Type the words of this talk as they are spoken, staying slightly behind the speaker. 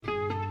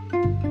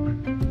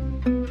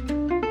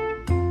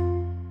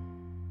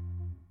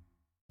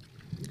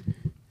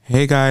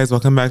Hey guys,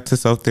 welcome back to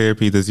Self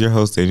Therapy. This is your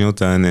host, Daniel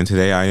Dunn, and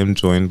today I am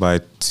joined by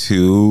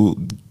two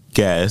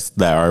guests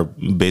that are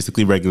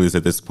basically regulars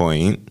at this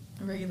point.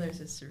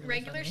 Regulars is really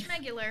regular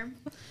funny. schmegular.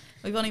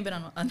 We've only been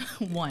on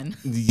one.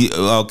 Yeah,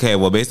 okay,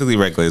 well, basically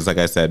regulars, like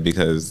I said,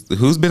 because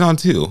who's been on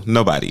two?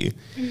 Nobody.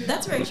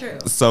 That's very true.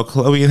 So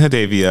Chloe and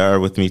Hodaviah are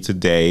with me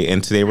today,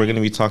 and today we're going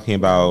to be talking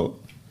about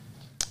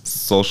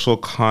social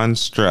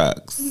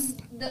constructs.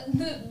 The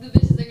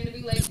bitches are gonna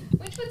be like,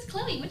 which one's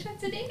Chloe? Which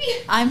one's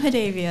Hodaviah? I'm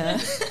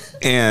Hodaviah.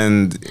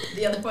 And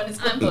The other one is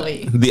I'm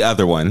Chloe. the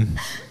other one.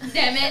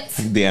 Damn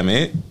it. Damn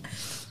it.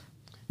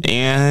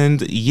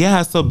 And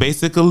yeah, so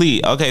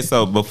basically, okay,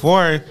 so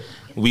before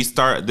we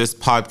start this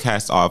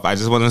podcast off, I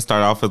just want to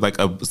start off with like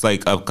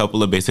a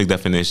couple of basic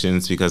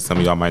definitions because some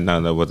of y'all might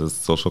not know what a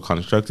social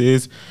construct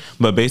is.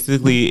 But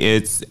basically,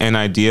 it's an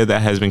idea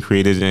that has been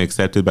created and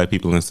accepted by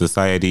people in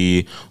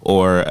society,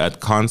 or a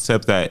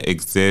concept that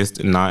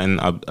exists not in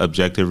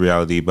objective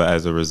reality, but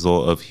as a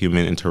result of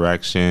human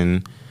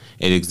interaction.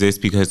 It exists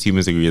because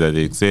humans agree that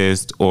it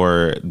exists.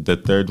 Or the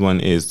third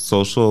one is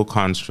social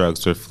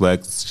constructs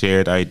reflect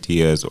shared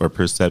ideas or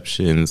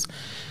perceptions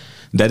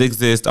that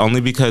exist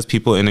only because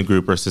people in a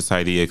group or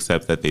society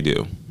accept that they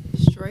do.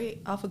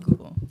 Straight off of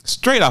Google.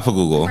 Straight off of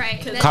Google. Right.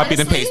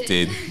 Copied and Honestly,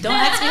 pasted. Don't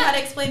ask me how to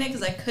explain it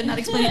because I could not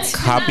explain it.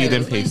 Copied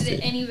and Explained pasted.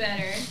 it any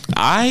better.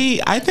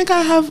 I think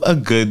I have a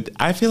good,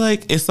 I feel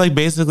like it's like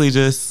basically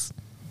just,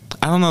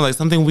 I don't know, like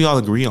something we all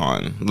agree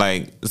on.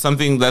 Like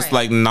something that's Right.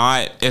 like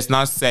not, it's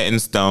not set in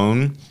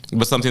stone,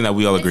 but something that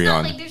we all agree It's not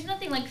on. like there's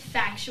nothing like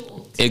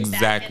factual. To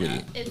Exactly. back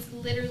it up. It's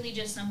literally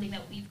just something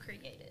that we've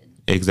created.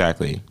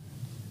 Exactly.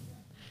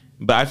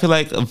 But I feel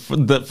like for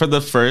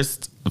the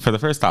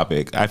first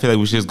topic, I feel like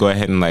we should just go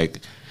ahead and like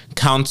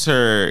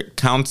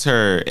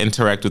counter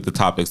interact with the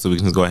topic so we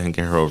can just go ahead and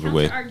get her over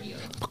with.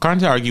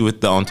 Counter argue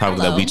with the own topic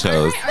that we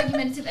chose. Alright,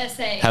 argumentative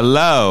essay.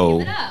 Hello,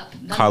 Give it up.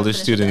 None of college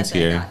us finished students the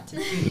here.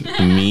 essay I got.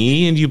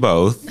 Me and you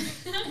both.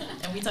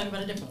 And we talk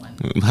about a different one.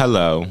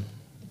 Hello.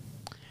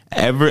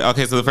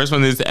 Okay, so the first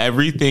one is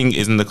everything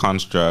isn't the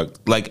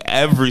construct. Like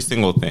every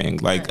single thing.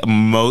 Like Right.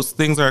 most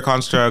things are a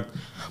construct,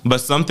 but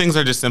some things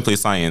are just simply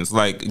science.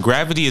 Like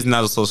gravity is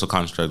not a social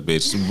construct,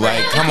 bitch.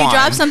 Like come If you on.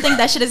 drop something,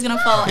 that shit is gonna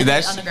fall on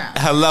That's the ground.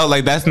 hello,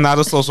 like that's not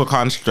a social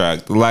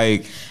construct.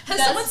 Like Has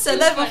That's someone said too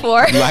that funny.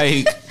 before?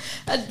 like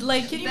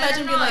Like, can you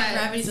Better imagine being like, not.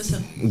 gravity's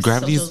a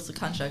Gravity's- social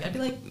construct? I'd be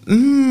like,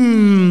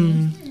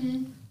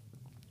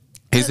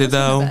 is it that's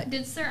though? not bad.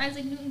 Did Sir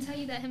Isaac Newton tell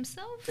you that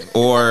himself?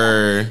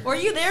 Or were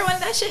you there when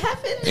that shit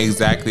happened?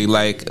 exactly,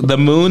 like the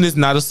moon is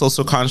not a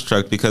social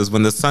construct because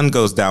when the sun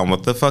goes down,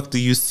 what the fuck do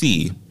you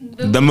see?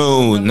 The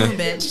moon. The moon,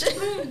 bitch.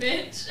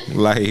 Bitch.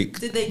 Like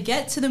Did they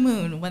get to the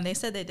moon when they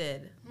said they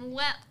did?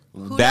 Well,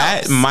 Who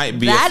that knows? might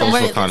be That a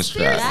social or-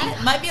 construct.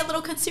 That might be a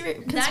little that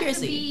could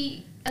conspiracy.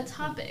 be a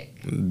topic.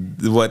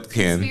 What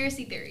can?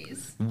 Conspiracy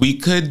theories. We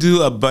could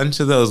do a bunch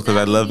of those because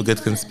That I would love be a good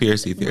fun.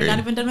 conspiracy We're theory. not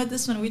even done with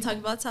this one. We talk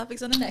about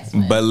topics on the next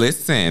one. But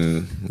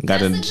listen,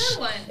 gotta. That's a good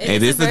one.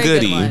 It is a very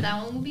good goodie. one.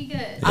 That one will be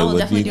good. I will would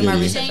definitely be do my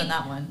goodie. research on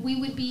that one. We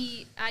would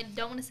be. I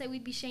don't want to say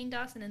we'd be Shane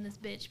Dawson in this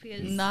bitch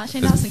because. Not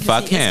Shane Dawson. 'cause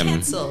Fuck he is him.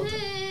 canceled.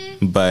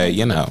 But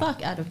you The know,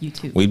 fuck out of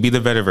YouTube. we'd be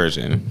the better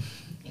version.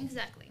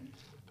 Exactly.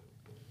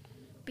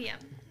 But yeah.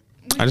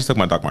 I just took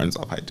my Doc Martens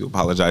off. I do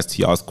apologize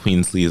to y'all's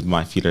queen sleeves.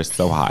 My feet are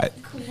so hot.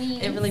 Queen.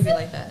 It really be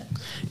like that.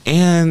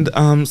 And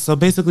so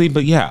basically,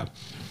 but yeah.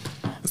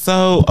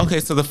 So okay,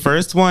 so the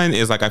first one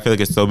is like I feel like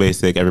it's so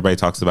basic. Everybody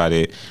talks about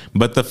it,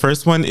 but the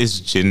first one is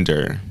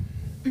gender.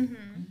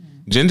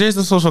 Gender is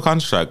a social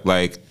construct.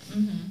 Like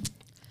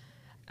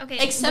Okay.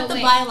 Except but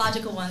the wait.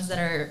 biological ones that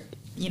are,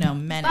 men. and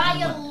women.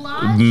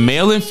 Biologically.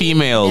 male and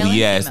female, Male and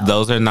yes, female.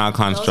 those are not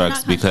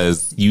constructs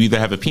because you either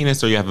have a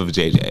penis or you have a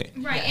JJ.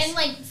 Right, Yes. and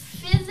like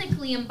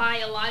physically and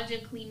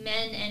biologically,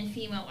 men and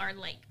female are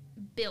like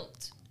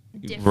built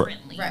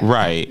differently. Right.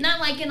 Right. Not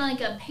like in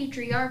like a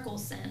patriarchal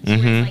sense,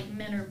 Mhm. where it's like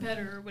men are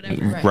better or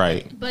whatever.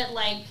 Right. But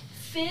like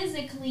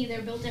physically,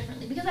 they're built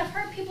differently. Because I've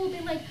heard people be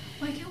like,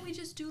 "Why can't we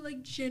just do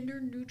like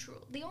gender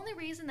neutral?" The only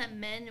reason that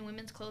men and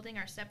women's clothing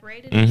are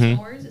separated in Mhm.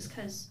 stores is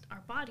because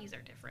our bodies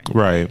are different.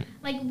 Right.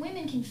 Like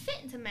women can fit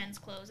into men's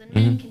clothes and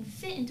Mm-hmm. men can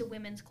fit into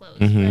women's clothes,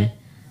 Mhm. but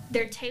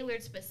they're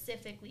tailored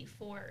specifically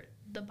for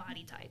the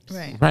body types.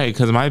 Right. Right,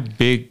 because my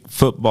big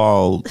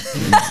football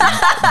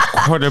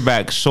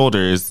quarterback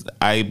shoulders,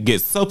 I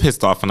get so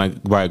pissed off when I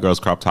buy a girl's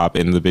crop top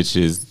and the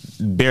bitches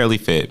barely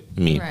fit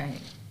me. Right.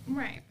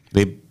 Right.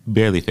 They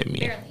barely fit me.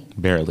 Barely.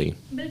 Barely.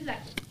 But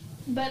exactly.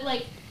 But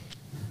like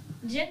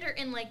gender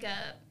in like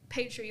a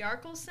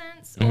patriarchal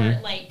sense, or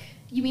Mhm. like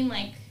you mean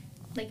like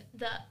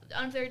the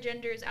other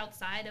genders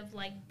outside of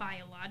like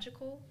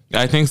biological?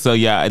 I think so,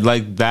 yeah.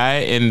 Like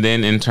that, and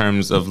then in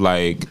terms of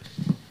like,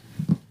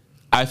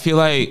 I feel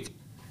like,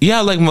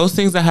 yeah, like most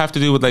things that have to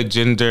do with like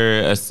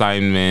gender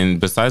assignment,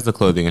 besides the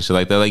clothing and shit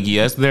like that, like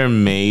yes, they're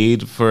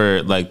made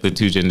for like the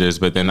two genders,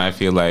 but then I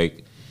feel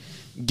like,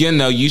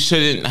 you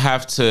shouldn't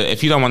have to,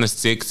 if you don't want to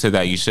stick to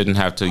that, you shouldn't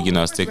have to,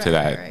 stick to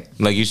Right, that. right.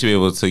 Like you should be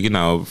able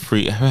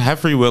to, have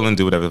free will and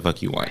do whatever the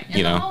fuck you want,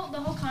 And the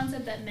whole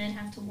concept that men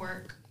have to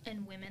work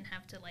and women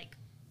have to like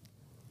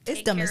It's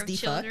take dumb care as of the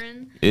fuck.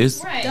 children.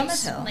 It's Right. dumb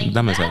as hell. Like,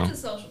 Dumb as that's hell. a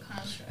social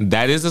construct.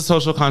 that is a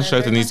social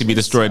construct that very needs to be much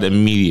is destroyed so.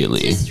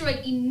 immediately. Destroyed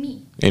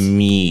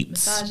immediately.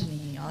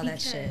 Misogyny, all that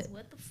Because shit.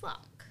 what the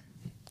fuck?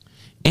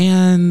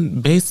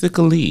 And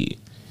basically,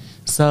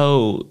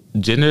 so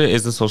gender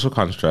is a social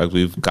construct.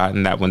 We've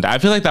gotten that one. I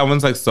feel like that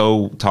one's like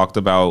so talked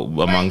about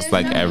amongst There's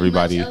like not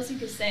everybody. Much else you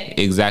could say.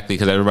 Exactly,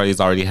 because everybody's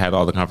already had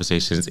all the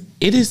conversations.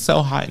 It is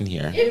so hot in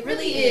here. It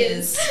really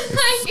is.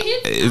 Like,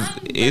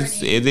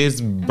 It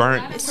is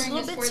burnt. I'm It's a wearing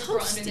little bit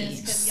sports bra under toasty. this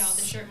because y'all,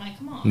 the shirt might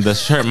come off. The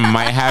shirt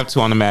might have to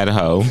on a mad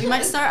hoe. We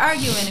might start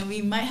arguing and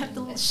we might have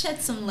to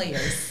shed some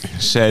layers.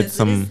 Shed Because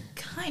some. It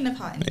is kind of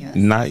hot in here.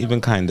 Not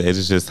even kinda. It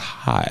is just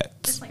hot.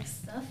 It's like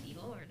stuffy,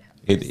 Lord.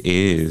 have It mercy.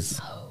 is.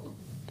 Oh.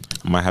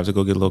 I might have to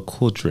go get a little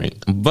cool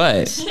drink.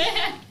 But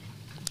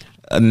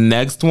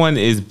next one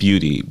is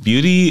beauty.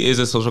 Beauty is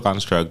a social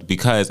construct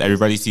because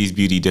everybody sees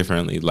beauty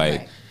differently. Like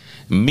Right.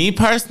 me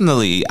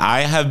personally,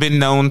 I have been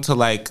known to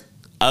like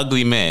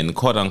ugly men,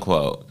 quote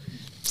unquote.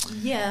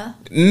 Yeah.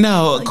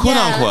 No, quote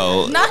Yeah.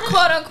 unquote. Not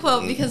quote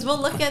unquote, because we'll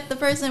look at the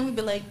person and we'd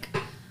be like,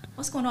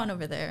 what's going on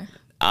over there?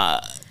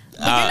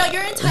 But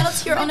you're entitled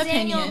to your own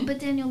opinion. But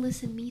Daniel,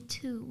 listen, me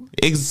too.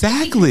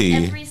 Exactly.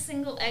 Because every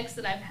single ex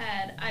that I've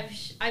had,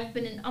 I've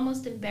been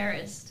almost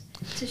embarrassed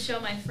to show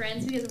my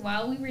friends because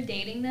while we were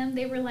dating them,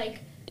 they were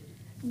like,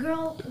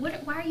 "Girl,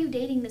 why are you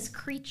dating this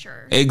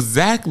creature?"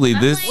 Exactly.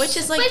 I'm This like, Which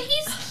is like- but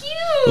he's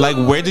cute. like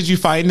where did you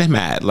find him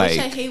at? Which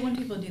I Like hate when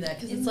people do that,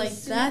 because In it's the like,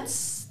 suit?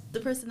 that's the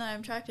person that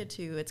I'm attracted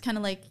to. It's kind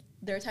of like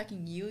they're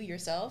attacking you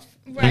yourself.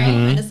 Right.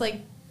 And it's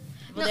like,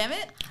 well, No. damn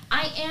it.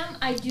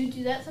 I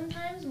do that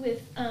sometimes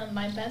with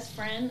my best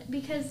friend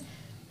because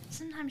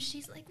sometimes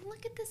she's like,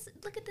 look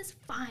at this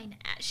fine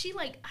ass. She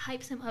like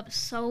hypes him up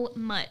so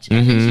much,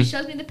 and then she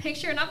shows me the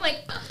picture, and I'm like,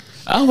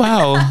 oh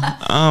wow. Like,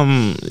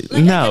 I get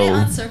it No.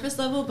 on surface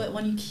level, but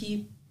when you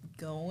keep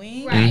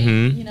going, Right.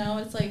 Mhm. you know,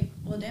 it's like,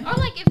 well, damn or it.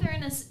 like if they're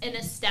in an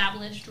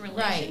established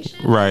relationship,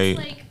 Right. It's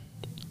like,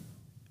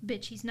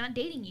 bitch, he's not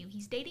dating you,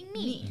 he's dating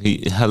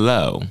me.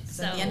 Hello.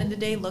 So At the end of the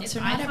day, looks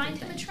if are I not find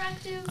everything. him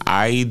attractive,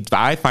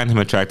 I find him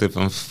attractive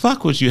and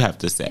fuck what you have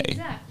to say.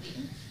 exactly.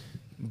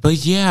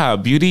 But yeah,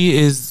 beauty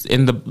is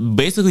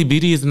basically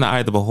beauty is in the eye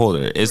of the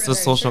beholder. It's the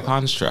Very social true.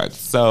 construct.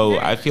 So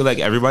I feel like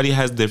everybody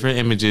has different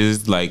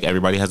images, like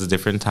everybody has a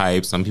different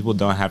type. Some people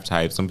don't have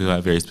types, some people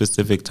have very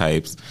specific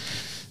types.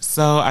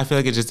 So I feel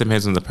like it just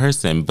depends on the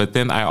person. But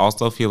then I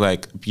also feel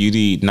like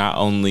beauty not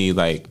only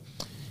like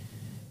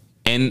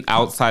in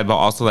outside but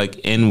also like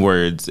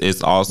inwards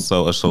is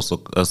also a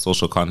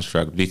social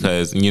construct,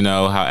 because you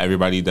know how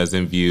everybody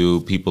doesn't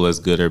view people as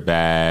good or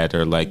bad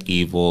or like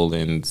evil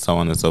and so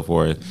on and so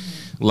forth.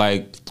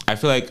 Like I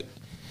feel like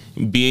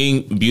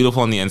being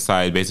beautiful on the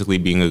inside, basically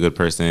being a good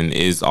person,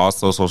 is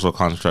also a social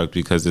construct,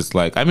 because it's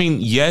like, I mean,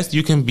 yes,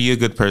 you can be a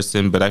good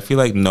person, but I feel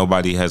like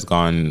nobody has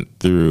gone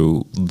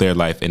through their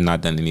life and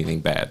not done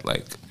anything bad.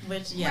 Like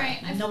Which, yeah, Right,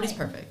 I feel nobody's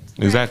like- perfect.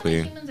 exactly. Right,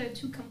 I feel like humans are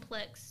too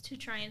complex to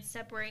try and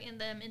separate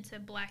them into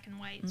black and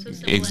white. So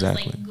simple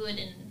Exactly. as like good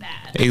and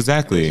bad. It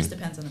Exactly. just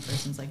depends on the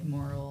person's like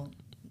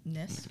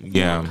moralness.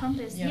 Yeah. Moral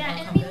compass. Yeah, Yeah, moral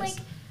and I mean compass.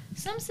 like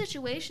some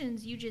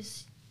situations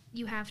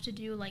you have to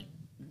do like,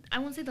 I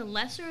won't say the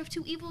lesser of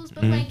two evils,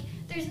 but like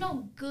there's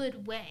no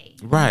good way.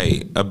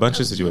 Right. A bunch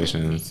of of doing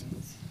situations.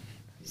 things.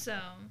 So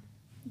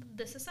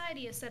the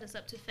society has set us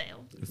up to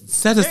fail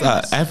Set us Very up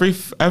much so.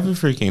 every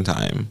freaking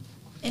time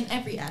In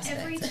every aspect.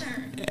 every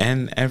turn,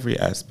 and every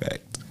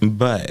aspect.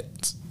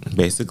 But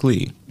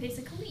basically,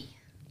 basically.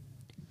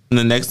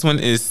 the next one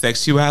is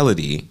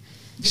sexuality.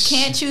 You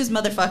can't choose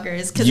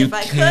motherfuckers, because You if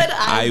I could, can't-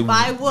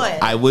 I would.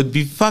 I would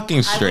be fucking I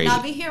would straight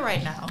not be here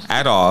right now.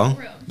 at all.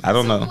 Real. I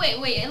don't So, know.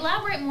 Wait,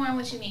 elaborate more on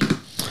what you mean.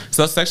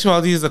 So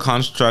sexuality is a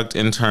construct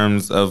in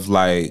terms of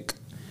like,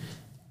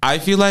 I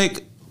feel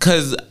like,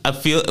 because I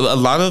feel a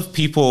lot of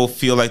people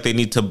feel like they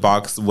need to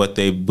box what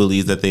they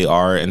believe that they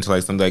are into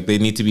like something, like they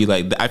need to be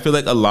like, I feel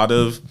like a lot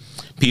of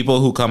people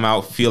who come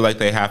out feel like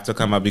they have to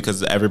come out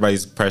because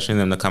everybody's pressuring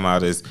them to come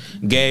out as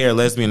gay or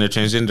lesbian or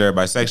transgender or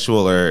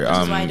bisexual or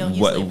is why I don't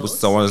use labels.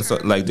 so on and so,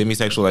 like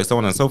demisexual, like so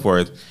on and so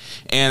forth.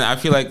 And I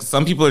feel like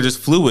some people are just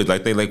fluid,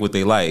 like they like what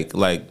they like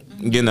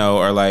you know,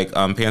 or like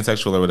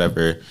pansexual or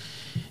whatever.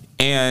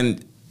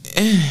 And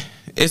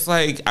it's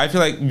like I feel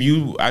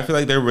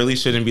like there really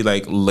shouldn't be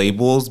like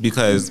labels,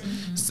 because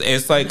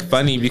it's like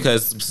funny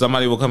because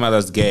somebody will come out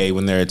as gay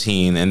when they're a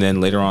teen, and then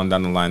later on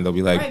down the line they'll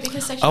be like, Right,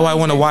 because oh, I sexuality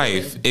want a is very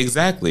wife. fluid.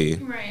 Exactly.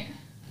 Right.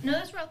 No,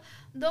 that's real.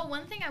 Though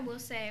one thing I will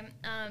say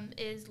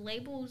is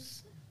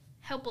labels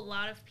help a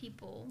lot of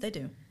people They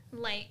do.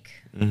 like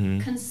Hmm.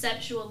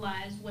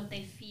 conceptualize what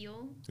they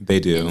feel They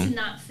and do. to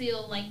not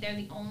feel like they're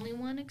the only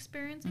one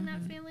experiencing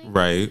that feeling.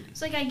 Right.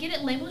 So like I get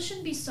it. Labels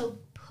shouldn't be so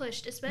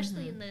pushed,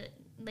 especially in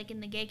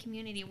the gay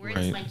community where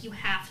Right. it's like you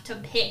have to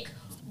pick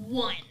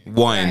one.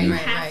 One. You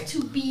Right. have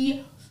to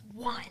be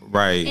one.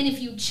 Right. And if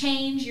you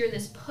change, you're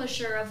this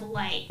pusher of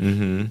like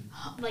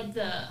Mm-hmm. like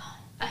a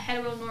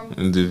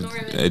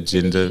heteronormative The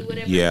agenda,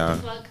 whatever yeah.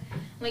 the fuck.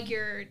 Like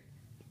you're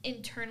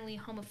internally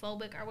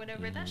homophobic or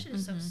whatever. That shit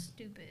is so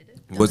stupid.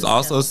 Was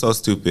also so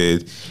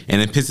stupid,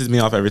 and it pisses me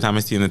off every time I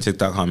see in the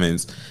TikTok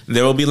comments.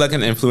 There will be like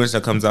an influencer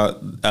that comes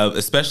out,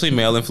 especially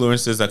male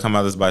influencers that come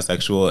out as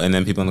bisexual, and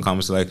then people in the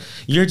comments are like,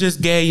 "You're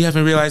just gay. You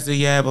haven't realized it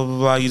yet. Blah blah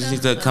blah. You just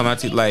need to come out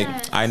to like."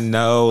 I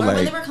know, or like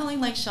when they were calling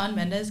like Shawn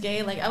Mendes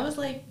gay, like I was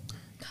like,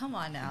 "Come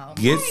on now."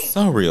 It's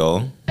so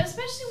real.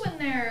 Especially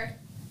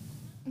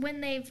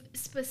when they've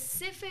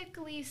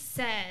specifically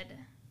said,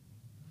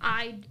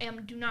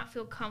 do not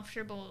feel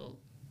comfortable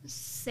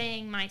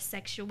saying my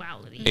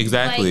sexuality.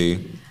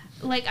 Exactly.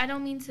 Like I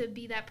don't mean to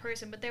be that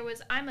person, but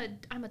I'm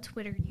a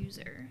Twitter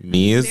user.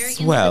 Me as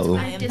well.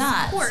 I am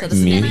not. So this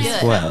Me is as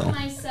good. well. I found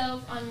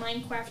myself on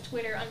Minecraft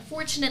Twitter,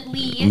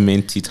 unfortunately,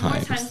 Minty more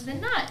times. times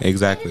than not.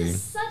 Exactly. It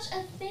is such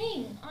a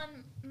thing on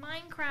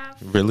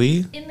Minecraft.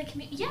 Really? In the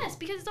community, yes,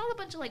 because it's all a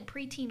bunch of like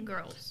preteen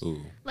girls,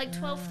 Ooh. like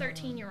 12,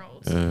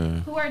 13-year-olds,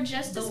 who are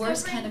just The discovering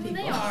worst kind of who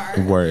they people. are,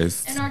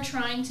 Worst. and are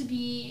trying to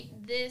be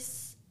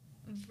this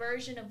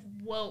version of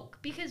woke,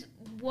 because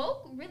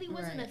woke really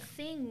wasn't a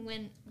thing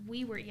when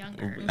we were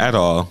younger. At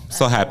all.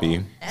 So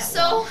happy.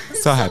 So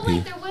happy.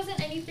 Like, there wasn't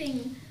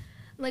anything.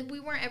 Like, we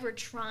weren't ever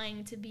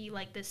trying to be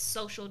like this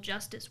social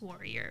justice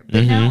warrior,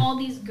 but now all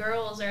these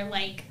girls are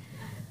like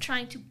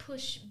trying to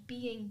push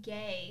being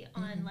gay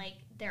on like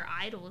their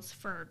idols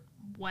for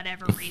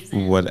whatever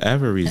reason.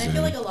 Whatever reason. And I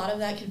feel like a lot of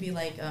that could be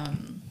like,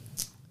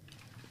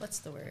 what's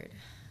the word?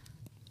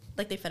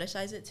 Like they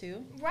fetishize it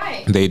too.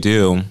 Right. They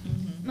do.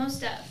 Most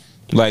stuff.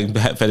 Like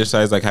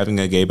fetishize like having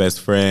a gay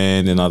best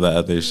friend and all that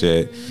other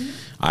shit.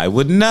 I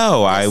would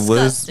know.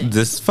 Disgusting. I was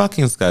this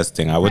fucking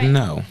disgusting. I wouldn't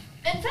know.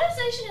 And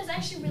fetishization is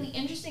actually really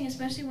interesting,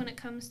 especially when it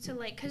comes to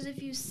like, because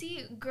if you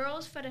see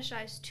girls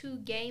fetishize two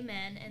gay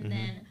men, and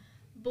then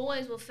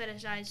boys will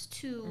fetishize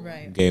two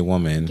Gay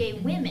woman. gay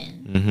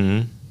women,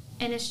 Mm-hmm.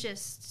 and it's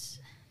just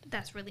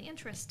that's really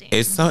interesting.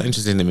 It's so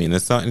interesting to me, and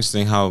it's so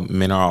interesting how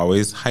men are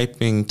always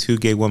hyping two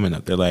gay women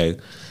up. They're like,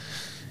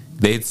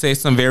 they'd say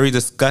some very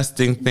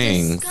disgusting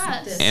things,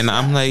 and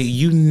I'm like,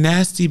 you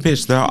nasty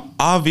bitch. They're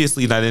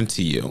obviously not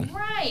into you.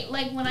 Right.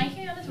 Like when I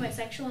came out as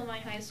bisexual in my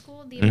high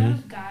school, the amount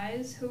of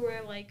guys who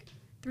were like,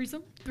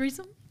 threesome.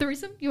 You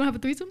want to have a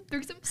threesome?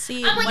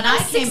 See, I'm like, when I'm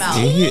I came out,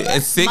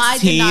 At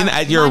 16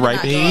 at your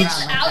ripe age,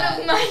 out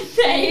of my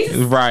face.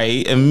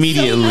 right?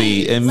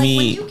 Immediately, like when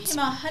you came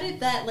out, how did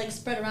that like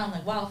spread around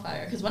like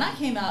wildfire? Because when I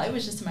came out, it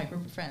was just to my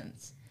group of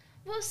friends.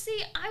 Well,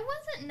 see, I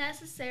wasn't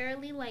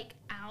necessarily like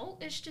out.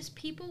 It's just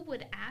people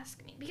would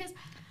ask me because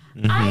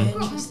I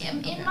grew up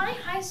in my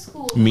high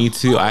school. Me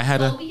too. I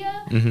had a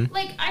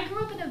like I grew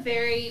up in a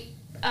very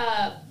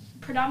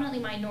predominantly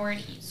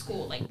minority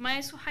school. Like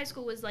my high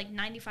school was like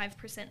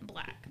 95%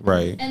 black,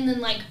 right, and then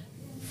like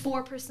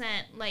 4%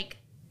 like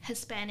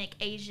Hispanic,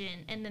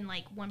 Asian, and then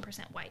like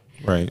 1% white.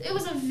 right. It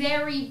was a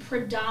very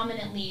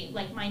predominantly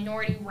like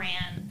minority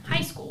ran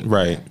high school.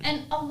 Right.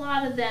 And a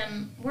lot of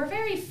them were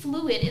very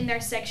fluid in their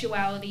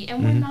sexuality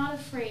and were not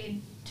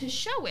afraid to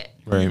show it.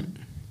 Right.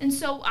 And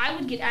so I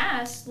would get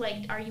asked,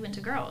 like, are you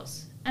into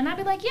girls? And I'd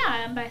be like,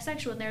 yeah, I'm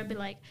bisexual. And they would be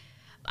like,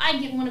 I'd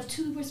get one of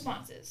two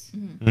responses.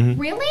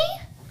 Really?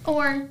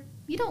 Or,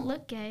 you don't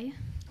look gay.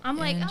 I'm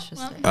like,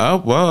 Oh,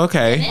 well,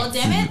 okay. Well,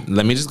 damn it.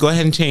 Let me just go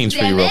ahead and change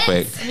for you real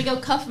quick. Let me go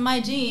cuff my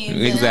jeans.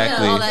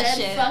 Exactly. And all that dead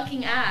shit.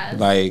 fucking ass.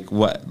 Like,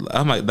 what?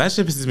 I'm like, that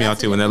shit pisses me off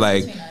too when they're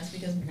like,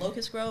 because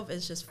Locust Grove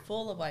is just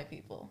full of white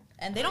people,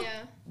 and they don't.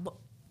 Yeah.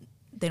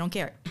 They don't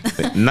care.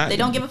 not, They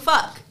don't give a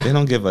fuck. They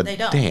don't give a They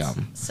don't.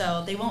 damn.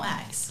 So they won't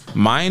ask.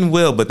 Mine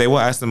will, but they will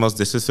ask the most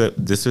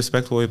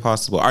disrespectful way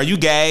possible. Are you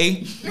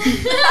gay?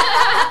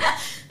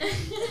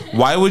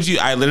 Why would you?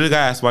 I literally got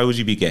asked, why would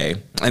you be gay?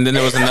 And then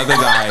there was another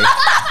guy.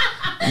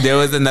 There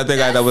was another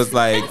guy that was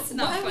like,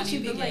 Why would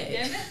you be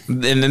gay?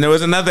 and then there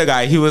was another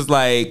guy. He was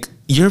like,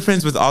 you're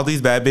friends with all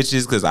these bad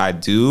bitches? Because I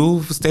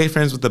do stay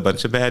friends with a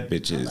bunch of bad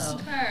bitches.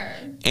 Her.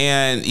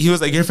 And he was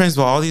like, you're friends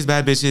with all these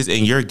bad bitches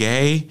and you're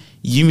gay?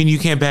 You mean you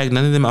can't bag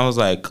none of them? I was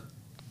like,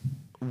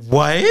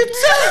 what?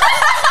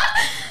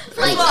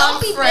 Like,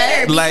 don't be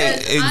bitter because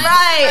Like,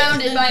 I'm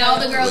surrounded by all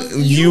the girls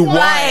You want.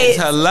 Right.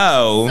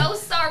 Hello. So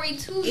sorry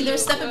too. Either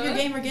step up your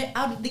game or get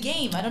out of the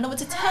game. I don't know what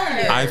to tell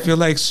you. I feel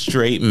like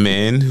straight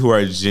men who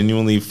are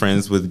genuinely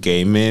friends with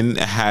gay men,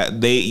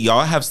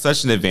 y'all have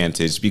such an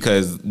advantage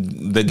because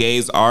the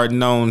gays are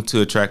known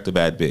to attract a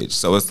bad bitch.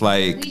 So it's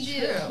like, We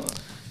do.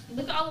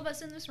 Look at all of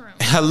us in this room.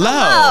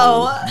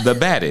 hello, the Like,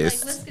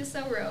 baddest. let's get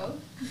so real.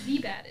 The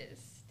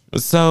baddest.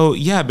 So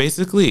yeah,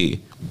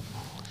 basically,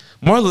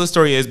 moral of the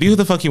story is be who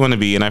the fuck you want to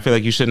be, and I feel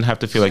like you shouldn't have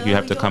to feel like you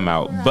have to come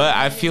out. But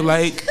I feel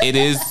like it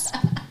is.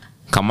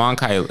 Come on,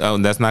 Kylie. Oh,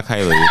 that's not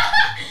Kylie.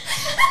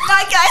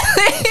 Not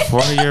Kylie.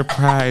 For your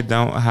pride,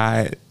 don't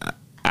hide.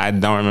 I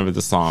don't remember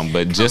the song,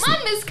 but just Come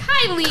on, Miss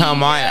Kylie.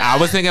 come on. I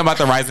was thinking about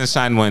the Rise and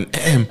Shine one.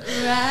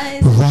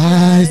 Rise.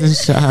 Rise and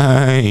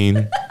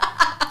shine.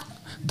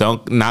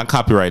 Not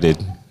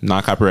copyrighted.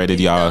 Not copyrighted,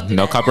 y'all.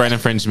 No copyright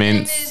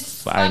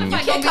infringements. You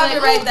can't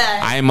copyright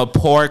that. I am a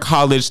poor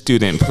college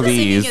student, Singing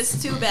please.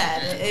 is too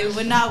bad. It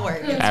would not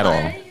work. At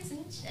all.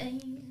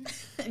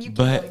 You keep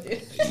But going,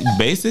 dude.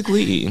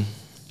 basically,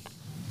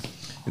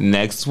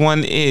 Next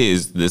one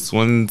is this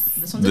one's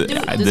a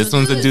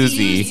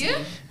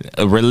doozy.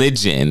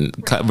 Religion.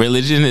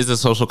 Religion is a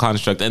social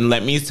construct, and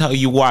let me tell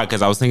you why.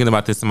 Because I was thinking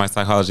about this in my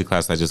psychology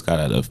class I just got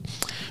out of.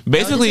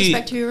 Basically, no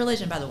disrespect to your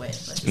religion, by the way.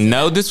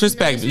 No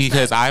disrespect,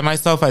 because I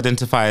myself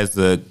identify as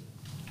a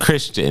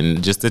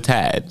Christian, just a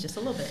tad, just a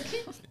little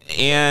bit.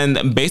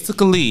 And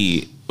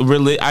basically,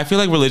 I feel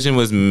like religion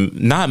was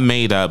not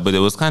made up, but it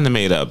was kind of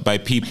made up by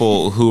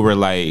people who were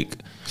like,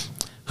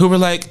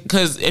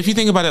 because if you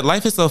think about it,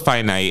 life is so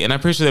finite, and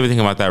I'm pretty sure they were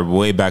thinking about that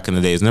way back in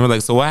the days. And they were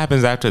like, so what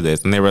happens after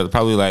this? And they were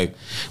probably like,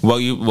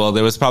 well,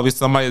 there was probably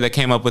somebody that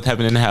came up with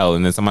heaven and hell,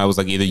 and then somebody was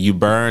like, either you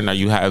burn or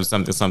you have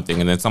something,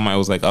 and then somebody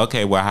was like,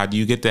 okay, well, how do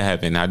you get to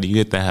heaven? How do you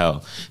get to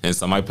hell? And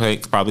somebody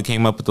probably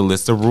came up with a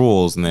list of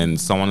rules, and then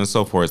so on and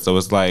so forth. So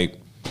it's like,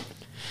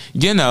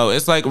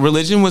 it's like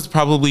religion was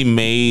probably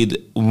made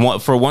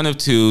for one of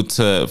two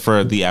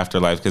for the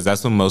afterlife, because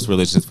that's what most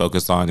religions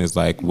focus on, is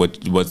like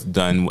what's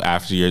done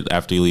after you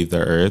leave the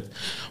earth.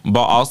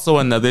 But also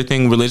another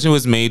thing, religion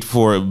was made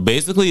for,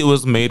 basically it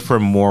was made for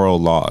moral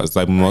laws.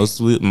 Like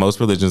most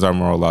religions are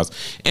moral laws,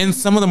 and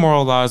some of the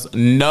moral laws,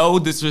 no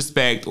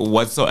disrespect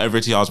whatsoever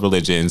to y'all's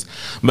religions,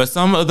 but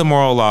some of the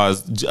moral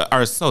laws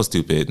are so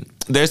stupid.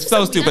 They're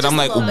so stupid. I'm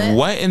like,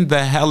 what in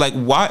the hell? Like,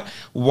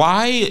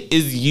 why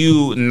is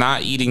you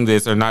not eating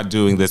this or not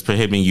doing this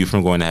prohibiting you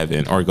from going to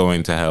heaven or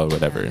going to hell or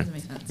whatever?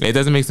 It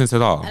doesn't make sense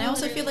at all. And I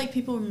also feel like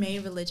people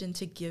made religion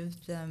to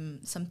give them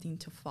something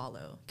to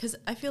follow. Because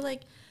I feel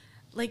like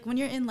when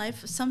you're in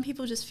life, some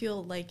people just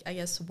feel like, I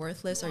guess,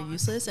 worthless or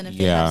useless. And if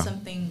they have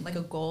something like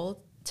a goal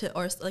to,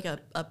 or like a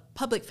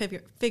public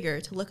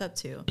figure to look up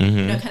to,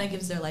 it kind of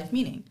gives their life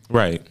meaning.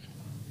 Right.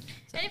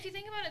 So. And if you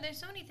think about it, there's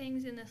so many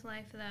things in this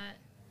life that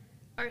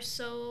are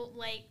so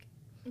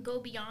go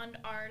beyond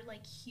our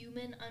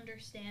human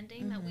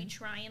understanding that we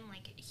try and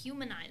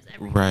humanize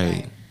everything.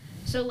 Right.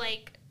 So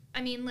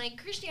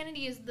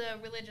Christianity is the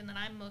religion that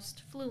I'm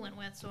most fluent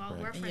with, so I'll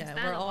reference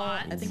that a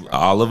lot. I think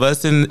all of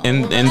us in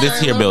this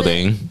here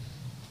building.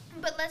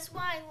 But that's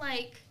why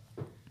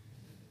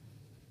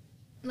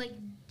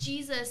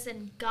Jesus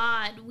and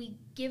God, we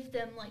give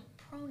them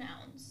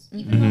pronouns.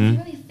 Even though if you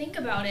really think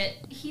about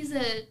it, he's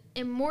a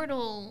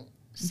immortal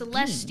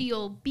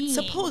celestial being,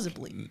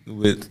 supposedly,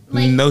 with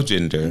no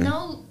gender.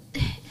 No,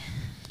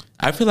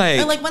 I feel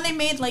like, or when they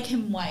made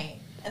him white,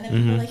 and then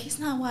people were like, he's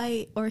not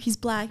white, or he's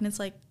black, and it's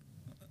like,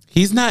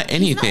 he's not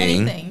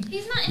anything.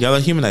 He's not. Y'all are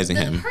humanizing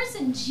the him. The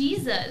person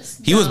Jesus,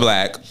 he was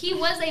black. He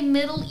was a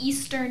Middle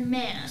Eastern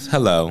man.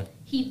 Hello.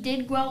 He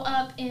did grow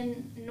up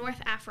in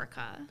North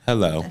Africa.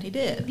 Hello. That he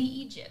did.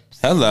 The Egypts.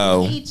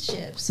 Hello.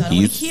 Egypt. So I don't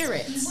want to hear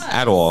it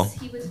at all.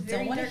 He was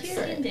very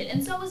dark-skinned,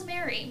 and so was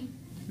Mary.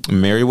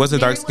 Mary was a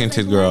dark-skinned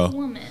girl.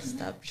 Woman.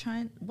 Stop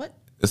trying. What?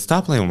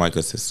 Stop playing with my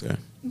good sister.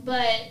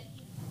 But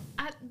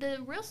the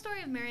real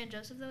story of Mary and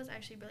Joseph, though, is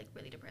actually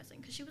really depressing,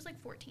 because she was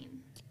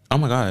 14. Oh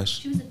my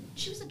gosh.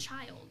 She was a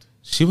child.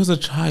 She was a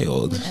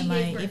child. Am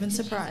I even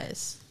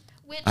surprised?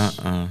 Which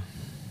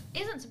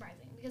isn't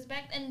surprising, because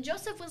and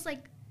Joseph was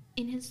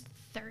in his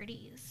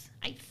 30s,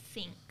 I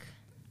think.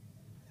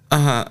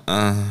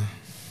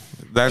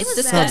 That's it was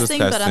disgusting,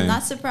 but I'm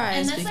not surprised.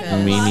 And that's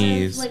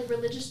because a lot of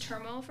religious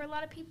turmoil for a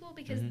lot of people,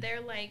 because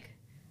they're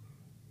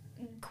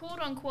quote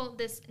unquote,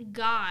 this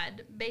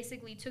God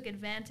basically took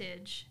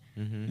advantage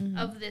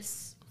of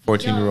this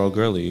 14-year-old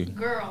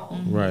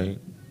girl. Right.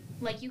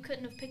 You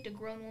couldn't have picked a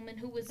grown woman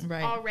who was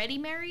already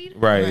married.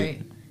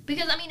 Right.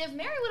 Because if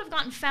Mary would have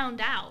gotten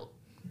found out,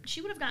 she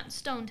would have gotten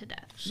stoned to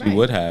death. She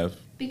would have.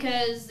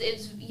 Because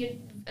it's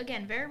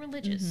again very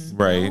religious.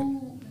 Right.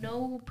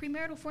 No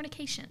premarital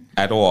fornication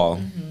at all.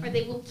 Or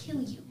they will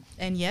kill you.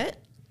 And yet.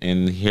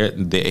 And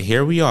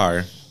here we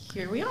are.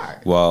 Here we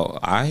are. Well,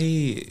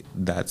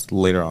 that's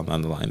later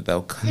on the line.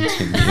 They'll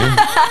continue.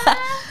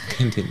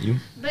 Continue.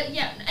 But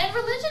yeah, and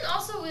religion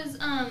also is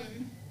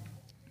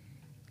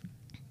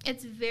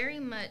it's very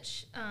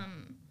much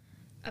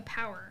a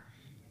power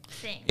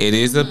thing. It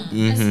is a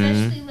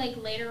especially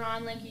later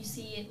on, you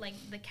see it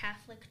the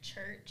Catholic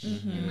Church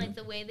and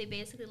the way they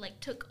basically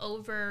took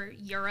over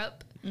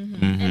Europe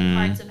and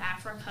parts of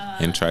Africa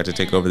and tried to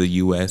take over the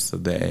U.S.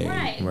 of the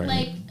A.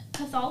 Right.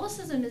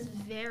 Catholicism is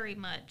very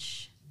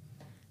much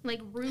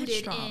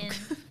rooted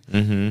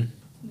in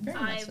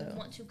I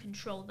want to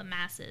control the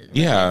masses.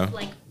 Yeah.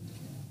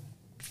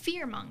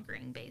 Fear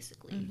mongering,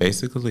 basically.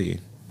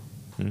 Basically.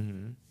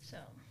 So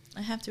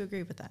I have to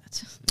agree with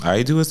that.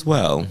 I do as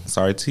well.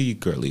 Sorry to you,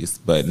 girlies,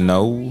 but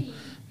no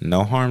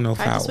harm, no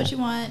foul. Practice what you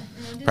want.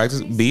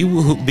 Practice. Be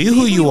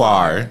who you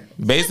are.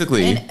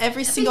 Basically. In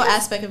every single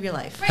aspect of your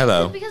life. Right,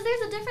 Hello. Because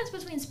there's a difference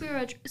between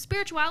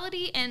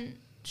spirituality and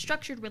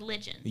structured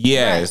religion.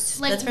 Yes.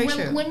 Right. That's very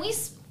true. When we,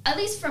 at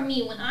least for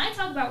me, when I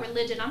talk about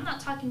religion, I'm not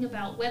talking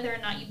about whether or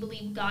not you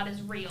believe God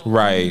is real.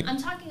 Right. I'm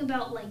talking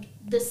about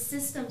the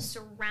system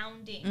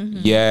surrounding.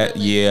 Yeah,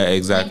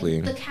 exactly.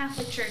 The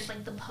Catholic Church,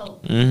 the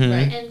Pope, Right.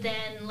 and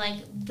then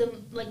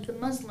the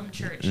Muslim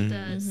Church,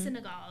 the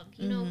synagogue.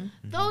 You know,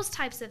 those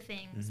types of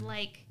things.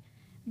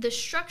 the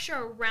structure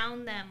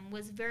around them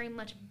was very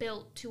much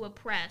built to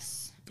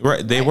oppress.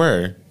 Right, they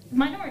were.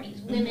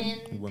 Minorities, women,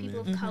 people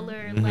of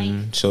color,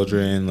 like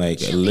children, like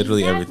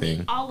literally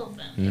everything. All of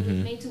them. It was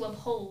made to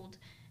uphold,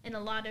 and a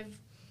lot of,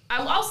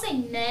 I'll say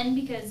men,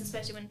 because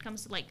especially when it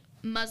comes to like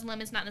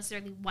Muslim, it's not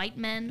necessarily white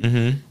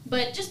men,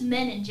 but just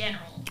men in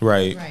general.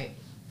 Right.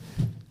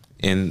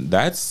 And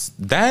that's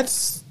that.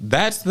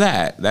 That's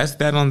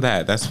that on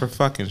that. That's for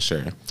fucking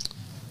sure.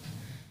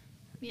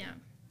 Yeah.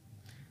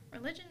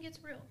 Religion gets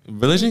real.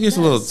 Religion gets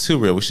a little too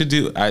real. We should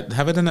do.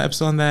 Have I done an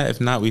episode on that?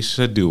 If not, we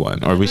should do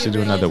one, or we should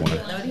do another one.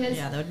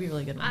 That would be a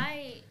really good one.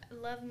 I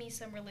love me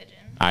some religion.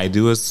 I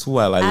do as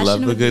well. I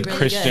love a good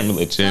Christian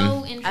religion.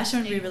 So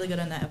Ashton would be really good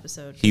on that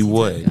episode. He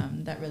would.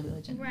 That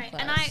religion. Right,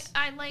 class.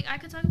 and I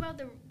could talk about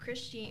the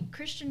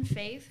Christian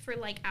faith for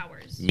like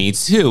hours. Me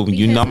too.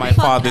 You know, my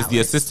father's the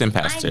assistant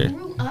I pastor.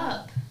 grew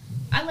up.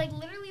 I like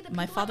literally the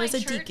My people father's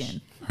at my a church,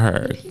 deacon.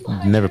 Her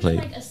never played.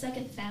 Like a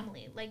second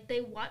family. Like they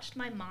watched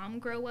my mom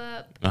grow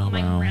up. Oh,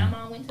 my wow.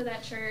 grandma went to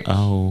that church.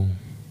 Oh,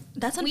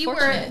 That's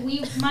unfortunate.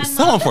 My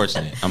so mom,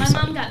 unfortunate. I'm my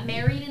sorry. mom got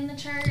married in the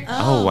church.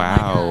 Oh, wow.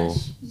 My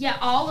gosh. Yeah,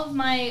 all of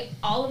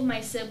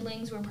my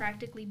siblings were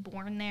practically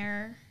born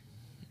there.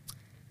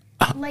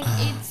 Like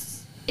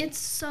it's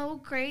so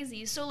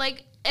crazy. So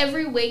like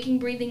every waking,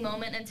 breathing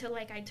moment until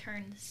like I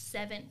turned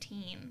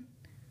 17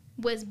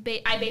 was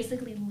I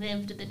basically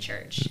lived the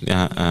church.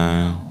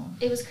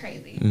 It was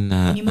crazy.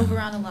 When you move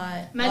around a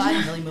lot. Well, I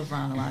didn't really move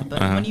around a lot, but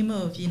when you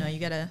move, you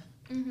gotta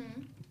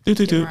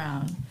get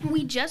around.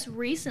 We just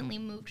recently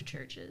moved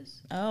churches.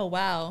 Oh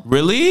wow!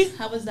 Really?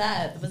 How was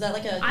that? Was that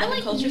like a I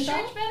like culture new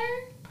shock? church better.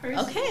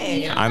 Personally.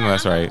 Okay. I know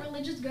that's right. I'm not a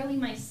religious girly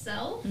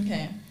myself.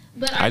 Okay.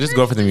 But I just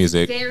go for the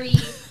music. Very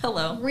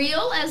Hello.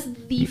 real as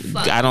the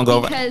fuck. I don't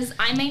go because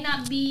I may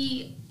not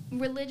be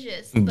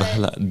religious,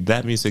 but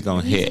that music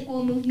gonna music hit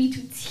will move me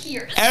to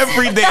tears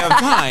every damn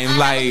time. I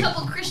Like have a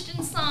couple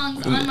Christian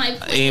songs on my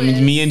playlist.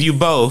 and me and you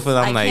both, and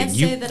I'm I like, can't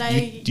say that I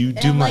you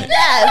do am much. like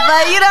that,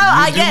 but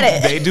I get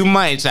it. They do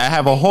much. I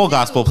have a whole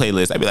gospel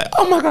playlist. I'd be like,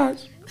 oh my gosh.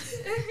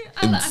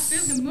 I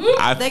feel the move.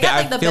 They got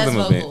like the feel best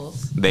movement.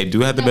 vocals. They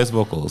do have the best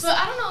vocals. But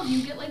I don't know if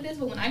you get like this,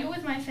 but when I go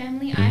with my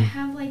family, I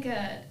have like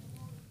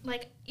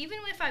even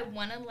if I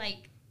wanna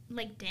like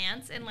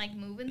dance and like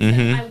move and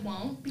stuff, I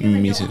won't because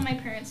I don't want my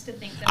parents to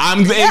think that I'm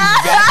like,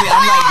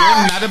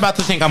 you're not about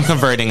to think I'm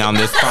converting on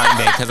this fine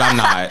day because I'm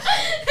not.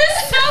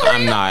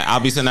 I'm not. I'll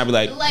be sitting there,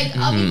 I'll be like,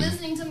 I'll be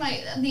listening to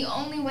the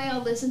only way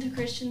I'll listen to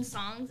Christian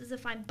songs is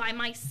if I'm by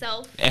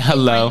myself.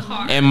 hello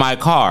in my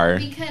car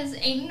Because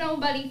ain't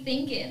nobody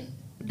thinking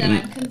that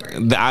I'm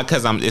converting.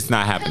 because it's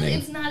not happening.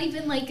 It's not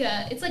even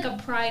it's like a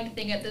pride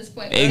thing at this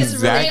point.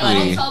 Exactly.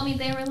 They all told me,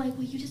 they were like,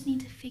 well, you just need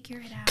to figure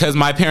it out. Because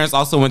my parents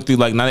also went through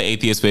like not an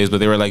atheist phase, but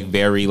they were like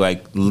very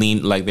like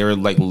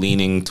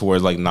leaning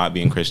towards like not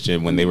being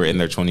Christian when they were in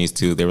their 20s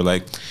too. They were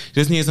like,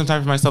 just needed some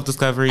time for my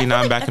self-discovery.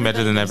 Now I'm back and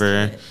better than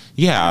ever.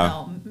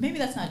 Yeah. Maybe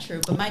that's not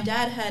true, but my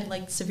dad had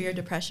like severe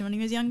depression when he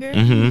was younger,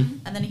 Mm-hmm.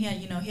 and then he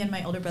had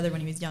my older brother when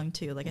he was young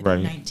too, like I think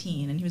Right.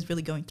 19, and he was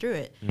really going through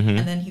it, Mm-hmm.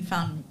 and then he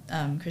found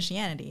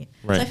Christianity.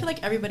 Right. So I feel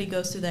like everybody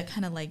goes through that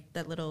kind of like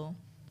that little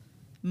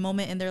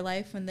moment in their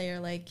life when they are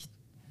like,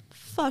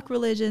 fuck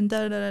religion,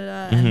 da da da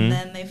da, Mm-hmm. and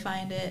then they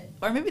find it,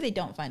 or maybe they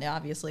don't find it.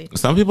 Obviously,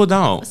 Some people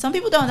don't. some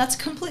people don't. That's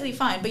completely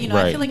fine. But I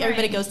Right. feel like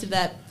everybody Right. goes through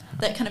that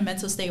kind of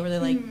mental state where they're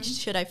like,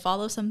 should I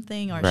follow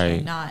something or should I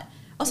Right. not?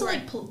 Also,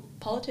 Right. like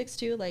politics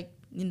too, like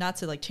not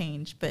to like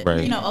change, but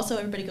Right. also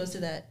everybody goes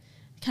through that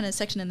kind of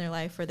section in their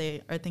life where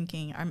they are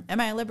thinking, am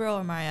I a liberal or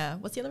am I a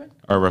what's the other one?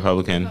 Or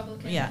Republican.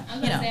 Yeah,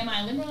 I'm gonna say, am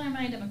I a liberal or am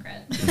I a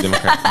Democrat?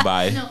 Democrat.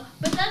 Bye. No,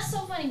 but that's so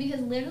funny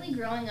because literally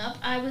growing up,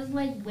 I was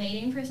like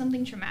waiting for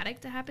something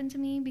traumatic to happen to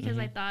me because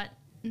I thought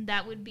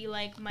that would be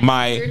like my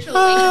spiritual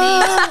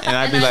awakening. And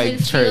I'd be like,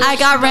 would church. feel I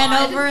got ran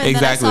God. over and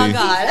Exactly. then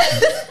I saw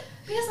God.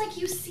 Because like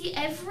you see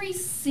every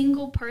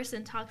single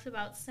person talks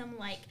about some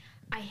like,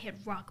 I hit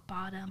rock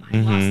bottom, I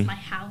lost my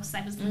house,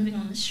 I was living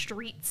on the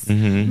streets,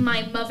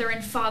 my mother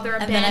and father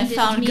And abandoned then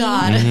I found me,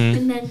 God.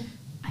 and then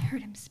I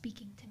heard him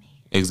speaking to me.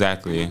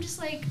 Exactly. And I'm just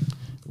like,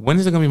 When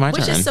is it gonna be my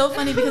Which turn? is so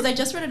funny because I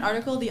just read an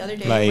article the other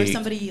day where Like-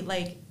 somebody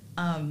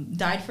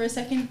died for a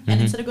second,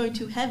 and instead of going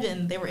to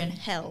heaven, they were in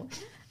hell.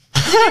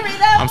 Did you read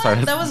that I'm one?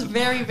 sorry. That was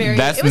very, very.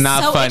 That's it was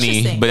not so funny,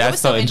 interesting. but It that's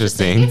was so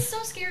interesting. it's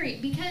so scary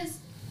because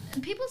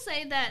people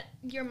say that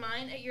your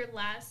mind at your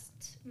last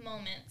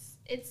moments,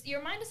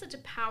 your mind is such a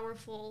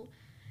powerful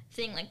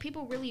thing. Like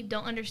people really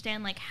don't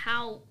understand like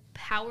how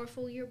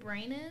powerful your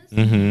brain is,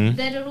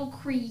 that it'll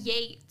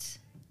create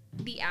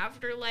the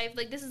afterlife.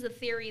 Like this is a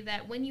theory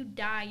that when you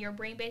die, your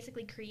brain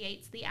basically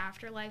creates the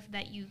afterlife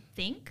that you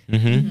think,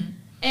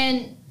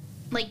 and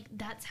like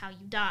that's how you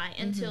die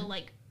until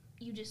like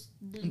you just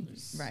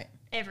lose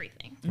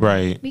everything.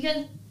 Right.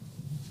 Because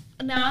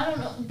now I don't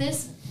know,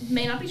 this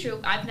may not be true.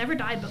 I've never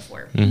died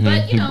before,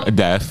 but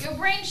Death. your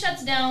brain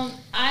shuts down.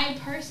 I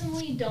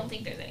personally don't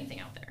think there's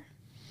anything out there.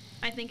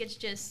 I think it's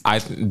just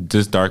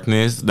Just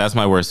darkness. That's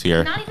my worst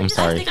fear. not even I'm just,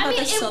 sorry. I think about it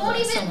this so won't much,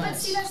 even. so But much.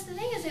 see, that's the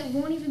thing is, it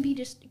won't even be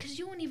just because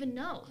you won't even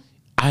know.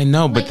 I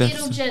know, but Like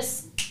it'll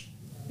just.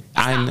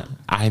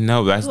 I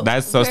know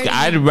that's so scary.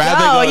 I'd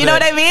rather go. You know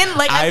what I mean?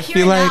 Like I I'm feel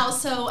here like now,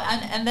 so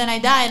and then I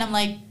die, and I'm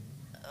like,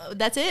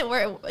 that's it.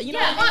 Where you know?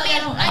 Yeah, what I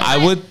mean?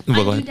 I would.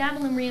 I do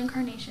dabble in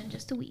reincarnation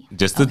just a wee.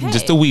 Just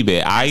a wee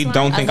bit. I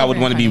don't think I would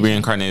want to be reincarnation.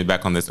 reincarnated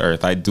back on this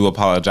earth. I do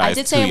apologize. I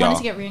did say I y'all. wanted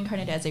to get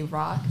reincarnated as a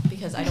rock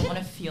because I don't want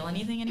to feel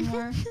anything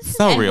anymore.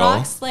 So and real.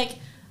 Rocks, like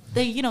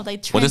they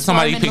What if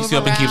somebody picks you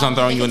up and keeps on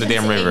throwing you in the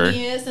damn river?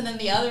 And then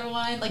the other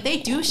one, like they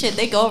do shit.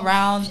 They go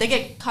around. They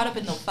get caught up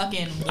in the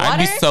fucking water. I'd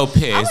be so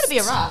pissed. I want to be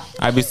a rock.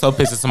 I'd be so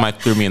pissed if somebody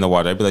threw me in the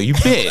water. I'd be like, you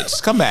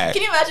bitch, come back.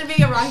 Can you imagine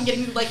being a rock and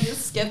getting like they're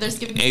skipping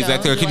stones?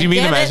 Exactly. Or could You're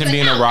you like, imagine "Damn it."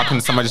 being Like, a rock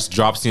and somebody just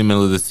drops you in the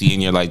middle of the sea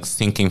and you're like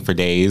sinking for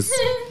days?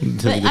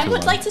 But I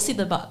would like to see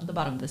the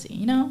bottom of the sea.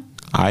 You know.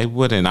 I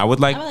wouldn't. I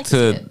would like, I would like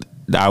to see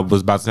it. I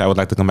was about to say I would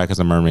like to come back as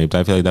a mermaid, but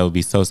I feel like that would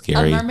be so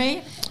scary. A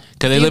mermaid?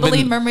 Do Do you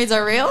believe mermaids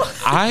are real?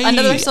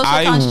 Another social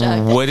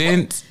construct.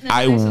 Wouldn't.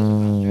 I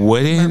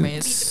wouldn't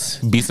Mermaids.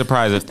 be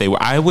surprised if they were.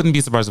 I wouldn't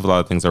be surprised if a lot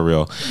of things are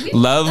real.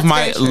 Love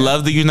very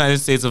true. the United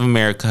States of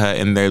America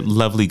and their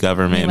lovely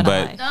government, They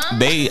but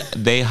wanna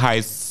they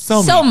hide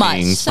so So many much,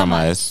 things so from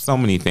much. us. So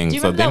many things. Do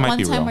you So remember they that might one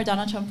be time real. where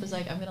Donald Trump was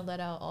like, I'm gonna let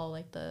out all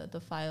like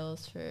the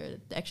files for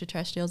the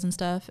extraterrestrials and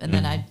stuff, and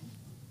then I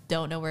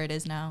don't know where it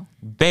is now.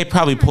 They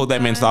probably pulled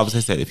that man to the office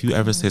and said, if you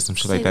ever say some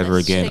shit like that ever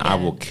again, I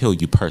will kill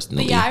you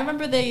personally. But yeah, I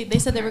remember they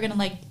said they were gonna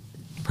like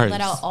let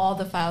out all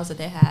the files that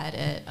they had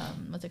at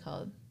what's it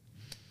called?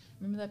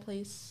 Remember that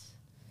place?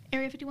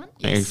 Area 51?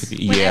 Area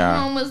 50, When yeah.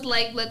 everyone was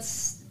like,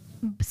 let's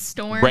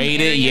storm.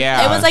 Raid it, Area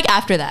yeah. It was like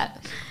after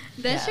that.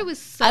 That shit was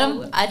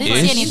so. I didn't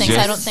It's see anything, so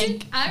I don't just-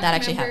 think I that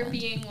actually remember happened.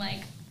 being like,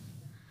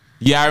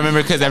 Yeah, I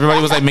remember because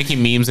everybody was like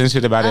making memes and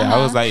shit about it. I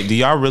Uh-huh. was like, do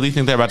y'all really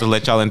think they're about to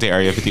let y'all into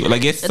Area 50?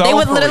 Like, it's so They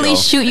would for literally real.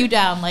 shoot you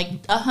down like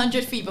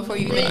 100 feet before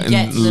you even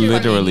get to the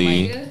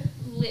Literally.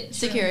 fucking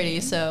security.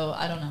 So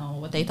I don't know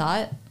what they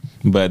thought.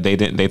 But they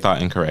didn't. They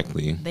thought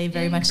incorrectly. They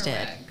very much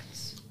did.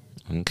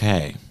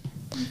 Okay.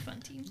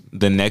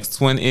 The next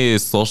one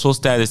is social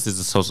status is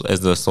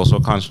a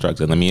social construct,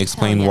 and let me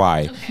explain Hell yeah. why.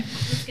 Okay,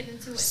 let's get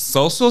into it.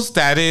 Social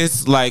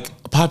status, like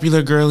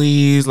popular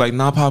girlies, like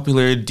not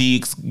popular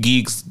geeks,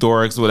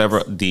 dorks,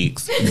 whatever,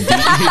 geeks,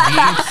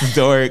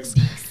 dorks.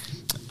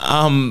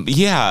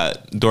 Yeah,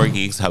 dork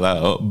geeks.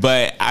 Hello,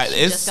 but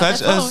it's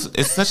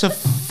such a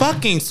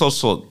fucking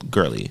social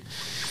girly.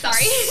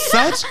 Sorry.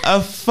 Such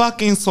a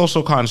fucking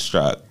social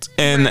construct.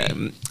 And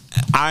Right.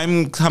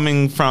 I'm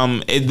coming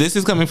from, this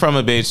is coming from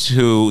a bitch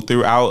who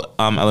throughout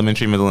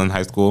elementary, middle, and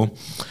high school,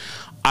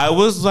 I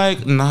was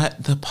like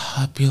not the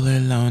popular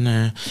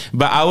loner,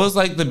 but I was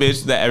like the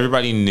bitch that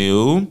everybody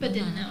knew.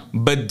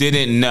 But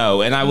didn't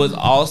know. And I was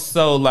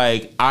also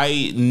like,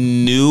 I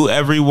knew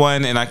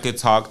everyone and I could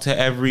talk to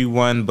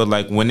everyone, but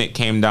like when it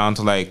came down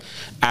to like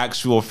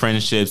actual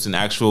friendships and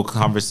actual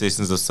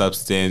conversations of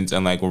substance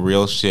and like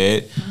real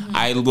shit,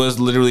 I was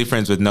literally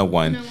friends with no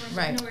one.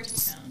 Right. Nowhere to be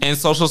found. And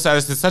social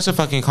status is such a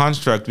fucking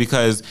construct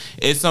because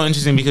it's so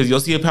interesting because you'll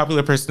see a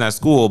popular person at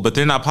school, but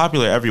they're not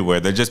popular everywhere.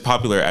 They're just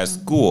popular at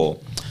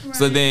school.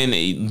 So then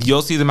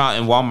you'll see them out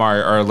in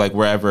Walmart or like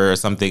wherever or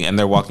something, and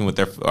they're walking with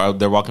their family,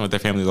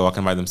 they're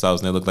walking by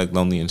themselves, and they look like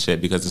lonely and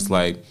shit because it's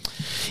like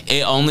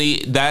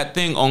that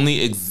thing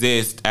only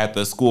exists at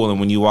the school, and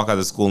when you walk out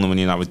of school and when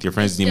you're not with your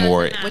friends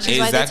anymore, Which is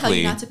why they tell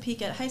you not to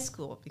peak at high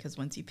school, because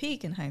once you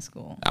peak in high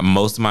school,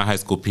 most of my high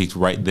school peaked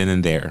right then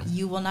and there.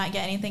 you will not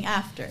get anything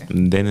after.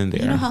 Then and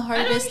there. You know how hard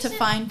it is to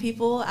find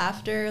people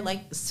after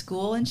like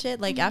school and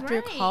shit, like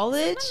after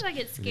college. Sometimes I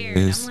get scared.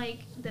 Yes. I'm like,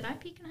 did I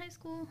peak in high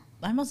school?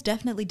 I most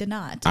definitely did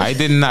not. I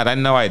did not. I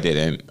know I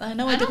didn't. I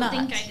know I I did don't not.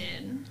 think I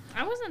did.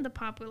 I wasn't the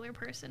popular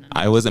person.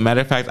 I was, a matter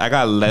of fact, I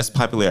got less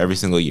popular every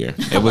single year.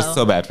 It was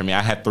so bad for me.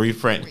 I had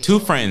two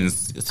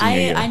friends senior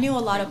year. I knew a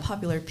lot of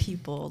popular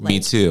people. Like, Me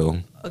too.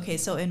 Okay,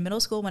 so in middle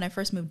school, when I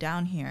first moved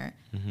down here,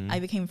 I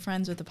became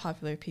friends with the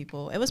popular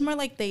people. It was more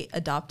like they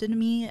adopted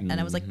me, and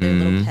I was like their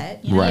little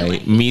pet. You know?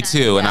 Right. Me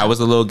too. And I was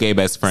a little gay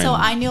best friend. So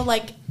I knew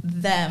like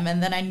them,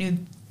 and then I knew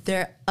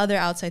their other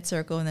outside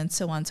circle, and then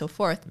so on and so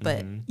forth.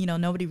 But you know,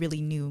 nobody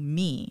really knew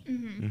me,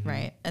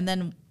 right? And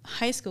then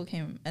high school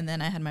came, and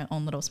then I had my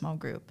own little small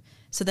group.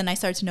 So then I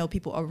started to know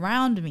people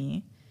around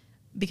me,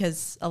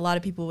 because a lot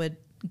of people would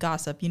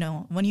gossip. You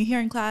know, when you hear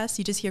in class,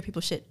 you just hear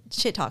people shit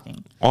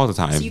talking all the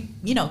time. So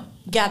you know,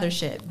 gather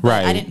shit. But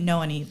Right. I didn't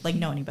know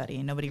anybody,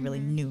 and nobody really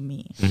knew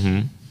me.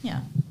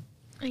 Yeah.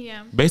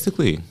 Yeah.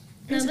 Basically.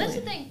 No, that's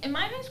the thing. In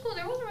my high school,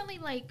 there wasn't really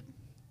like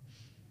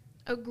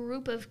a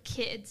group of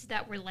kids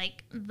that were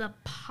like the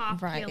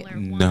popular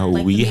ones. No,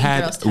 Like the we Mean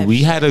had Girls type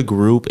had a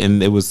group,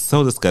 and it was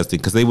so disgusting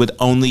because they would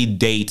only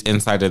date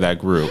inside of that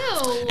group.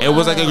 Ew. It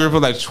was like a group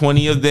of like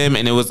 20 of them,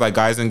 and it was like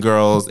guys and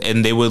girls,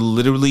 and they would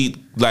literally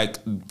like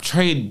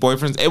trade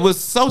boyfriends. It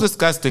was so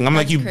disgusting. I'm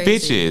like, That's you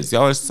crazy. bitches,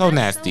 y'all are so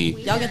That's so nasty.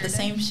 weird. Y'all get the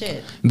same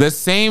shit. The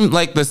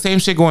same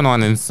shit going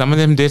on, and some of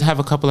them did have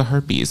a couple of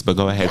herpes. But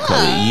go ahead, Chloe.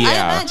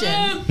 I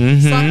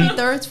imagine. Sloppy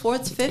thirds,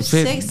 fourths, fifths,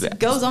 Fifth- sixths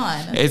goes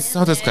on. It's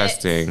so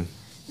disgusting.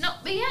 No,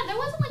 but yeah, there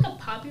wasn't like a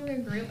popular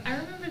group. I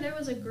remember there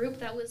was a group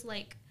that was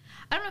like,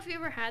 I don't know if you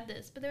ever had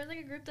this, but there was like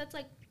a group that's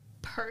like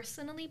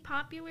personally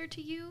popular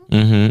to you.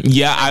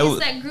 Yeah, It's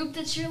that group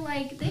that you're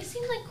like, they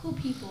seem like cool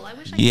people. I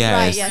wish I could.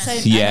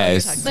 Yes,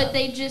 yes. But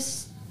they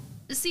just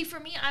see, for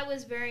me, I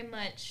was very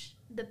much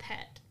the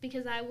pet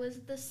because I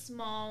was the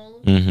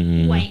small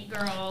white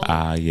girl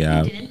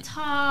who didn't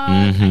talk.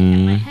 I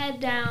had my head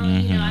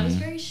down. You know, I was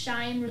very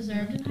shy and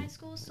reserved in high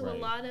school. So a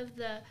lot of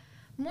the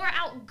more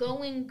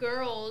outgoing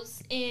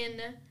girls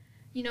in,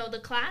 you know, the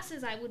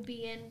classes I would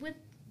be in would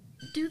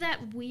do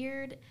that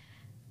weird.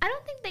 I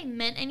don't think they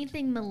meant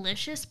anything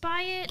malicious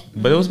by it.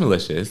 But it was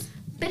malicious.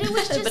 But it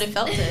was just. But it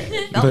felt it.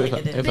 It felt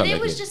like it did. But it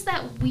was just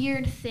that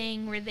weird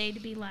thing where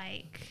they'd be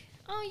like,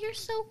 "Oh, you're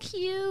so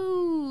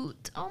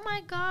cute. Oh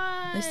my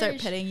gosh." They start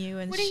petting you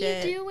and what shit.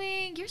 What are you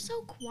doing? You're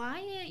so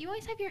quiet. You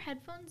always have your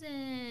headphones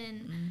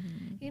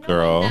in. You know,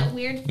 girl. like that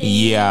weird thing.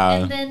 Yeah.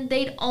 And then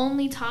they'd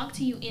only talk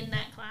to you in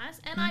that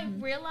class. And I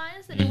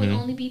realized that it would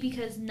only be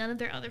because none of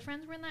their other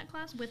friends were in that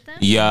class with them.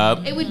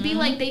 Yup. It would be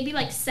like, they'd be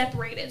like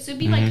separated. So it'd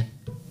be like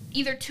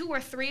either 2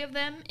 or 3 of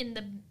them in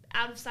the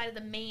outside of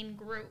the main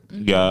group.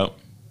 Yup.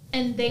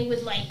 And they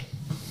would like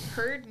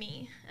herd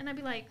me. And I'd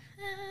be like,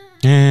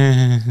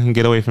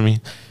 get away from me.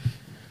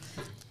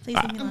 Please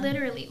leave me alone.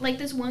 Literally, like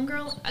this one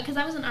girl, because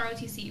I was in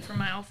ROTC for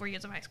all 4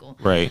 years of high school.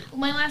 Right.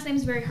 My last name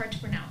is very hard to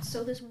pronounce.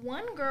 So this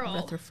one girl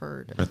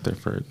Rutherford.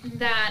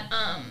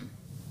 that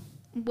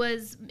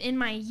was in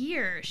my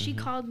year, she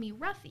called me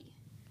Ruffy.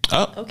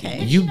 Oh,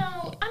 okay. Which, you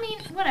know, I mean,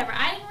 whatever.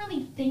 I didn't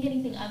really think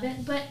anything of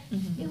it, but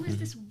it was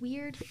this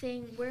weird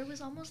thing where it was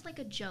almost like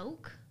a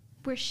joke,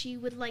 where she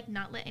would like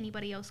not let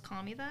anybody else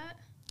call me that.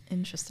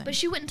 Interesting. But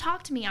she wouldn't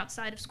talk to me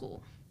outside of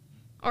school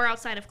or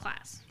outside of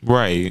class.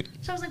 Right.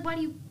 So I was like, why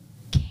do you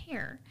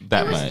care?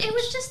 That it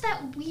was just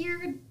that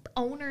weird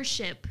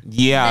ownership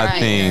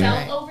thing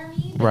felt over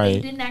me. That they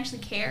didn't actually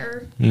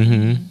care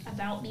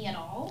about me at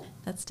all.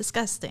 That's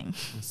disgusting.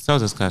 So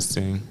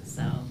disgusting.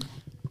 So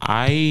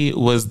I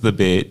was the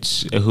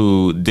bitch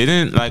who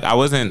didn't like. I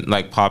wasn't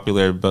like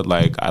popular, but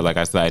like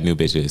I said, I knew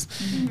bitches.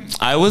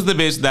 I was the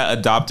bitch that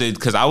adopted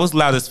because I was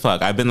loud as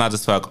fuck. I've been loud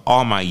as fuck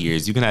all my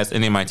years. You can ask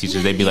any of my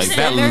teachers; they'd be like,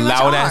 "That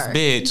loud ass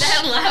bitch."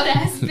 That loud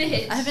ass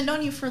bitch. I haven't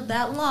known you for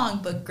that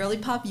long, but girly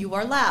pop, you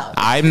are loud.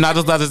 I'm not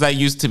as loud as I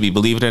used to be.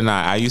 Believe it or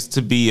not, I used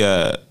to be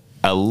a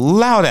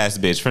loud ass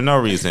bitch for no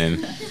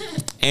reason.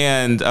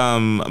 And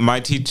my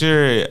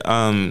teacher,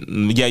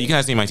 yeah, you can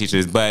ask me my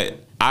teachers, but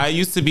I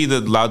used to be the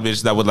loud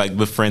bitch that would like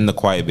befriend the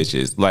quiet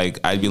bitches. Like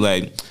I'd be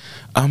like,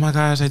 oh my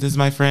gosh, like, this is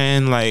my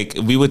friend. Like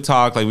we would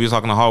talk, like we would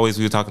talk in the hallways,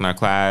 we would talk in our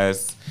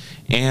class.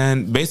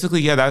 And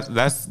basically, yeah,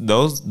 that's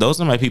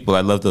those are my people.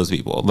 I love those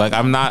people. Like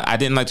I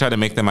didn't like try to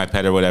make them my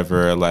pet or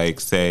whatever, or,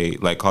 like say,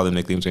 like call them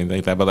nicknames or anything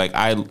like that. But like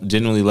I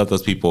genuinely love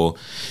those people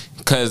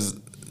because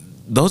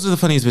those are the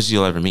funniest bitches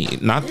you'll ever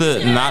meet. Not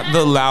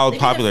the loud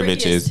popular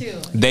bitches.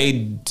 Too. They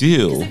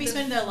do. Because they be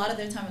spending a lot of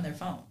their time on their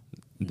phone.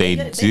 They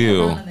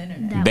do.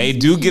 They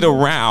do get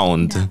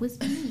around. That was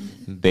me.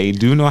 They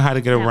do know how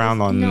to get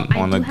around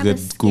on a good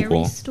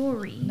Google.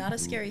 Story. Not a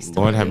scary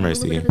story. Lord have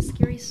mercy. A little bit of a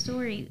scary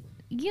story.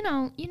 You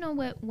know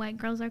what white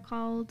girls are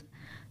called?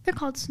 They're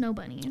called snow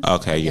bunnies.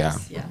 Okay, yeah.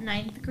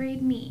 9th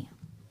grade me,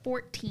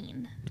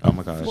 14. Oh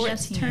my gosh.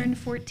 Just turned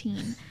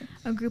 14.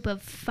 A group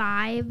of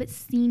 5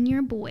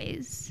 senior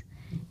boys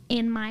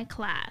in my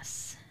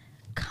class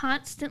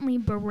constantly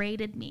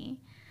berated me.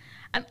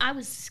 I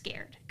was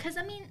scared because,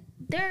 I mean,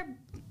 they're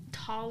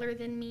taller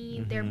than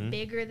me. They're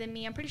bigger than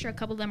me. I'm pretty sure a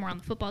couple of them were on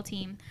the football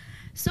team.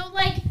 So,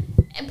 like,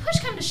 and push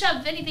come to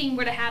shove, if anything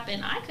were to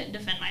happen, I couldn't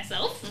defend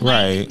myself.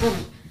 Right.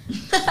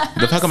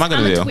 The fuck am I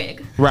going to do?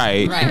 Twig.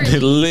 Right.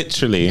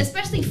 Literally.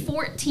 Especially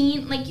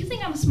 14. Like, you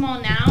think I'm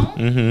small now?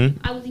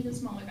 I was even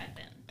smaller back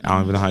then. I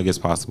don't even know how it gets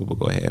possible, but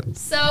go ahead.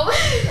 So,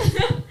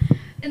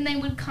 and they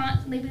would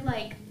constantly be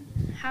like,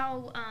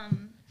 how,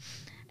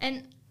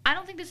 and I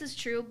don't think this is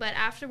true, but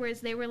afterwards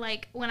they were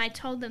like, when I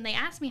told them, they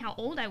asked me how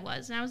old I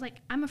was, and I was like,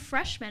 I'm a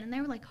freshman, and they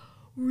were like,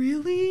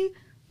 really?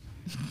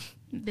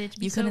 Bitch,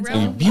 you so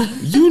couldn't tell.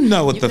 You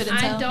know what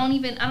I don't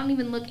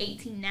even look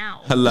 18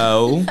 now.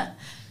 Hello?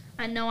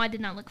 I know I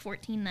did not look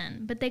 14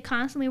 then, but they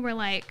constantly were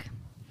like,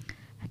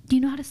 do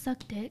you know how to suck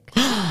dick?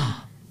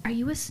 Are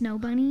you a snow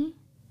bunny?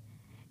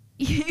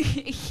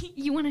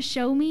 You want to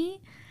show me?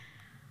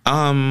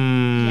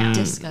 Yeah.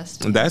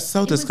 Disgusting. That's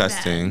so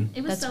disgusting.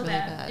 It was so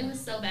bad. It was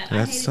so bad. I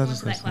hated so going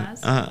to that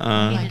class. Oh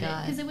my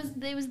God. Because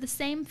it was the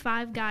same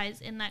 5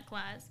 guys in that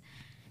class,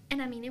 and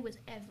I mean it was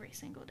every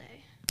single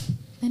day.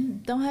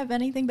 And don't have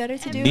anything better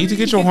to do. Need to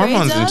get your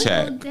hormones in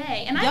check.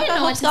 Day. And I didn't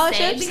know what to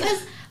say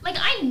because like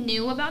I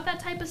knew about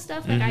that type of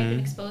stuff. Like I'd been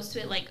exposed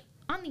to it like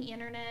on the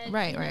internet,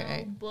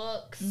 right.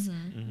 Books,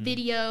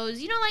 videos.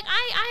 You know, like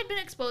I had been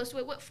exposed to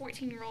it. What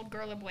 14-year-old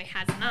girl or boy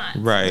has not?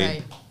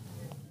 Right.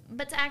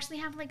 But to actually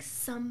have like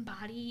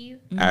somebody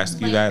ask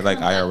you that like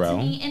IRL,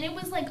 and it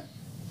was like,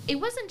 it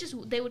wasn't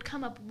just they would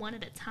come up one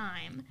at a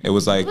time. It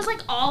was like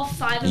all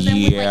 5 of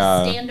them would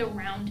like stand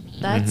around me.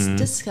 That's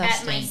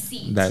disgusting. At my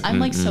seat. I'm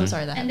like so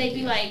sorry that. And they'd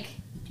be like,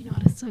 "Do you know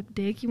how to suck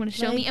dick? You want to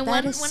show me?" And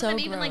one of them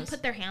even like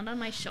put their hand on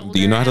my shoulder. Do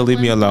you know how to leave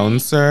me alone,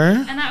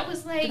 sir? And I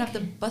was like, you're gonna have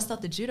to bust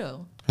out the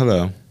judo.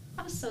 Hello.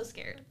 I was so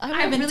scared.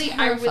 I really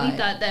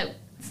thought that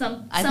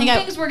some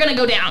things were gonna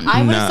go down.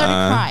 I would have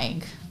started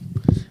crying.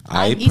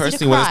 I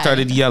personally would have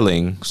started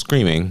yelling,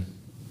 screaming.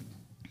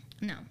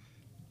 No.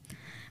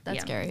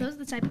 That's scary. Those are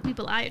the type of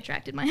people I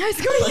attracted my high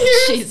school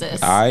years.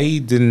 Jesus.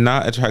 I did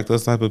not attract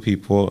those type of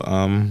people.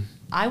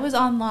 I was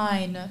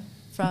online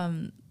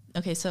from,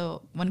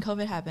 so when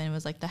COVID happened, it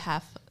was like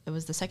it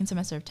was the second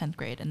semester of 10th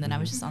grade, and then I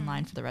was just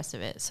online for the rest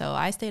of it. So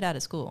I stayed out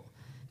of school,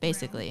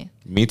 basically.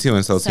 Me too,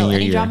 and so senior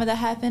any year. drama that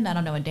happened, I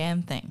don't know a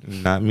damn thing.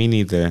 Not me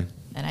neither.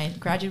 And I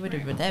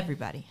graduated with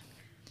everybody.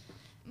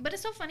 But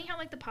it's so funny how,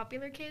 like, the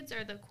popular kids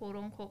or the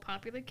quote-unquote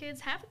popular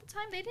kids, half of the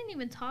time, they didn't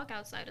even talk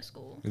outside of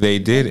school. They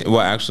did. Well,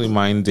 actually,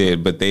 mine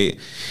did. But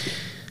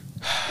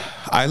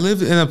I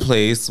lived in a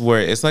place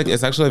where it's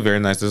actually very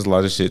nice. There's a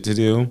lot of shit to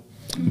do.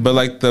 Mm-hmm. But,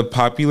 like, the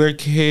popular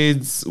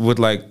kids would,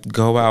 like,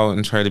 go out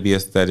and try to be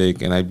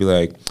aesthetic. And I'd be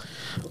like,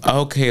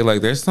 okay,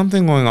 like, there's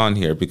something going on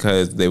here.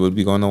 Because they would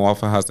be going to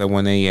Waffle House at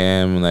 1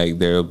 a.m. Like,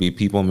 there would be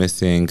people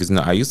missing. Because,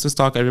 I used to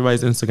stalk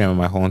everybody's Instagram in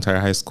my whole entire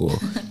high school.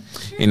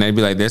 And I'd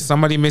be like, there's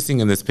somebody missing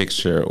in this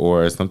picture,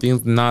 or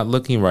something's not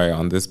looking right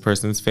on this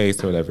person's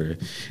face or whatever.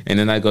 And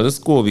then I go to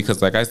school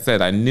because, like I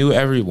said, I knew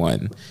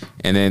everyone.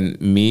 And then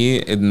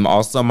me and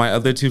also my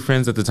other two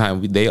friends at the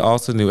time, they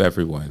also knew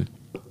everyone.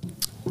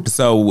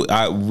 So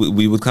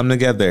we would come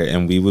together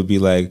and we would be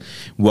like,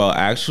 well,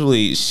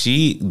 actually,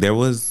 there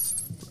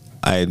was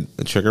a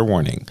trigger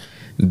warning.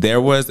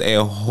 There was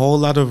a whole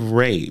lot of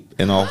rape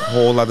and a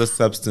whole lot of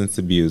substance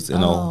abuse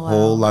and a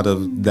whole lot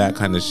of that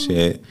kind of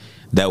shit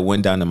that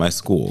went down in my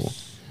school.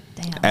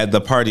 Damn. At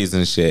the parties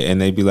and shit. And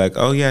they'd be like,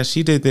 oh yeah,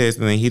 she did this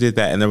and then he did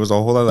that. And there was a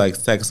whole lot of like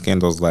sex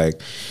scandals. Like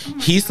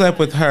he slept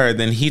with her,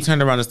 then he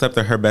turned around and slept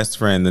with her best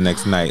friend the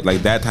next night.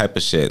 Like that type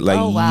of shit. Like,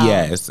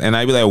 yes. And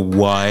I'd be like,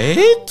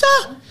 what?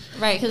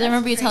 Right, because I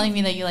remember you telling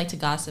me that you like to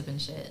gossip and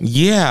shit.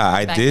 Yeah,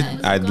 I did.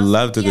 I'd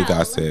love to do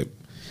gossip.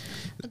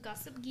 A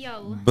gossip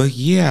girl. But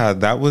yeah,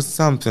 that was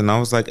something. I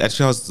was like, at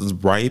your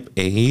ripe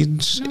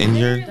age. No, and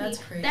you're... That's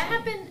crazy. That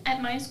happened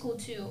at my school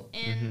too.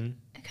 And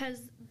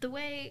because the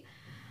way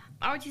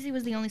ROTC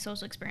was the only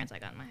social experience I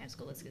got in my high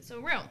school. Let's get so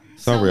real.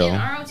 So in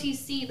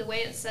ROTC, the way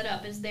it's set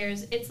up is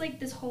it's like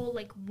this whole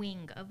like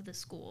wing of the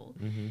school.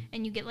 Mm-hmm.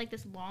 And you get like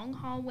this long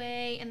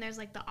hallway and there's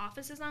like the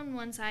offices on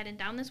one side, and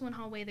down this one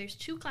hallway there's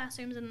 2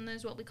 classrooms, and then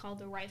there's what we call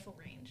the rifle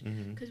range.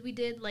 Because we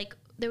did like,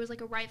 there was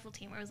like a rifle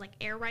team where it was like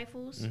air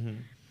rifles. Mm-hmm.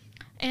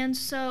 And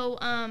so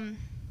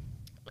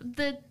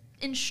the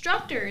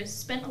instructors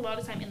spent a lot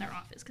of time in their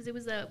office because it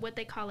was what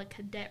they call a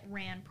cadet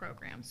ran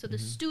program. So the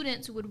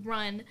students would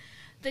run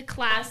the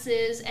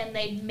classes and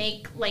they'd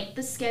make like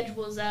the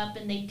schedules up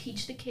and they'd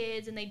teach the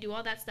kids and they'd do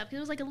all that stuff. It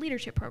was like a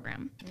leadership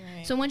program.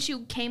 Right. So once you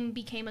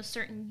became a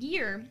certain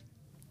year,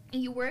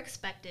 you were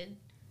expected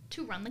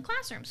to run the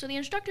classroom. So the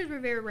instructors were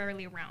very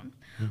rarely around.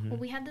 Mm-hmm. Well,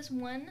 we had this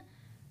one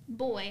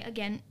boy,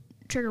 again,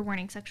 trigger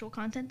warning, sexual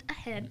content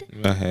ahead.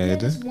 We had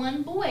this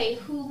one boy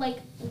who like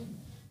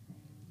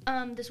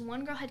this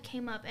one girl had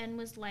came up and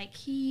was like,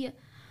 he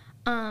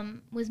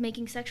was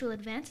making sexual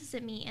advances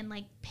at me and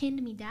like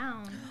pinned me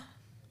down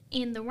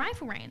in the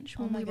rifle range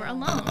when we were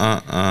alone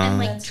and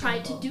like that's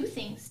tried to do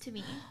things to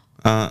me.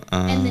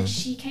 And then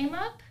she came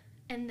up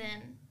and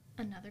then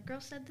another girl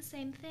said the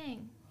same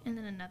thing. And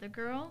then another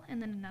girl,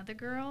 and then another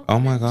girl. Oh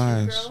my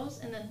gosh. 2 girls,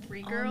 and then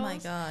 3 girls. Oh my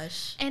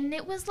gosh. And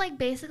it was like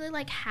basically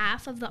like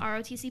half of the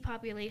ROTC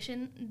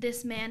population,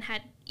 this man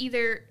had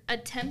either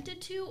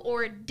attempted to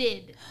or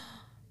did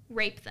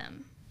rape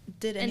them.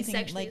 Did anything,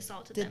 and sexually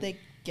assaulted them. Did they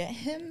get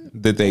him?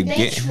 They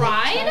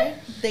tried.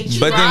 They tried.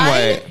 But then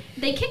what?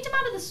 They kicked him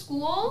out of the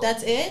school.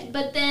 That's it?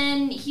 But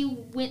then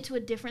he went to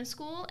a different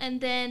school, and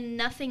then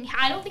nothing.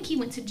 I don't think he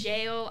went to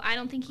jail. I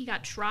don't think he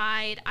got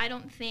tried. I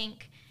don't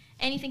think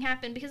anything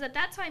happened because at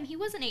that time he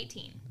wasn't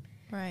 18.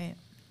 Right.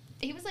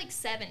 He was like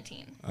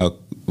 17. Oh,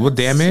 well,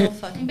 damn it.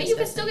 But you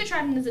could still get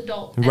tried as an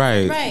adult.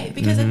 Right. Right.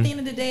 Because at the end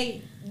of the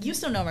day, you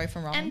still know right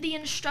from wrong. And the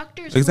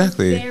instructors were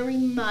very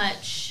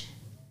much,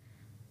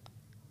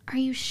 are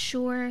you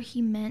sure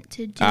he meant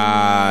to do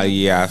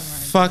yeah. I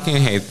fucking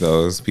hate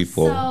those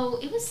people. So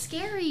it was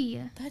scary.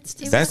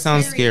 That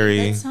sounds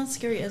scary. That sounds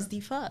scary as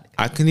the fuck.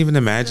 I couldn't even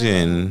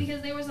imagine.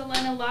 Because there was a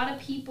lot of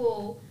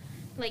people,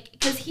 like,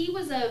 because he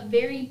was a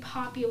very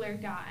popular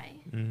guy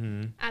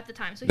at the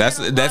time. So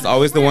that's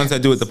always the ones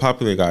that do it, the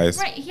popular guys.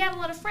 Right. He had a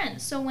lot of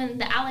friends. So when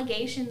the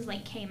allegations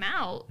like came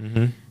out,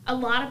 a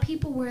lot of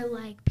people were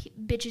like,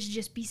 bitches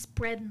just be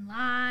spreading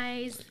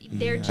lies.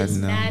 They're just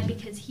mad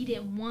because he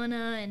didn't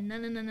wanna and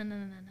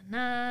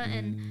na.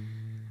 And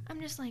I'm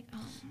just like,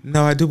 oh.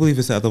 No, I do believe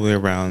it's the other way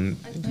around.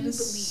 That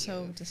is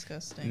so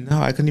disgusting. No,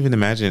 I couldn't even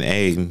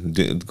imagine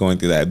going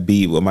through that.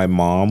 B, what my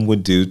mom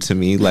would do to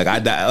me. Like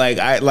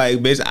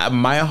bitch,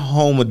 my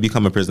home would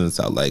become a prison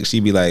cell. Like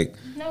she'd be like.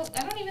 No,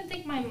 I don't even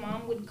think my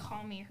mom would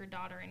call me her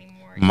daughter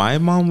anymore. My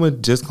mom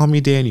would just call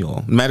me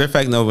Daniel. Matter of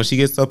fact, no, when she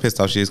gets so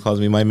pissed off, she just calls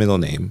me my middle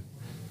name.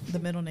 The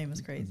middle name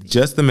is crazy.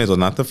 Just the middle,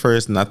 not the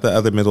first, not the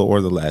other middle or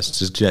the last.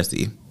 Just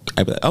Jesse.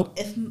 I'd be like, oh.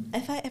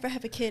 If I ever have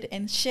have a kid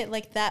and shit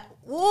like that.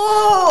 Whoa!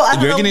 I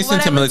don't You're know getting what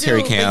sent to I would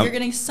military do, camp. but you're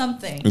getting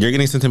something. You're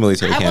getting sent to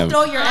military I will camp.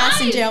 throw your ass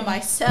in jail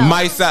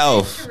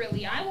myself.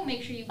 Literally, I will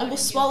make sure you. I will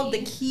swallow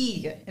the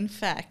key. In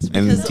fact,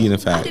 And because in I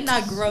fact. did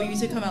not grow you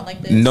to come out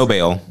like this. No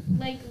bail.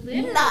 Like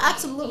literally. Nah,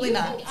 absolutely you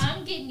not. Think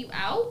I'm getting you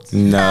out.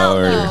 No. Hell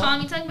no. You call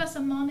me talking about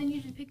some mom and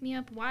you just pick me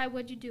up. Why?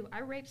 What'd you do? I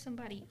raped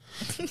somebody.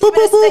 You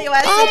better stay your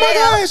ass Oh in my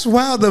jail. gosh!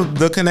 Wow,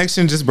 the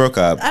connection just broke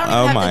up.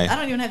 I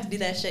don't even have to do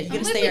that shit. You I'm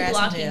gotta stay your ass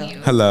in literally jail. blocking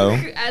you. Hello.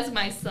 As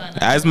my son.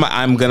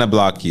 I'm gonna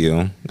block you.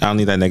 I don't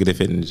need that negative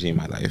energy in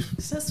my life.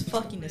 That's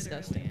fucking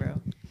disgusting, bro.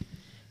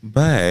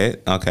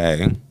 But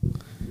okay,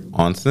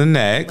 on to the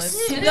next.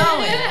 Let's keep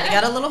going. It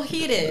got a little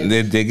heated.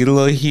 They did get a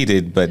little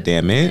heated, but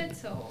damn it.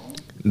 So,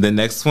 The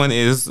next one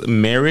is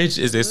marriage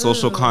is a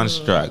social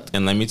construct,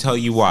 and let me tell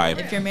you why.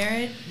 If you're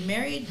married,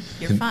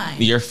 you're fine.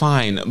 You're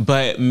fine,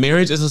 but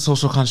marriage is a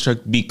social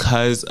construct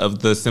because of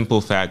the simple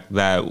fact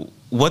that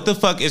what the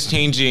fuck is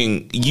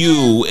changing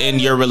you in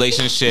your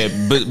relationship?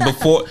 But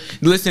before,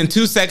 listen,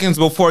 2 seconds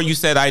before you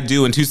said I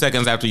do, and 2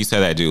 seconds after you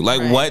said I do.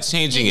 Like, Right. what's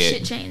changing ain't it?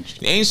 shit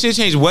changed. Ain't shit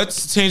changed.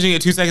 What's changing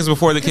it 2 seconds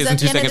before the kiss and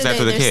 2 seconds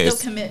after the there's kiss?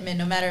 still commitment,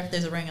 no matter if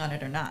there's a ring on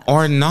it or not.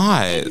 Or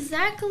not.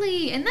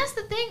 Exactly, and that's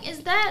the thing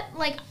is that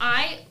like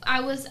I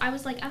was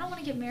like I don't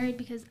want to get married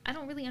because I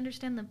don't really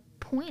understand the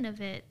point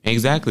of it.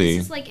 Exactly.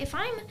 It's like if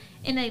I'm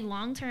in a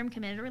long-term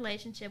committed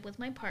relationship with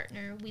my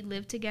partner, we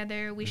live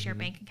together, we share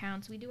bank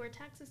accounts, we do our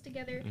taxes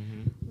together.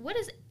 What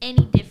is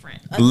any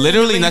different? Other than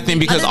Literally the ring nothing, being-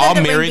 because other than all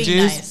the ring being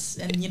marriages-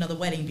 nice and the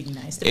wedding being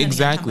nice. depending on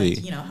Exactly.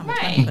 how much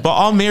Right. money you put But in.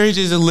 all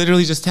marriages are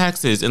literally just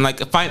taxes, and like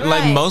like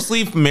Right.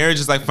 mostly marriage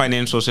is like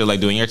financial shit,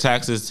 like doing your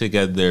taxes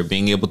together,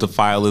 being able to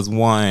file as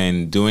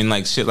one, doing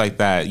like shit like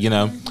that, you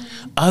know.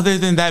 Other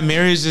than that,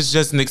 marriage is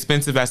just an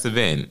expensive ass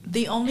event.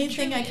 The only It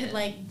thing I truly could is.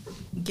 like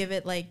give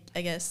it like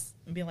I guess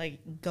be like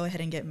go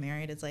ahead and get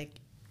married is like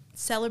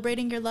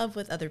celebrating your love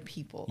with other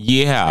people.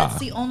 Yeah. That's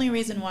the only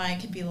reason why I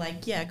could be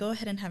like, yeah, go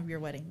ahead and have your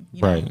wedding.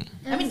 You know? Right.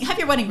 I mean, have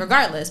your wedding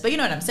regardless, but you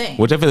know what I'm saying.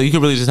 Which I feel like you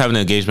could really just have an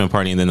engagement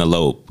party and then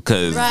elope,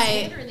 because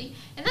Right. Literally.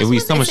 And It'd be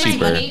so much thing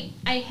cheaper.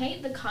 I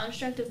hate the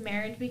construct of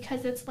marriage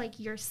because it's like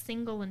you're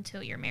single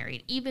until you're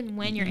married, even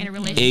when you're in a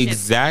relationship. You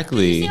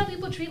exactly. see how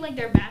people treat like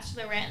their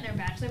bachelorette and their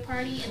bachelor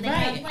party, and they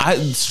Right.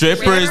 have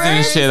Strippers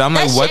and shit. I'm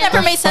That like, shit what never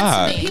the made sense to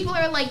fuck? me. people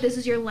are like, "This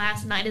is your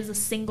last night as a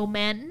single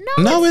man."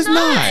 No, No, it's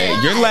not.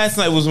 It's Your last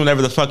night was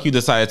whenever the fuck you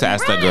decided to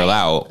ask that girl Right.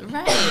 out.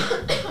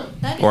 Right.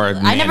 That Or is-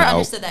 I man never out.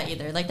 understood that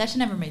either. Like that shit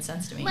never made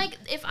sense to me. Like,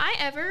 if I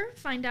ever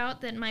find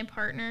out that my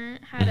partner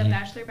had a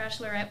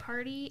bachelorette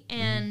party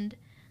and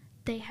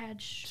they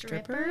had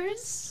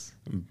strippers,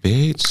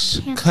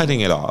 Bitch, Cancel.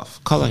 cutting it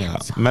off. Calling it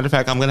off. Matter of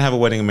fact, I'm gonna have a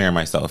wedding and marry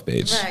myself,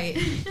 bitch. right?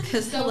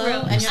 Because so hello,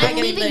 real. and you're not I'm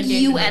getting leaving the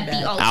you engagement at the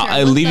ring back. altar.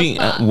 I'm What leaving. the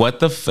fuck? What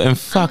the and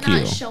fuck I'm you.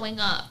 not showing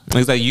up.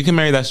 It's like you can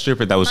marry that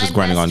stripper that was My just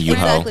grinding best on you, friend-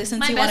 hoe. Exactly. Since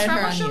My you best wanted friend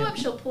her will on show you. up.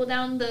 She'll pull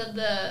down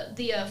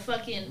the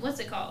fucking what's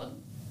it called?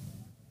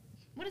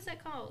 What is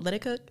that called? Let it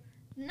cook.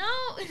 No.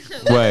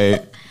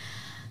 Wait.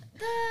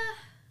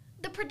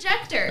 The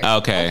projector.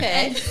 Okay.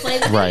 And play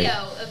the Right.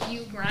 video of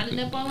you grinding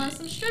up all on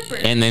some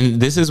strippers. And then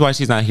this is why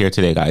she's not here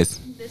today, guys.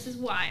 This is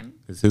why.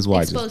 This is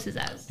why. Exposes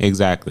us.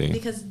 Exactly.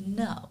 Because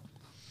no,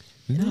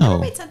 it never No.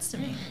 made sense to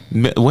me.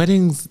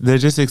 Weddings, they're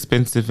just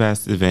expensive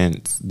ass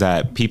events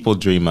that people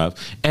dream of.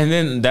 And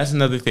then that's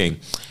another thing.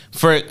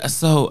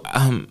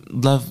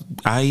 Love,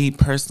 I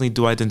personally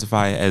do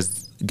identify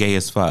as gay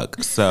as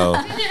fuck.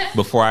 So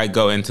before I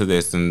go into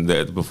this and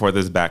before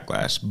this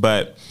backlash,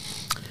 but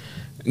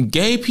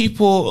gay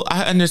people,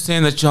 I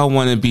understand that y'all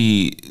want to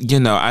be,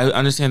 I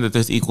understand that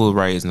there's equal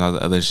rights and all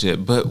the other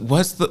shit, but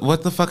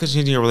what the fuck is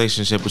changing your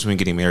relationship between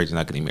getting married and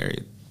not getting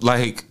married?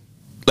 Like,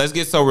 let's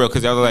get so real,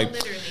 because y'all are like,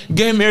 Literally.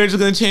 gay marriage is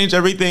going to change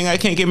everything. I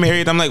can't get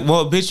married. I'm like,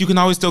 well, bitch, you can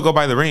always still go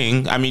buy the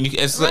ring. I mean,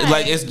 it's Right.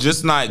 like, it's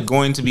just not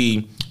going to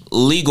be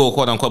legal,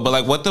 quote unquote, but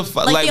like, what the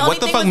fuck, Like, like, the what only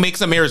the thing fuck with- makes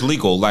a marriage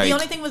legal? Like, The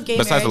only thing with gay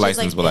besides the marriage is,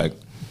 license, like,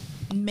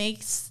 but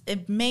like,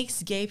 it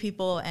makes gay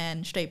people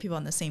and straight people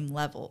on the same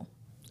level.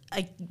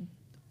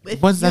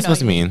 What's that supposed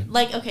to mean?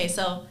 Like, okay,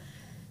 so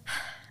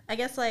I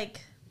guess like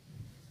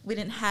we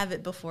didn't have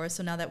it before,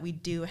 so now that we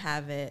do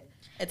have it,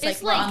 it's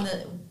like we're on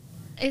the.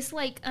 It's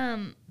like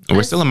we're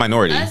us- still a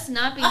minority. Us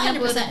not being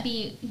able to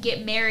 100%.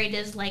 get married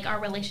is like our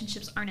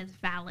relationships aren't as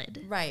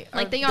valid. Right,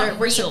 Like, or they aren't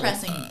we're real.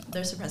 suppressing.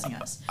 They're suppressing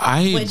us.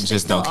 I which they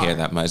just don't still care are.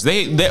 that much.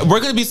 We're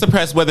gonna be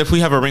suppressed whether if we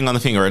have a ring on the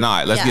finger or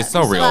not. Let's Yeah, get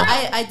so real.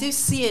 I do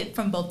see it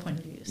from both point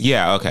of views.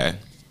 Yeah. Okay.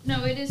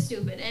 No, it is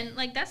stupid, and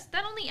like that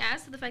only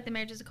adds to the fact that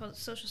marriage is a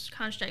social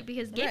construct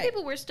because gay Right.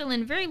 people were still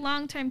in very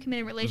long-term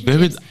committed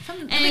relationships. From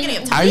the And beginning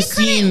of we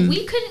time.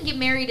 we couldn't get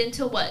married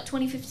until what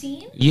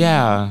 2015.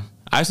 Yeah.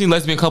 I've seen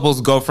lesbian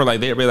couples go for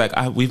like, they'd be like,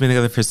 we've been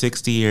together for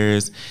 60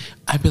 years.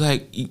 I'd be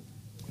like,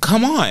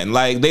 come on.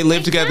 Like, they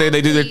live together.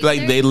 They do their,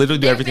 like, they literally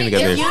do everything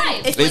together.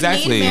 If you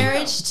Exactly. need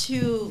marriage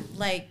to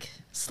like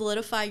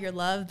solidify your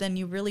love, then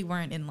you really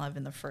weren't in love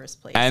in the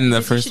first place. And the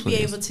Because first you should be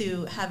place. able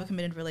to have a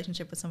committed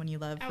relationship with someone you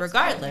love, Outside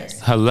regardless.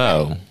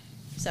 Hello.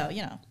 So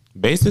you know,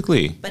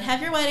 Basically. But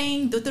have your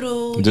wedding,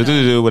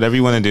 do whatever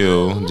you want to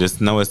do. Just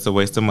know it's a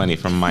waste of money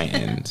from my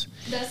end.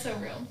 That's so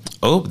real.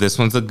 Oh, this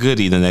one's a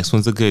goodie. The next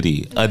one's a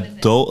goodie.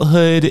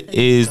 Adulthood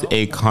is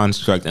a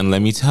construct, and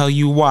let me tell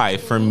you why.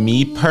 For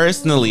me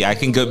personally, I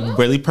can get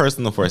really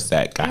personal for a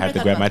sec. I have to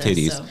grab my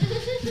titties.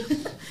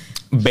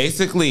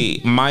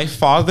 Basically, my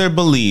father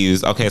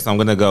believes, okay, so I'm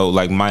going to go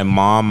like my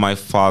mom, my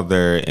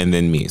father, and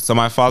then me. So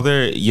my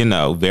father, you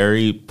know,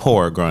 very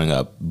poor growing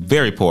up,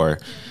 very poor.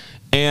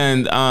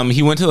 And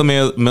he went to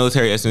the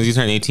military as soon as he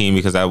turned 18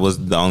 because that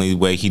was the only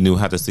way he knew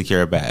how to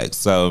secure a bag.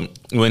 So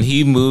when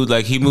he moved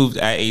at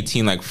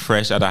 18, like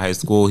fresh out of high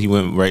school, he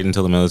went right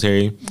into the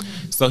military.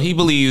 So he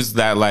believes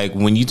that like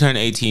when you turn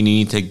 18, you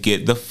need to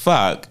get the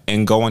fuck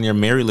and go on your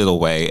merry little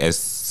way as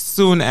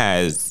soon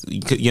as,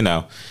 you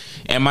know.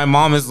 And my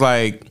mom is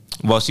like,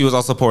 well, she was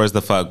also poor as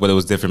the fuck, but it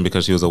was different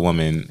because she was a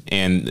woman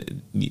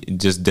and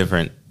just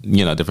different,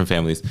 you know, different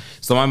families.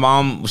 So my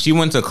mom, she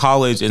went to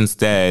college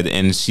instead,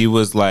 and she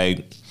was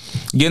like,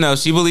 you know,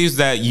 she believes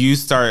that you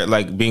start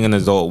like being an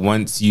adult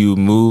once you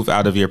move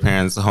out of your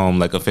parents' home,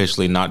 like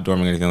officially, not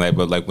dorming or anything like that,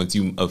 but like once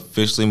you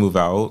officially move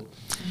out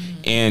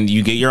and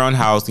you get your own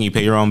house and you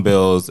pay your own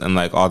bills and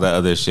like all that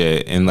other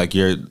shit, and like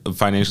you're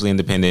financially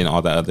independent,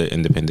 all that other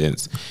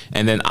independence.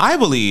 And then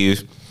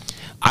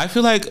I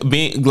feel like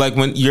being like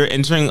when you're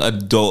entering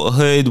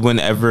adulthood,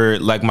 whenever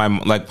like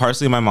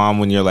partially my mom,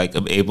 when you're like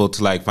able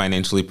to like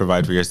financially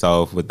provide for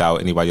yourself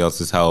without anybody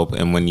else's help,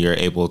 and when you're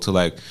able to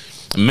like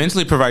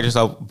mentally provide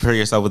for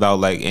yourself without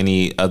like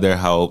any other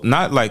help,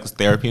 not like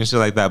therapy and shit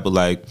like that, but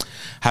like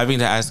having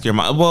to ask your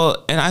mom.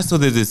 Well, and I still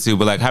did this too,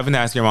 but like having to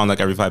ask your mom like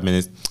every 5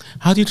 minutes,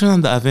 how do you turn on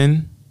the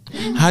oven?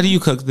 How do you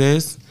cook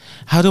this?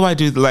 How do I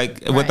do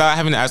without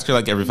having to ask her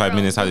like every 5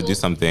 minutes how to do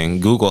something?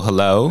 Google,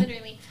 hello.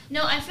 Literally.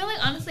 No, I feel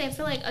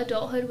like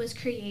adulthood was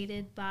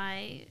created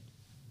by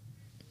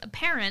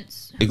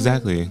parents who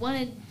exactly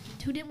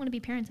who didn't want to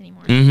be parents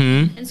anymore.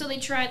 Mm-hmm. And so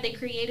they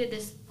created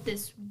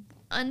this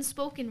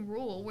unspoken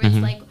rule where it's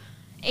like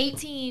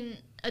 18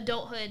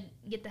 adulthood,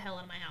 get the hell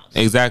out of my house.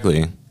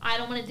 Exactly. I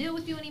don't want to deal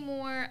with you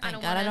anymore. I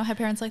don't have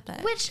parents like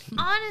that. Which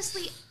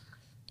honestly,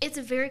 it's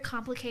a very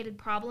complicated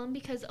problem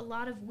because a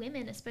lot of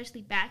women,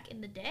 especially back in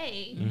the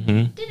day,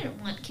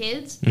 didn't want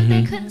kids, but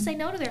they couldn't say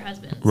no to their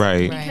husbands.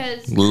 Right.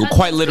 Because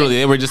quite literally,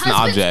 they were just an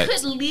object.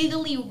 Husbands could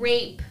legally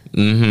rape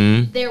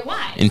their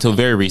wives. Until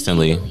very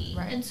recently.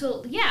 Right.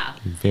 Until, yeah.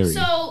 Very.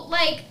 So,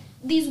 like,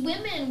 these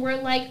women were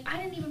like, I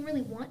didn't even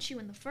really want you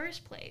in the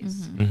first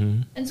place.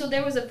 And so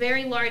there was a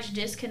very large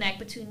disconnect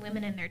between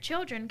women and their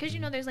children because, you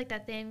know, there's like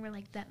that thing where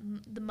like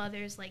the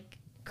mothers like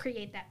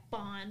create that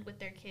bond with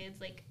their kids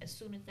like as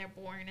soon as they're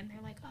born, and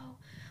they're like, oh,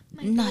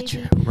 my not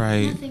baby, true.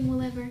 Right. nothing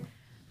will ever.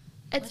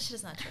 It's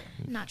just not true.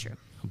 Not true.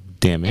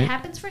 Damn it. It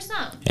happens for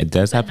some. It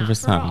does happen for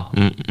some.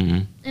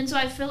 And so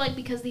I feel like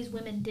because these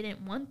women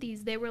didn't want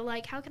these, they were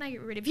like, how can I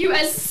get rid of you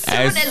as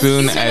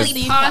soon as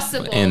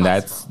possible? And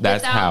that's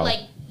without, how.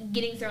 Like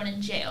getting thrown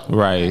in jail.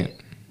 Right.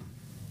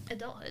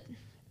 Adulthood.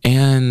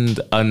 And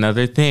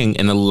another thing,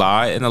 in a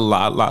lot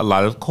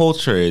of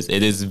cultures,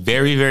 it is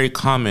very, very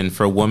common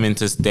for women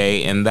to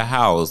stay in the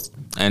house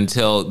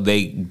until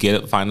they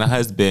find a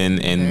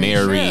husband and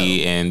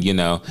marry and, you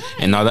know,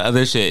 and all the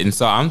other shit. And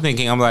so I'm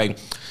like,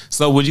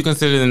 so would you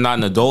consider them not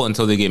an adult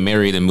until they get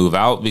married and move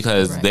out?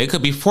 Because they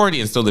could be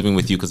 40 and still living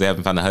with you because they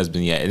haven't found a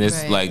husband yet. And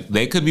it's like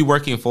they could be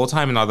working full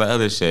time and all that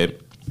other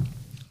shit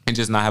and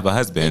just not have a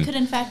husband. They could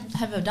in fact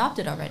have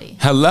adopted already.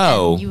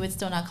 Hello. And you would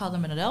still not call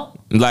them an adult?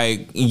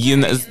 Like, you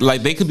know,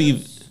 like they could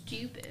be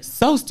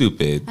so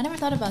stupid. I never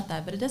thought about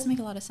that, but it does make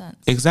a lot of sense.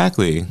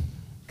 Exactly.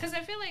 Because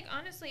I feel like,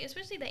 honestly,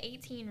 especially the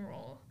 18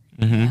 rule.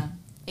 Yeah.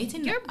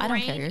 18, your I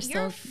brain, don't care.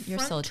 You're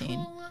still a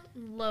teen.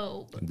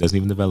 Lobe it doesn't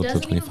even develop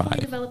until 25. Doesn't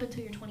even develop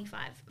until you're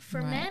 25.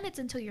 For men, it's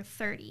until you're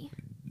 30.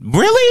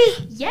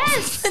 Really?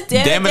 Yes.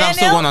 Damn it, I'm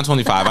still going on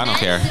 25. I don't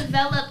care.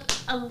 Develop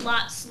a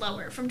lot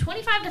slower. From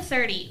 25 to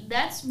 30,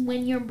 that's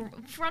when your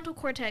frontal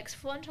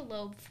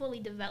lobe fully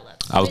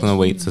develops. I was going to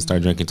wait to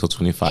start drinking till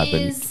 25,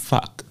 but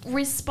fuck.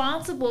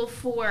 Responsible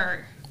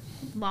for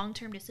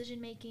long-term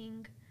decision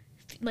making,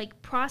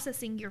 like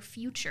processing your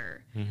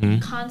future,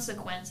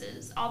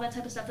 consequences, all that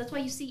type of stuff. That's why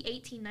you see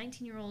 18,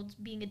 19-year-olds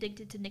being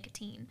addicted to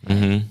nicotine,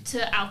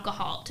 to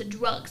alcohol, to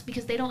drugs,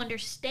 because they don't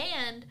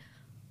understand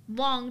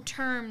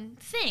long-term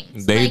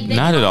things. They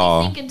not at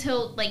all think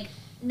until like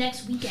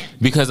next weekend,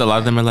 because a lot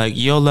of them are like,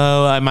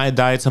 YOLO, I might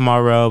die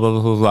tomorrow, blah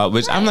blah blah, blah.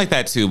 Which I'm like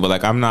that too, but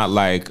like I'm not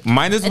like,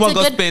 might as well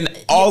go spend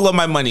all of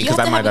my money because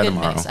I might die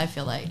tomorrow. Mix, I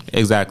feel like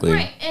exactly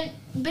right.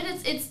 But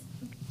it's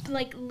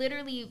like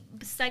literally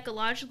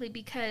psychologically,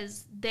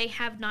 because they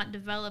have not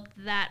developed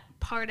that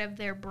part of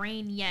their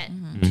brain yet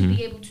to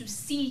be able to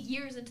see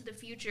years into the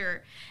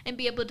future and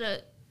be able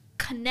to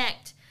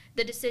connect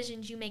the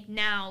decisions you make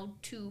now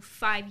to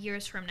 5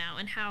 years from now,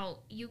 and how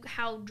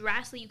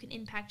drastically you can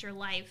impact your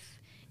life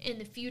in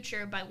the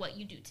future by what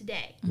you do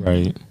today.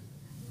 Right.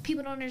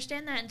 People don't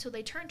understand that until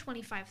they turn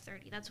 25,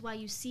 30. That's why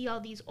you see all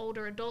these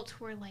older adults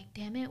who are like,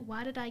 damn it,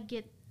 why did I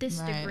get this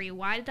Right. degree?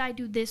 Why did I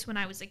do this when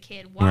I was a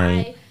kid?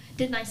 Why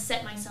didn't I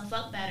set myself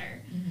up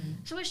better?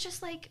 So it's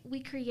just like we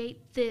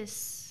create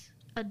this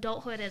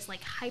adulthood as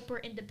like hyper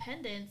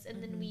independence,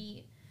 and then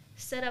we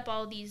set up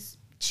all these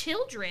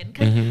children.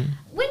 Because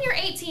when you're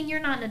 18, you're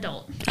not an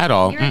adult at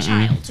all. You're a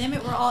child. Damn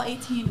it, we're all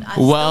 18. I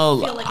Well,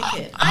 still feel like a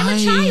kid. I'm a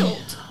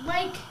child.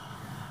 Like,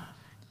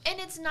 and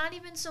it's not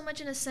even so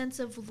much in a sense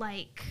of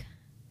like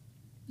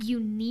you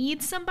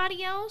need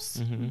somebody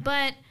else,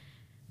 but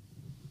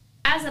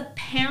as a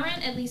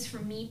parent, at least for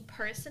me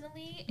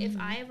personally, if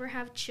I ever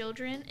have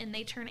children and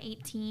they turn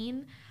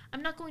 18,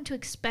 I'm not going to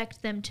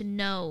expect them to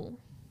know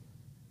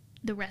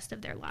the rest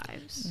of their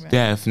lives. Right.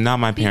 Deaf, not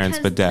my parents,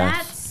 Because but deaf.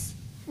 that's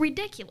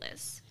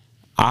ridiculous.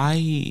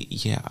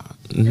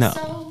 No.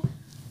 So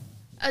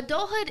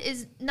adulthood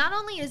is not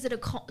only is it a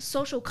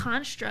social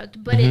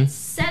construct, but it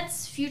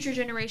sets future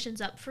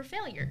generations up for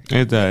failure.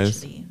 It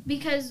does. Actually.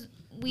 Because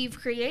we've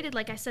created,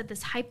 like I said,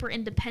 this hyper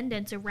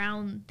independence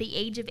around the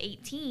age of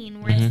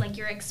 18 where it's like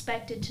you're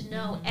expected to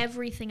know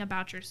everything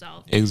about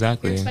yourself.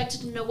 Exactly. You're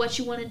expected to know what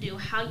you want to do,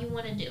 how you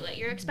want to do it.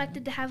 You're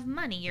expected to have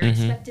money. You're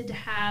expected to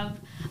have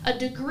a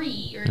degree.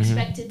 You're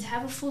expected to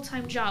have a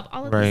full-time job.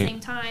 All at the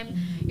same time,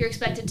 you're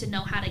expected to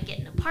know how to get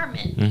an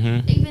apartment.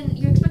 Even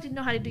you're expected to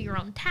know how to do your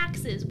own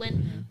taxes.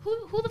 When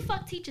who the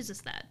fuck teaches us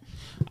that?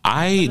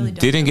 I really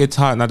didn't get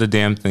taught not a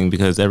damn thing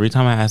because every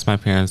time I ask my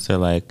parents, they're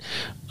like,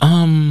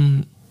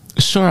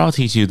 sure, I'll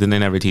teach you. Then they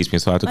never teach me,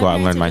 so I have to go out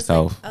and learn parents are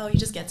just myself. like, oh, you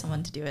just get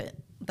someone to do it.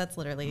 That's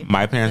literally.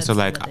 My parents are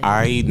like, what they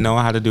I know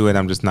how to do it.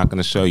 I'm just not going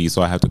to show you,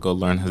 so I have to go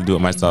learn how to do it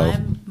myself.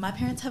 My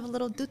parents have a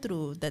little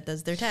dutru that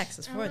does their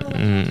taxes for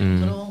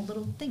them.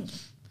 Little thing.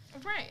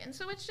 Right, and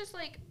so it's just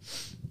like,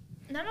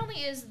 not only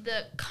is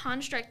the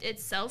construct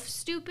itself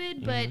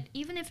stupid, but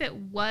even if it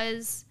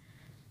was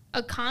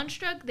a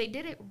construct, they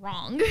did it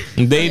wrong.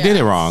 They did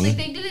it wrong. Like,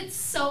 they did it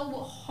so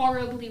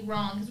horribly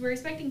wrong, because we're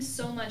expecting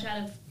so much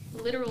out of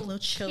literal Little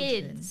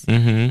kids.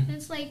 Mm-hmm. And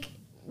it's like,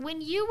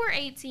 when you were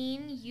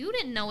 18, you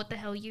didn't know what the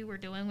hell you were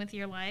doing with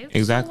your life.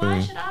 Exactly. So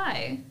why should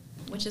I?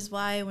 Which is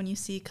why when you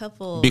see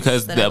couples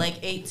Because that are like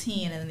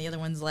 18 and then the other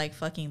one's like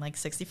fucking like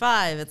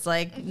 65, it's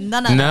like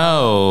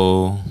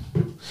no.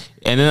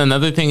 And then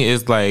another thing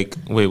is like,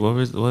 wait, what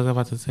was I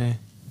about to say?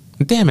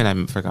 Damn it,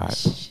 I forgot.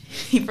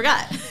 He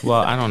forgot. Well,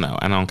 I don't know.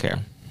 I don't care.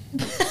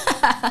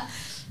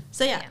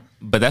 So yeah.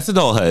 But that's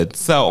adulthood.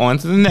 So on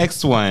to the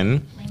next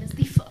one. Plain as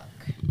the fuck.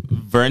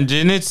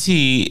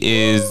 Virginity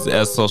is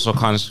a social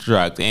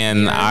construct,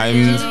 and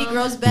Virginity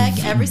grows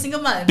back every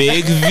single month.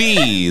 big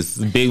V's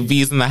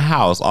in the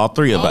house, all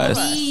three of us.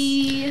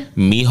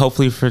 Me,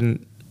 hopefully for. Let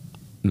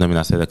me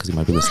not say that because you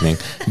might be listening.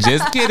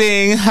 Just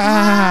kidding.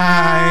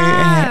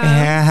 Hi.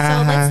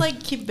 So let's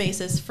like keep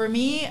basis. For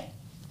me,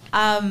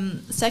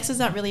 sex is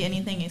not really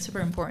anything super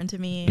important to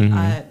me.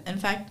 In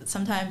fact,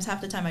 sometimes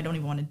half the time I don't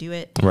even want to do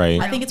it. Right.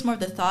 I think it's more of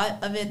the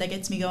thought of it that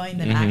gets me going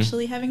than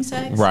actually having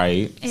sex.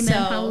 Right. Amen. So,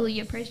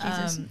 Hallelujah. Praise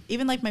Jesus.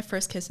 Even like my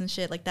first kiss and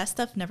shit, like that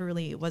stuff never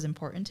really was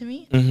important to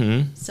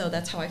me. So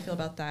that's how I feel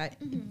about that.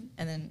 And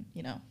then,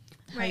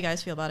 how you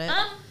guys feel about it?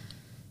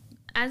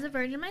 As a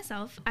virgin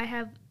myself, I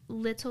have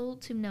little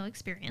to no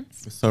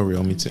experience. So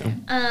real, me too.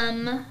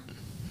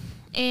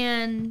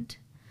 And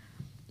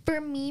for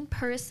me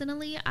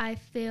personally, I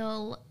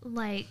feel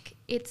like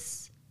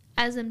it's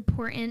as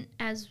important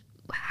as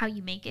how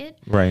you make it.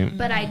 Right.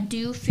 But I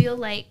do feel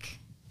like,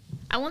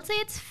 I won't say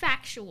it's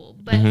factual,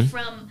 but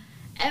from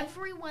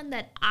everyone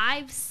that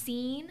I've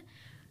seen,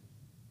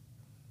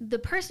 the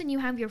person you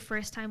have your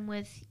first time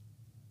with,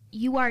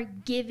 you are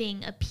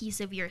giving a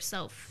piece of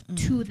yourself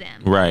to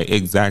them. Right,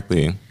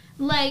 exactly.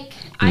 Like,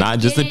 not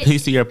just a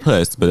piece of your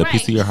puss, but a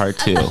piece of your heart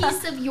too. A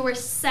piece of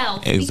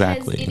yourself.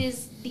 Exactly. Because it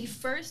is the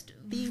first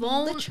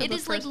it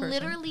is like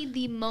literally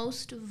the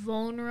most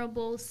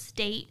vulnerable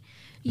state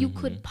you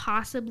could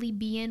possibly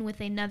be in with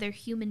another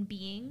human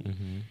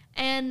being.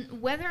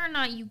 And whether or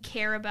not you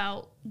care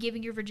about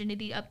giving your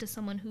virginity up to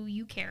someone who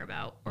you care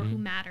about or who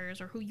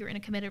matters or who you're in a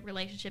committed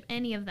relationship,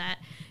 any of that,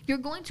 you're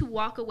going to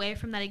walk away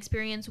from that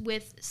experience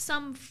with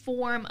some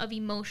form of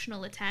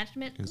emotional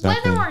attachment,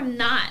 whether or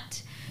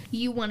not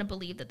you want to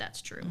believe that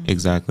that's true.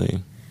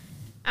 Exactly.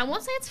 I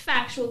won't say it's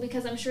factual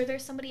because I'm sure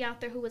there's somebody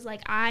out there who was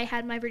like, I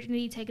had my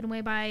virginity taken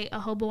away by a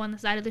hobo on the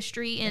side of the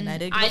street and I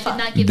did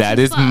not give that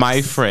two is fucks.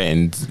 My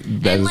friend.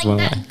 That and is like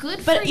that, good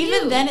for but you.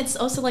 even then, it's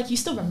also like you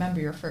still remember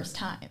your first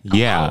time.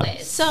 Yeah.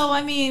 Always. So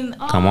I mean,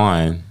 come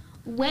on.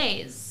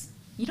 Ways.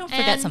 You don't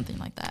forget something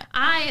like that.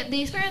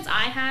 The experience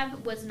I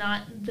had was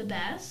not the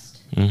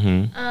best.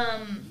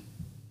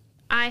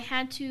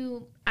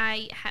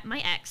 I had my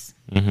ex.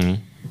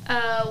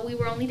 We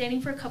were only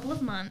dating for a couple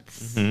of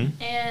months,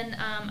 and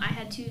I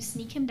had to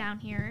sneak him down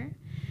here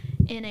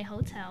in a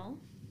hotel,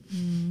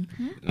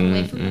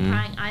 away from the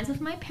prying eyes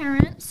of my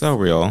parents. So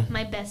real.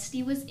 My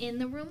bestie was in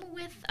the room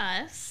with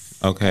us.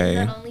 Okay.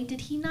 Not only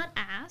did he not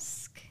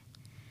ask,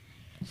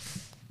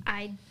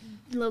 I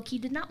low-key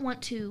did not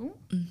want to,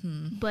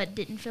 but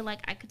didn't feel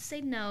like I could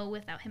say no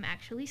without him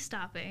actually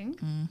stopping.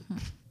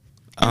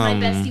 And my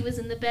bestie was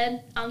in the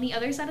bed on the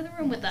other side of the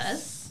room with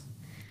us.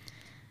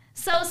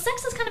 So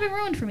sex has kind of been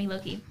ruined for me,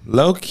 low-key.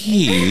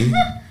 Low-key?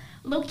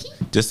 Low-key?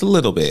 Just a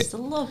little bit. Just a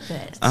little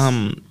bit.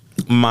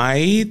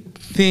 My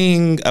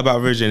thing about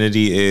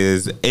virginity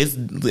is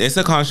it's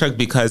a construct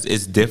because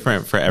it's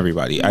different for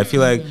everybody. I feel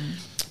like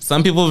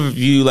some people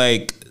view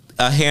like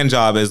a hand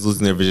job as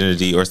losing their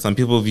virginity, or some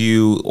people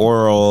view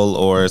oral,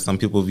 or some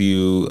people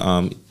view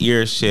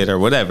ear shit or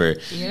whatever.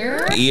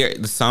 Ear?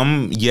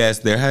 Yes,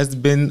 there has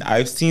been.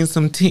 I've seen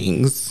some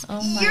things.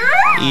 Oh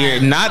my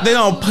Ear. Not they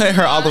don't put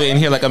her all the way in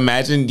here. Like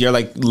imagine you're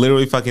like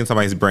literally fucking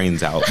somebody's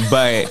brains out,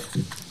 but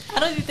I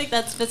don't even think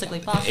that's physically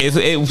possible.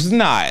 it was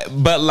not.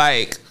 But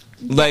like.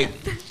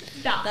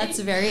 That's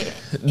very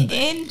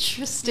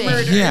interesting.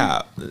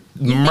 Yeah, You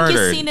think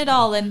murder. you've seen it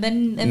all, and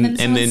then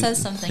someone says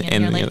something,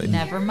 and you're like,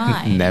 never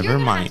mind. Never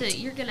mind.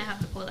 You're gonna have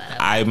to pull that up.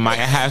 I might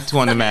have to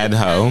on the Mad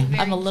Ho.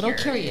 I'm a little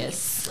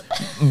curious.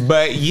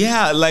 But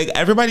yeah, like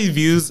everybody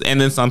views, and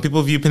then some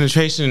people view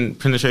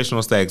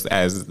penetrational sex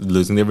as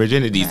losing their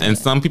virginities, Right. and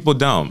some people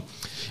don't.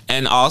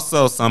 And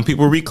also, some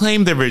people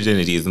reclaim their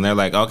virginities, and they're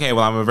like, "Okay,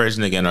 well, I'm a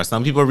virgin again." Or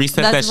some people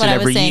reset That's that what shit I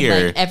was every saying,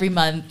 year. like, every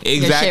month.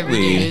 Exactly.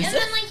 Your shit renews. And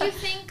then like you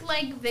think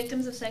like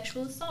victims of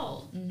sexual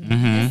assault.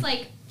 Mhm. It's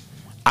like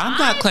I'm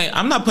not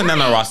putting that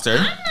on a roster.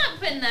 I'm not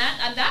putting that.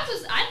 I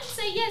didn't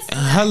say yes. To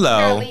that,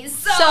 Hello. girlie.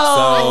 So So-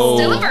 I'm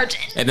still a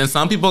virgin. And then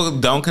some people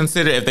don't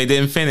consider, if they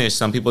didn't finish,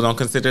 some people don't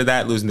consider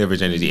that losing their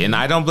virginity. And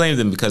I don't blame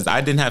them because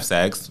I didn't have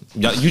sex.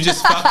 You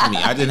just fucked me.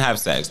 I didn't have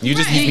sex. You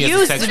just Right. used me as a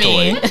Used sex me.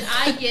 toy. What did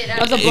I get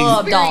out As a of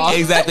blow-up this doll.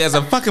 experience? Exactly, as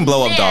a fucking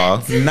blow up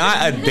doll.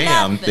 Not a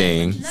damn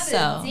Nothing. thing. Not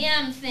So. a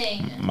damn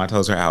thing. My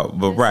toes are out,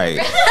 but right.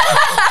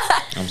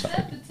 I'm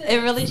sorry. It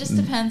really just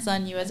depends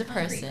on you as a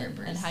person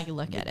and how you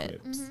look at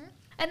it.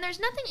 And there's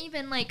nothing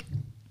even like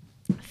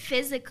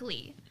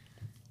physically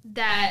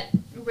that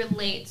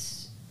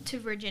relates to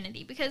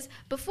virginity, because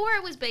before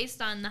it was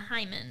based on the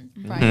hymen,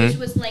 Right. which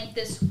was like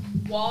this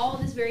wall,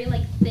 this very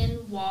like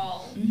thin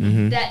wall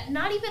that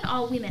not even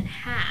all women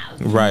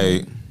have.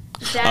 Right.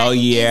 That Oh,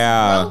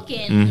 yeah. is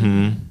broken.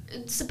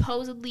 Mm-hmm.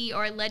 Supposedly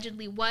or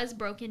allegedly was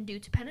broken due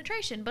to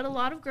penetration, but a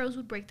lot of girls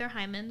would break their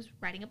hymens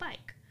riding a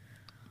bike.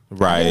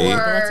 Right.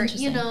 That's Or,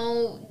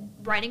 interesting.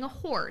 riding a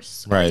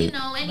horse. Right.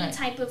 Or, any Right.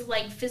 type of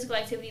like physical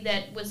activity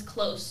that was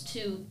close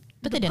to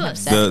But the they didn't have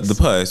puss. sex. The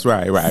puss.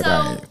 Right.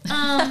 So,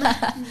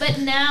 but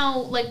now,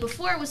 like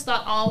before, it was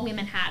thought all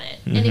women had it,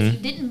 and if you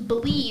didn't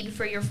bleed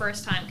for your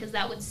first time, because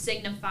that would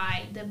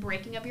signify the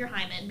breaking of your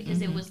hymen,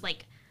 because it was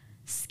like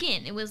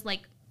skin, it was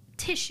like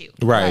tissue,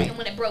 Right. And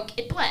when it broke,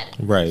 it bled,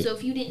 Right. So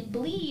if you didn't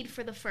bleed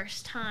for the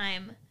first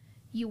time,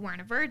 you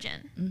weren't a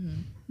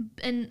virgin,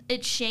 and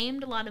it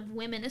shamed a lot of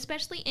women,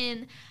 especially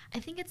in, I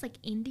think it's like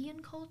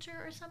Indian culture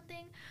or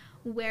something,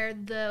 where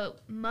the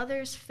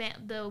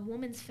the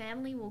woman's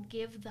family will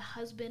give the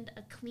husband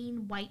a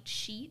clean white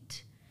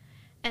sheet,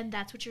 and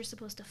that's what you're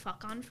supposed to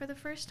fuck on for the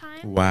first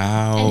time.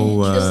 Wow.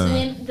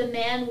 And the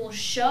man will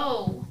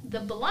show the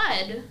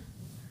blood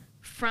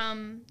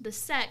from the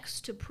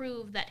sex to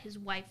prove that his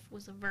wife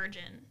was a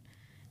virgin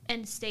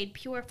and stayed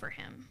pure for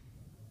him.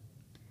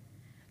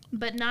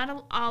 But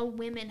not all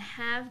women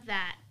have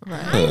that Right.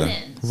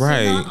 hymen.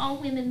 Right. So not all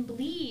women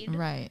bleed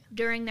Right.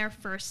 during their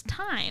first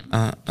time.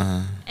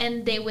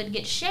 And they would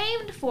get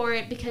shamed for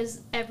it because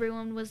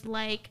everyone was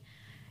like,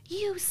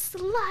 "You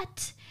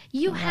slut,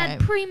 you had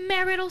Right.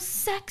 premarital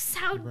sex,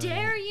 how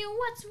dare you,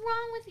 what's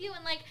wrong with you?"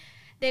 And like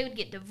they would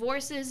get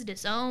divorces,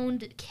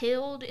 disowned,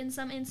 killed in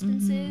some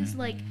instances,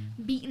 like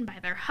beaten by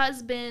their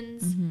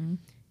husbands.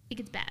 It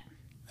gets bad.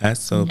 That's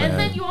so bad. And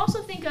then you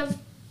also think of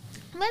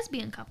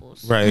lesbian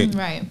couples. Right.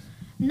 Right.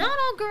 Not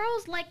all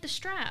girls like the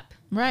strap.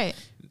 Right.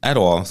 At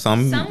all.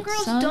 Some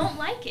girls don't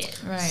like it.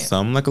 Right.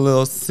 Some like a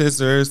little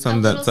scissor, some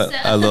A that's little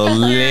a little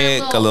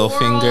lick, a little oral,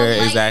 finger.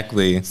 like-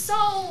 Exactly.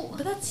 So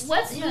But that's-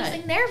 what's yeah.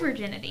 losing their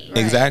virginity?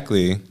 Right.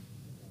 Exactly.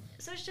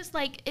 So it's just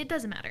like, it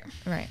doesn't matter.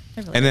 Right.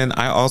 And then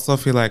I also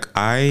feel like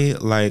I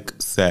like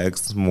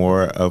sex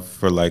more of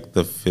for like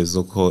the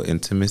physical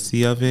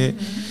intimacy of it.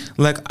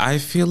 Like I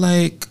feel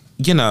like,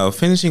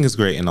 finishing is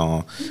great and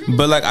all,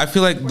 but like I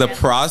feel like the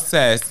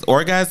process,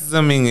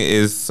 orgasming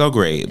is so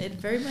great.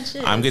 It very much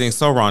is. I'm getting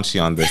so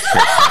raunchy on this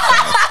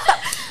podcast.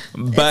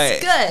 But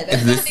It's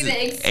good. this Not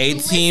even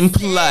 18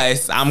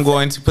 plus, I'm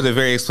going to put a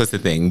very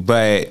explicit thing,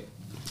 but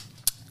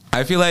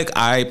I feel like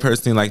I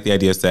personally like the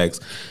idea of sex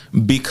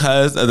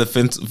because of the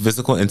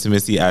physical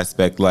intimacy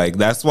aspect. Like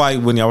that's why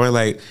when y'all were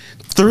like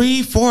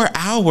 3-4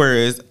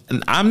 hours,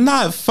 and we're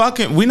not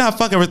fucking for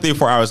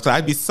 3-4 hours because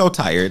I'd be so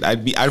tired.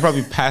 I'd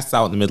probably pass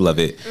out in the middle of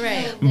it.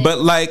 Right.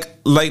 But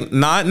like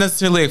not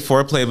necessarily like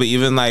foreplay, but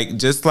even like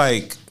just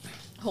like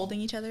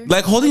Holding each other.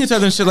 like holding each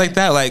other and shit like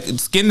that, like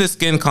skin to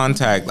skin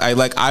contact.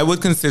 I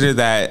would consider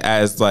that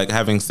as like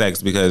having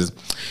sex because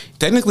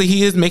technically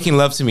he is making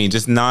love to me,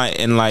 just not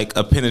in like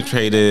a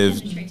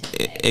penetrative.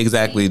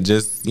 Exactly,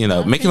 just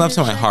making love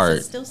to my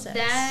heart. Still sex.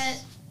 That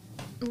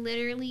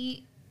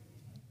literally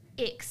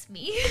icks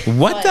me.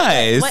 What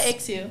does? What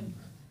icks you?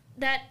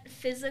 That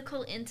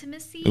physical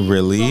intimacy,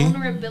 Really?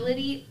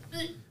 vulnerability.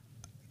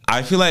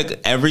 I feel like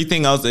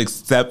everything else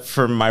except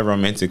for my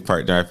romantic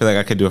partner. I feel like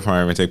I could do it for my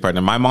romantic partner.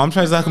 My mom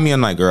tries to look at me.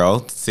 I'm like,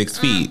 girl, 6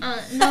 feet.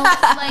 No,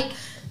 like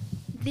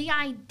the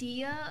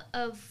idea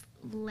of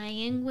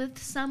laying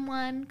with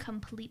someone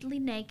completely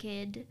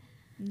naked.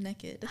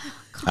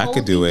 I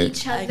could do it.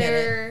 Each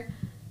other.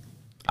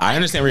 I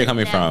understand where you're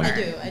coming from. I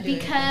do.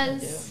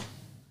 Because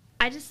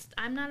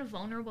I'm not a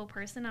vulnerable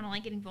person. I don't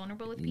like getting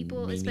vulnerable with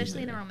people,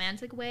 especially in a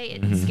romantic way.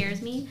 It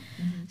scares me.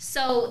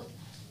 So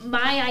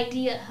my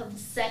idea of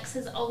sex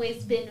has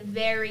always been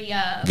very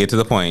get to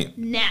the point.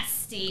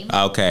 Nasty.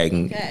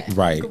 Okay.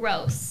 Right.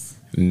 Gross.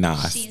 Nah.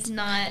 She's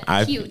not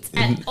cute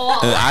at all.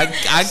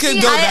 I could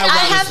go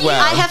that way as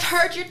well. I have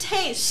heard your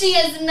taste. She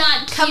is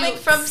not cute. Coming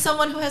from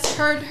someone who has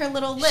heard her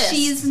little list.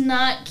 She's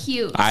not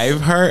cute.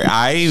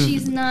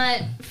 She's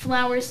not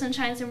flowers,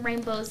 sunshines, and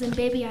rainbows. And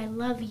baby, I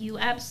love you.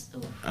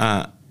 Absolutely.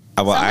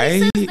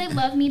 Somebody says they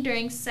love me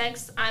during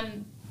sex.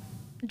 I'm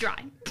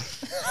dry.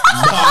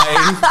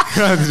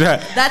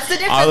 That's the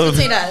difference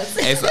between us.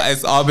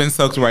 It's all been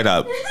soaked right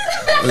up.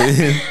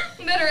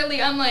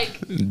 Literally, I'm like,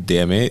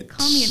 damn it.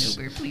 Call me an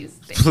Uber, please.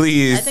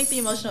 Please. I think the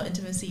emotional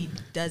intimacy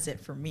does it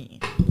for me.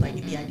 Like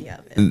the idea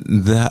of it.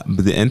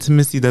 The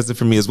intimacy does it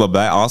for me as well.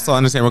 But I also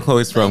understand where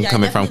Chloe's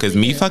coming from. Because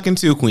me fucking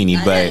too, Queenie.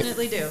 I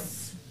definitely do.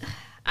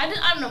 I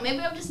don't know. Maybe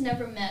I've just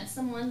never met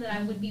someone that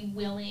I would be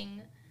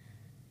willing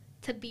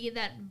to be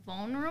that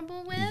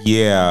vulnerable with.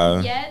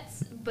 Yeah. Yet,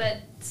 but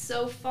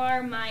so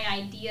far my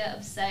idea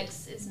of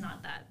sex is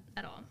not that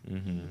at all.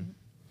 I'm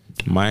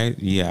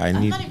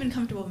not even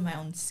comfortable with my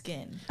own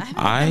skin. I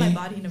haven't looked at my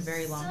body in a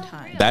very long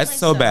time. Real. That's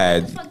so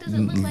bad. What the fuck does it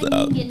look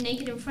like me get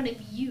naked in front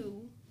of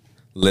you?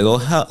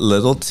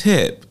 Little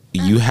tip.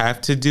 You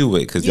have to do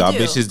it because y'all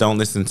bitches don't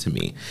listen to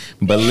me.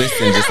 But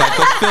listen, just like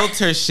the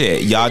filter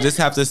shit, y'all just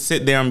have to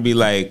sit there and be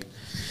like,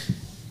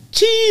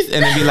 cheese,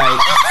 and then be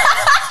like,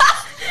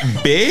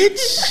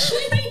 bitch,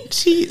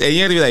 cheese, and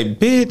you have to be like,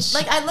 bitch.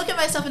 Like I look at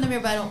myself in the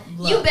mirror, but I don't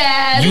look. You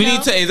bad. You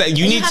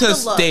need to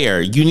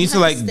stare. You need to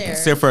like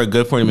stare for a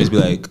good 40 minutes. Be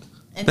like,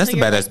 that's a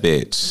badass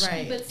bitch.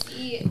 Right. But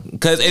see,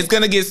 because it's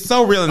gonna get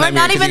so real in that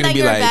mirror. Or not even that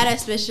you're like, a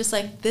badass bitch. Just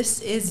like this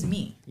is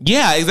me.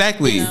 Yeah,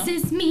 exactly.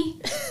 This is me.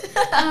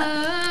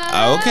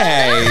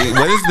 Okay,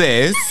 what is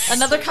this?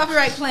 Another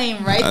copyright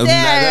claim right there.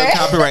 Another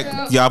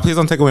copyright. Y'all, please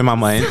don't take away my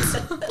mind.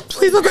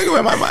 Please don't take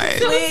away my mind.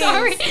 So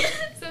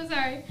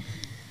sorry.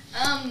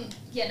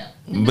 Yeah,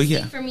 no. But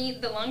yeah. For me,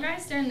 the longer I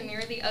stare in the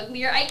mirror, the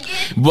uglier I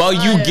get. Well,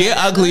 you get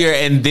uglier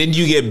and then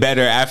you get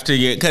better after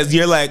because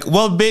you're like,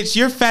 well, bitch,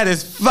 you're fat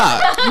as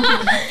fuck.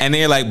 And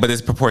then you're like, but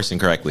it's proportioned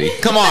correctly.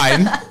 Come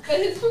on. But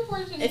it's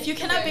proportioned. If you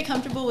cannot be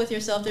comfortable with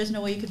yourself, there's no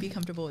way you could be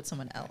comfortable with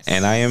someone else.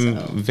 And I am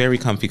very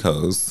comfy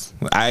cozy.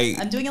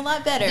 I'm doing a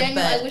lot better. Daniel,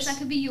 but I wish I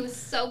could be you. It's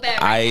so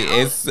bad right now.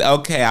 It's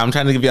okay. I'm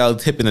trying to give y'all a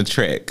tip and a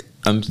trick.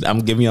 I'm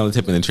giving y'all a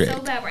tip and a trick.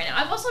 So bad right now.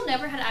 I've also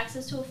never had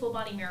access to a full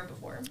body mirror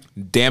before.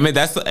 Damn it,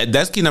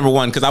 that's key number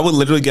one. Because I would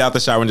literally get out the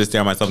shower and just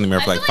stare at myself in the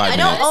mirror for like 5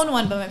 minutes. I don't own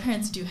one, but my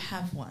parents do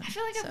have one. I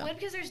feel like I would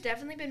because there's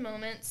definitely been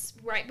moments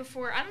right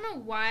before. I don't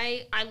know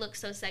why I look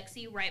so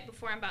sexy right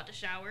before I'm about to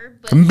shower.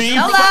 But Me,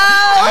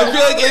 I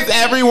feel like it's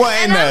everyone.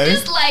 And I'm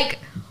just like,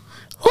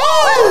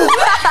 I'm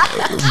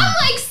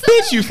like,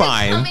 bitch, you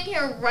fine. Come in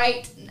here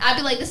right. I'd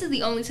be like, this is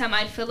the only time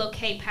I'd feel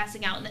okay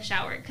passing out in the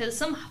shower because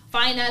some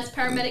fine ass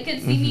paramedic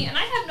could see me and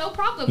I have no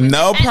problem.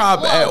 No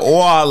problem at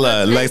all.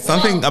 Like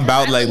something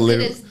about like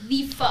literally.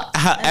 The fuck.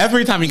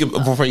 Every time you get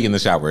before you get in the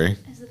shower.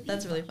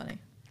 That's really funny.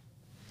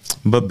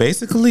 But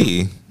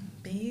basically.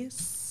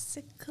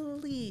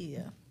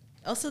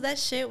 Also, that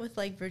shit with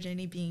like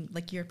virginity being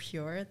like you're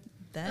pure.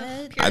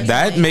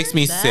 That makes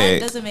me sick.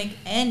 That doesn't make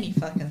any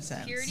fucking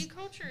sense. Purity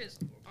culture is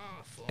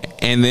awful.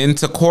 And then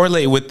to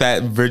correlate with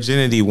that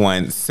virginity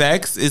one,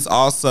 sex is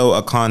also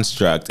a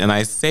construct. And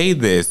I say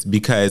this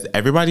because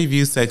everybody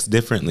views sex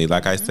differently.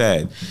 Like I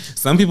said,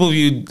 some people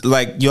view,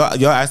 like, you'll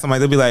ask somebody,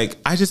 they'll be like,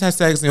 I just had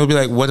sex. And you'll be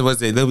like, what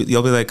was it?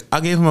 You'll be like, I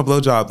gave him a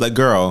blowjob. Like,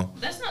 girl.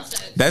 That's not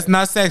sex. That's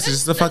not sex. It's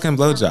just a fucking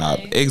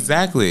blowjob.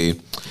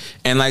 Exactly.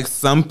 And like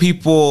some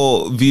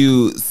people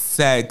view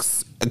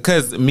sex,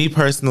 because me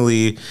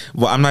personally,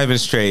 well, I'm not even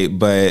straight,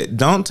 but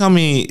don't tell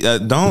me,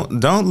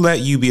 don't let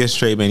you be a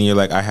straight man and you're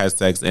like, I had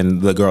sex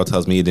and the girl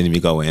tells me you didn't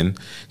even go in.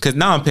 Because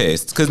now I'm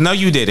pissed. Because no,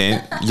 you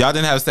didn't. Y'all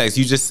didn't have sex.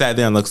 You just sat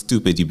there and looked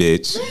stupid, you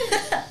bitch.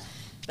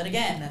 But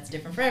again, that's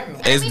different for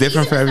everyone. It's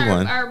different for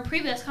everyone. Our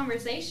previous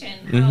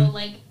conversation, how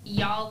like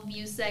y'all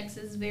view sex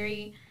as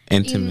very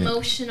intimate.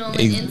 Emotional and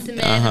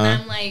intimate, and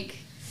I'm like,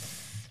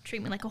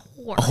 treat me like a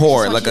whore. A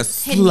whore, like a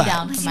slut.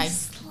 Down to my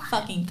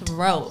fucking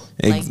throat,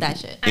 like that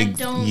shit. I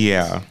don't.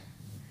 Yeah.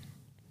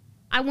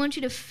 I want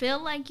you to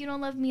feel like you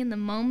don't love me in the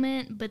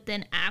moment, but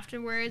then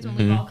afterwards, when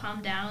we've all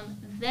calmed down,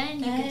 then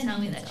you can tell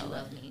me that you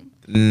love me.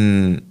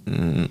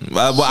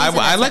 Well,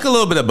 I like a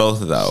little bit of both,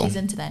 though. She's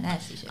into that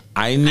nasty shit.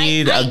 I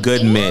need a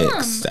good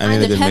mix. I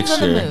need a good mixture.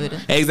 On the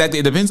mood. Exactly.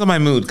 It depends on my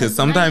mood, because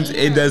sometimes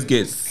it does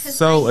get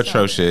so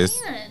atrocious.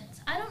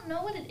 I don't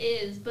know what it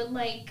is, but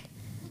like,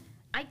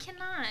 I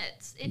cannot.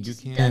 It You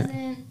just can't.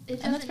 doesn't.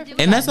 It doesn't do it.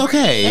 And that's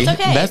okay. That's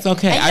okay. That's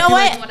okay. And I you know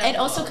feel what? like- It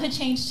also could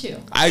change too.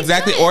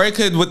 Exactly. Or it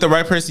could, with the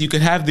right person, you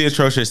could have the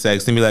atrocious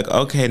sex and be like,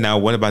 okay, now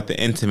what about the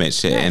intimate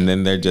shit? And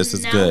then they're just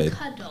as Now good.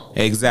 Cuddle.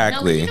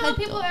 Exactly. No, you know,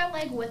 people are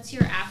like, "What's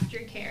your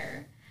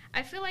aftercare?"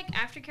 I feel like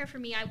aftercare for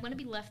me, I want to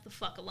be left the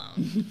fuck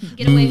alone.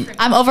 Get away from me.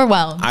 I'm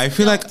overwhelmed. I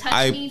feel Don't like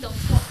touch me, don't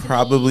talk to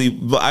probably, me.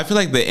 but I feel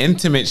like the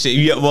intimate shit.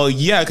 Yeah, well,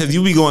 yeah, because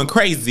you be going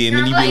crazy, and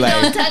then you be don't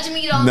like, touch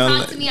me, don't no,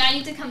 talk to me. I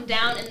need to come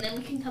down, and then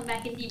we can come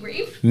back and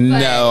debrief. no,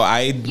 But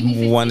I give me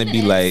 15 want to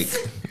be like,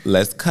 minutes.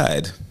 let's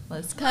cud,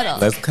 Let's cuddle.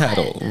 let's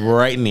cuddle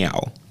right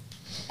now.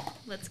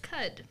 Let's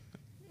cud.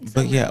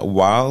 But yeah,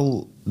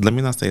 let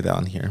me not say that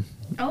on here.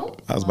 Oh,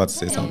 I was about to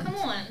say oh, something. come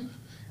on.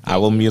 I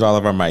will mute all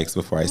of our mics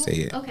before I say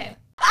it. Okay.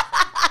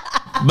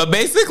 But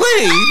basically,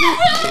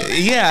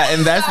 yeah,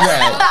 and that's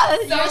that.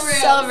 You're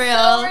so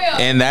real.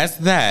 And that's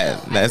that.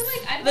 I That's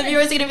feel like The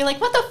viewers are gonna be like,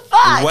 "What the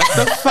fuck?" what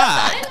the I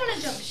fuck. want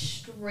to jump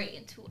straight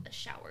into a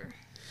shower.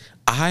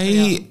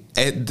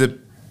 It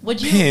Would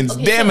you? depends.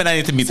 Okay, Damn so- it, I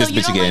need to meet so this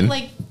you bitch don't again.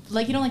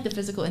 Like you don't like the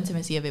physical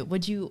intimacy of it.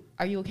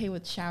 Are you okay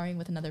with showering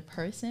with another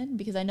person?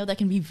 Because I know that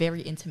can be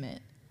very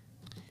intimate.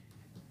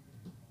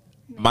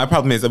 My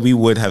problem is that we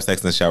would have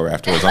sex in the shower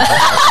afterwards.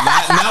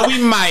 now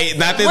we might.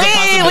 Not there's a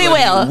possibility.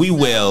 will. We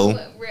will.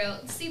 Real.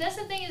 See, that's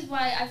the thing is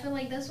why I feel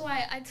like that's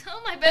why I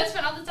tell my best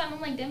friend all the time.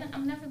 I'm like, damn it,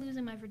 I'm never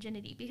losing my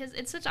virginity because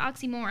it's such an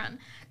oxymoron.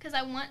 Because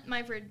I want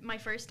my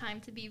first time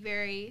to be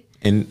very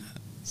And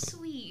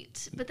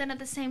sweet, but then at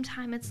the same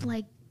time, it's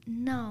like,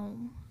 no,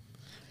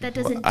 that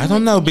doesn't. I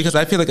don't know because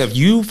I feel like if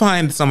you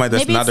find somebody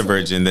that's Maybe not a it's-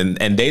 virgin, then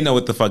and they know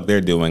what the fuck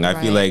they're doing, I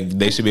feel Right. like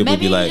they should be able Maybe to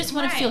be you like, just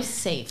want to feel Right.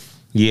 safe.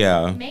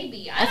 yeah.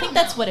 Maybe I think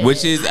that's what it is.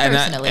 Which is,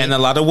 personally. and a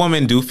lot of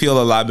women do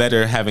feel a lot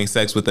better having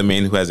sex with a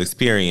man who has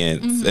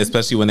experience,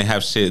 especially when they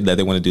have shit that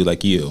they want to do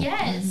like you.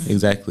 Yes.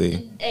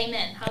 Exactly.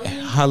 Amen.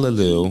 Hallelujah.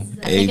 Hallelujah.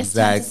 I think it's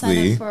time to sign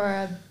Exactly. up for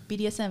a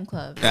BDSM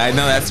club. I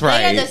know that's They are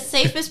right. the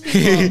safest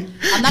people.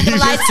 I'm not gonna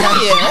lie to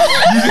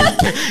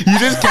you. You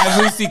just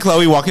casually see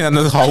Chloe walking down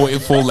the hallway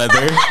full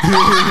leather. Full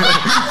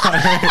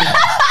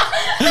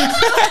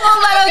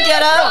metal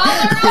get up.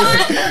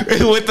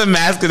 With the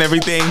mask and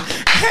everything.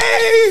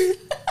 Hey,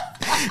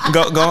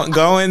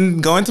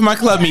 go into my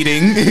club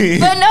meeting.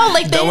 But no,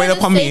 like they Don't are wait the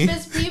upon me.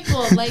 safest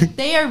people. Like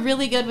they are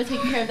really good with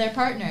taking care of their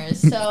partners.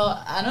 So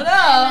I don't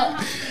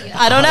know.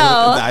 I don't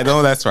know. I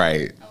know that's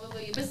right.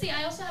 Hallelujah. But see,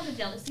 I also have a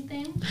jealousy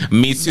thing.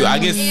 Me too. I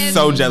get If-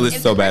 so jealous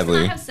if so the person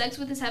badly. I have sex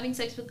with is having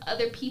sex with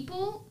other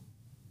people,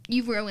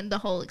 you've ruined the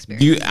whole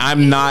experience.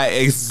 I'm not.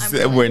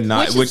 I'm We're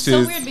not. Which is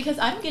so weird because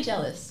I don't get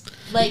jealous.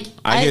 Like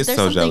I get there's so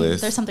something-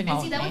 jealous. There's something And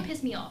wrong see, with that me. would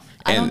piss me off.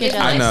 I don't And get If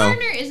jealous. my I know.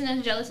 partner isn't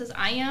as jealous as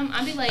I am,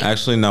 I'd be like,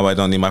 Actually, no, I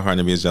don't need my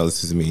partner to be as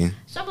jealous as me.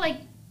 so I'm like,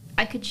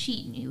 I could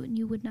cheat on you and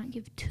you would not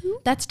give two?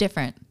 That's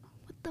different.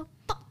 What the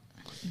fuck?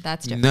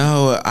 That's different.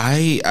 No,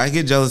 I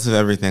get jealous of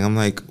everything. I'm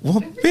like,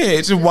 well,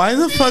 bitch, why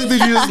the fuck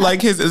did you just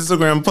like his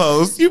Instagram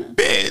post? You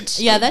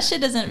bitch. Yeah, that shit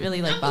doesn't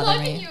really like I'm bother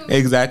blocking me. you.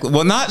 Exactly.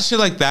 Well, not shit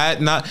like that.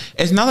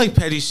 It's not like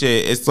petty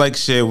shit. It's like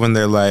shit when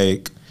they're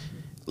like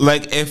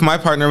if my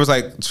partner was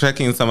like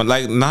checking someone,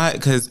 like not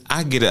because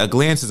I get it. A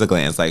glance is a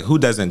glance. Like who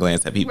doesn't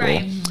glance at people?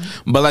 Right.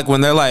 But like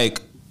when they're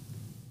like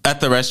at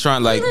the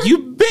restaurant, like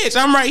you bitch,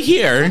 I'm right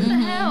here. What the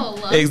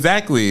hell?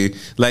 Exactly.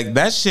 Like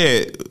that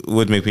shit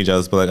would make me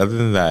jealous. But like other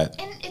than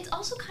that, And it's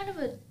also kind of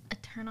a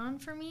turn on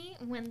for me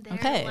when they're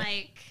Okay.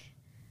 like,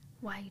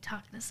 why are you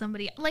talking to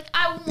somebody? Like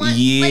I want,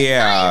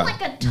 yeah, like,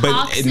 not in like a but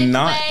toxic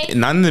not way.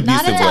 not in an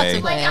Not in abusive a way.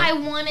 toxic way. Like I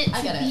want it I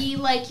to get it. be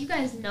like, you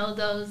guys know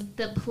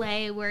the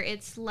play where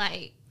it's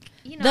like,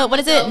 you know, The- what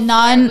is go it? flirt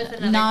non- with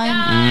another non-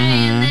 guy,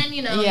 and then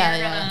you know Yeah,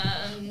 you're yeah.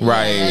 gonna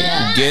Right.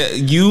 Yeah.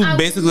 Get you I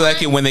basically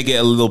like it want- when they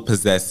get a little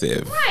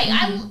possessive.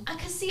 right.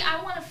 Cause see,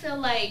 I want to feel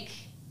like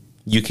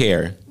You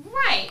care.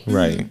 right.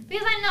 Right.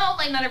 Because I know,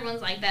 like, not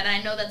everyone's like that.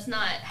 I know that's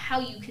not how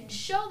you can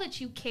show that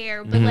you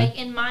care. But, Mhm. like,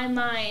 in my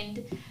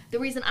mind, the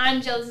reason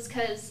I'm jealous is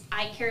because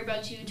I care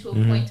about you to a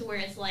Mhm. point to where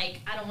it's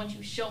like, I don't want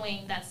you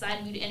showing that side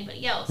of you to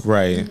anybody else.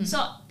 Right.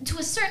 So, to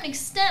a certain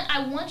extent,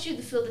 I want you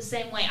to feel the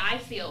same way I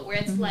feel, where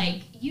it's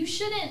like, you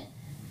shouldn't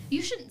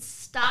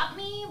stop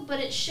me, but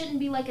it shouldn't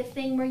be like a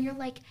thing where you're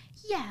like,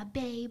 yeah,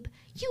 babe,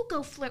 you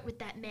go flirt with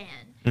that man.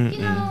 You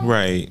know?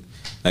 Right.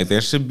 Like there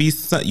should be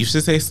you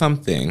should say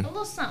something. A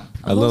little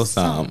something. A little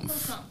something.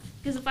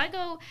 Because if I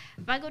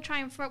go try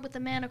and flirt with a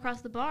man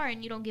across the bar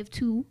and you don't give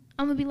two,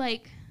 I'm gonna be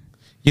like,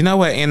 You know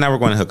what? And now we're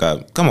going to hook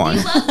up. Come on.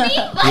 you love me?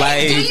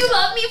 Like, do you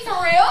love me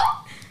for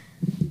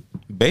real?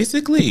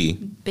 Basically.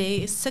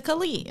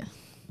 Basically.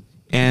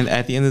 And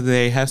at the end of the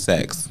day, have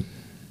sex.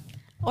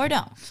 Or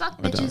don't. Fuck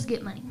Or bitches don't.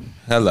 get money.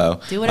 Hello.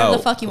 Do whatever the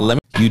fuck you want.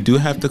 You do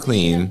have to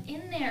clean,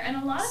 In there, and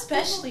a lot of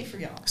Especially for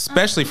y'all.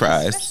 especially for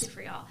us. Especially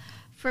for y'all.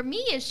 For me,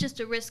 it's just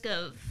a risk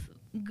of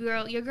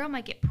your girl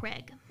might get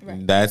preg.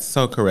 Right. That's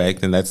so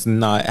correct, and that's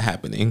not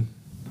happening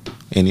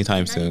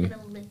anytime Not soon. even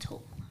a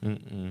little.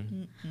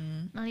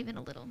 Not even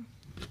a little.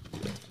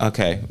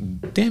 Okay.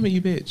 Damn it,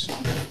 you bitch.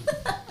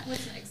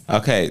 What's next?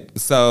 Okay,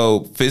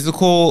 so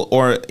physical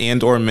or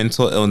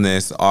mental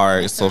illness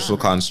are social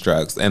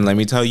constructs, and let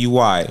me tell you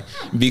why.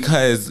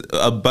 Because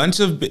a bunch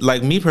of,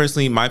 like, me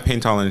personally, my pain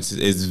tolerance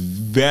is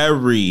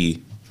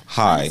very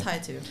high. It's high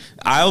too.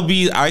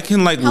 I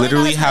can like Probably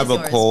literally not as high have as a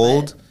yours,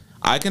 cold.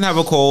 I can have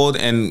a cold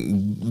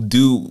and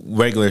do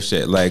regular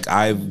shit. Like,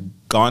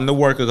 I've gone to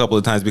work a couple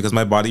of times because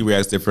my body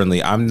reacts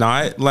differently. I'm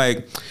not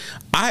like,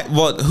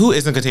 who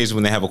isn't contagious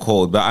when they have a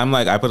cold? But I'm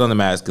like, I put on a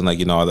mask and, like,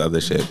 you know, all the other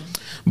shit.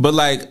 But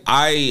like,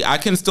 I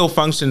can still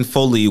function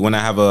fully when I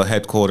have a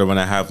head cold or when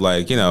I have,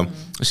 like, you know,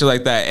 shit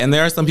like that. And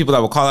there are some people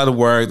that will call out of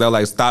work, they'll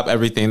like stop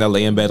everything, they'll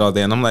lay in bed all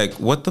day, and I'm like,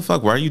 what the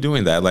fuck? Why are you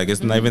doing that? Like,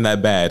 it's not even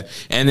that bad.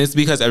 And it's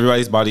because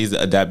everybody's bodies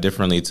adapt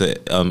differently to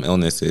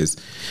illnesses.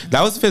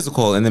 That was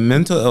physical. And the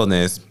mental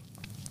illness,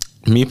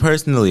 me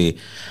personally,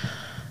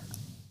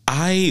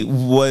 I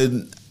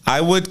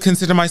would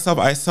consider myself,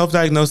 I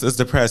self-diagnosed as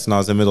depressed when I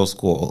was in middle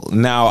school.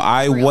 Now,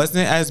 I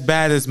wasn't as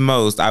bad as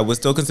most. I would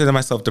still consider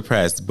myself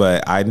depressed,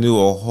 but I knew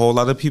a whole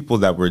lot of people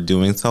that were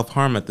doing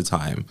self-harm at the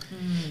time.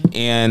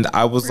 And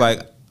I was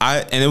like,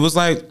 and it was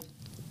like,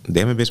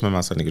 damn it, bitch, my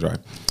mouth's starting to get dry.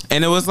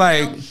 And it was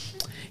like,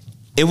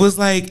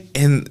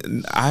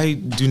 and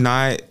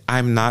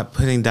I'm not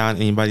putting down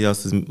anybody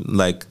else's,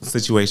 like,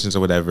 situations or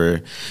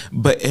whatever,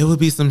 but it would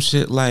be some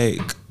shit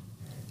like,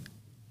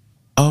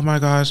 oh my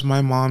gosh,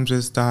 my mom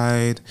just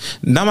died.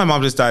 Not my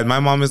mom just died. My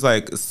mom is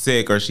like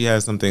sick or she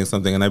has something.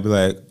 And I'd be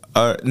like,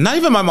 not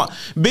even my mom.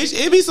 Bitch,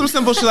 it'd be some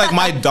simple shit like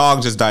my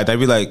dog just died. I'd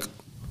be like,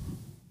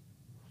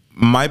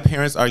 my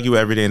parents argue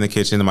every day in the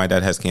kitchen and my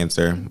dad has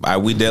cancer.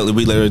 We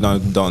literally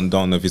don't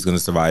know if he's going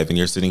to survive. And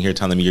you're sitting here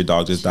telling me your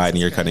dog just died and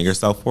you're cutting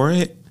yourself for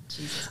it.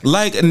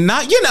 Like,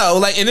 not, you know,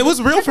 like, and it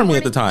was real for me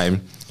at the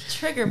time.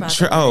 Trigger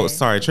button.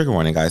 Sorry, trigger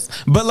warning, guys.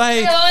 But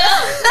like,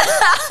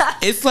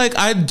 it's like,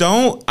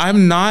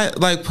 I'm not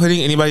like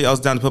putting anybody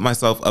else down to put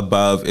myself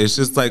above. It's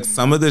just like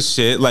some of the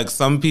shit, like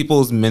some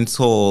people's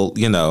mental,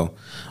 you know,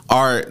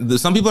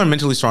 some people are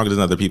mentally stronger than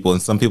other people,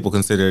 and some people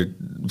consider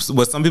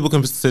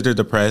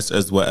depressed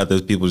as what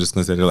other people just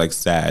consider like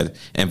sad,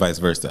 and vice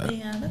versa.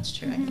 Yeah, that's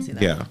true. I can see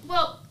that. Yeah.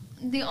 Well,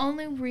 the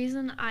only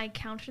reason I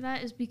counter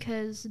that is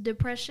because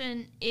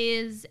depression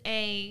is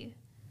a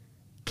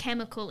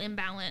chemical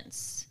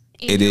imbalance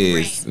in your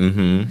brain.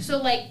 Mm-hmm. So,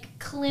 like,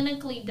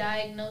 clinically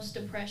diagnosed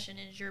depression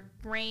is your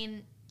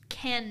brain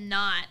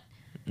cannot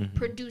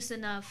produce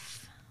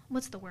enough,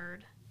 what's the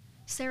word?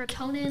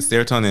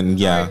 Serotonin,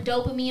 yeah. Or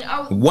dopamine.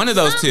 Or one of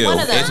those two.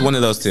 It's one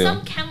of those two.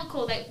 Some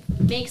chemical that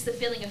makes the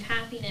feeling of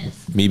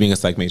happiness. Me being a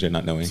psych major,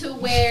 not knowing. To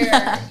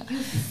where you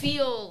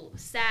feel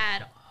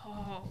sad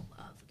all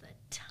of the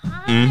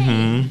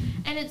time.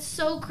 And it's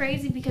so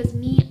crazy because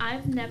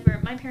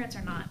my parents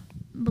are not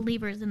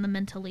believers in the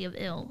mentally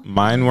ill.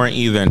 Mine weren't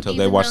either until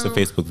they watched the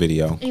Facebook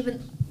video.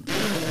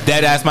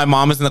 Dead ass, my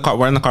mom was in the car.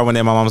 We're in the car one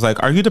day. My mom was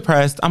like, "Are you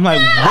depressed?" I'm like,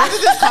 "Where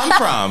did this come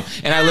from?"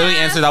 And I literally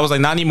answered, I was like,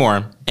 "Not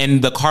anymore."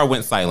 And the car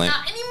went silent.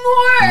 Not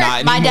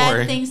anymore. My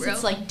dad thinks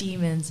it's like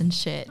demons and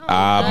shit.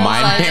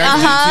 My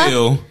parents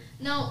do too.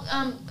 No,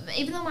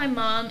 even though my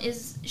mom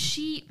is,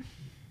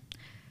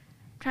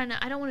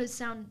 I don't want to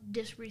sound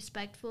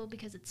disrespectful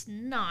because it's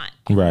not.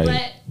 Right.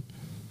 But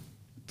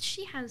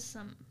she has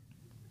some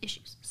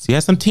issues. She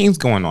has some teens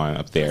going on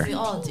up there. We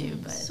all do,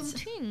 but some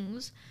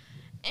things.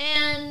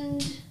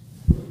 And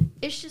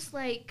it's just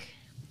like,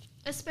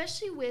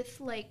 especially with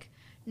like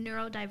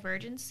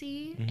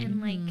neurodivergency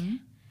and like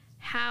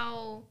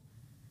how,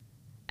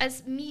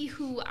 as me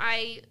who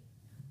I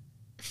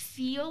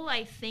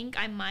think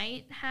I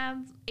might have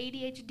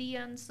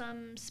ADHD on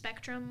some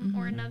spectrum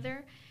or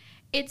another,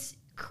 it's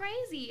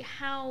crazy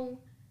how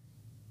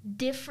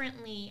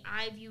differently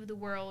I view the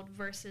world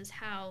versus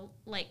how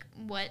like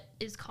what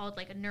is called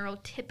like a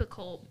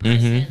neurotypical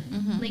person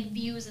like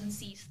views and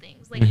sees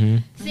things, like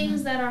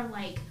things that are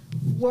like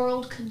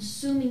world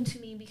consuming to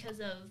me because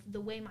of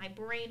the way my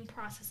brain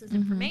processes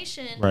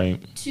information,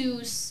 right?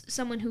 To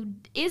someone who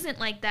isn't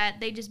like that,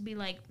 they just be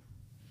like,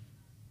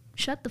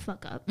 shut the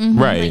fuck up,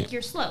 right? Like,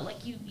 you're slow,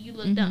 like you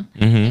look dumb,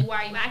 like,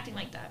 why are you acting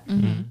like that?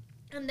 And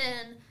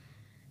then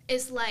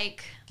it's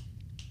like,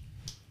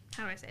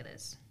 how do I say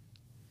this?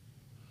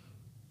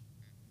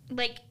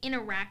 Like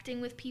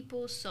interacting with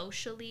people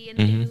socially and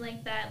things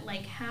like that,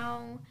 like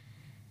how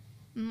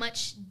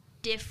much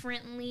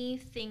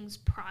differently things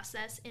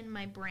process in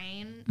my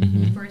brain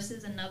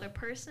versus another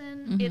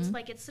person. It's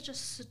like, it's such a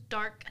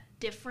stark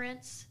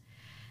difference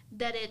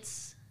that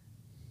it's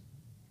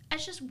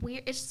just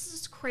weird. It's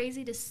just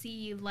crazy to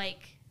see,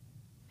 like,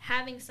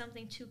 having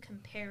something to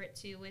compare it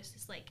to. It's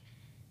just like,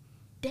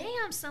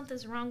 damn,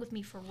 something's wrong with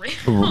me for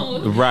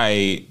real.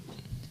 Right.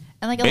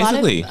 And like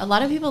a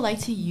lot of people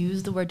like to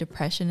use the word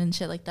depression and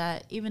shit like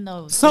that, even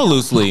though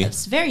loosely,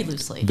 very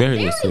loosely, very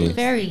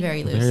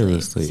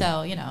loosely.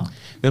 So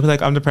they'll be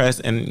like, I'm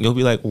depressed, and you'll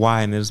be like,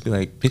 why? And they'll just be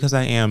like, because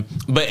I am.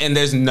 And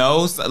there's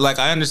no, like,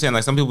 I understand,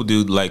 like, some people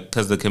do, like,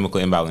 because of the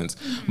chemical imbalance,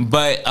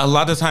 but a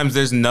lot of times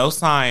there's no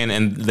sign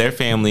in their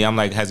family. I'm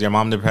like, has your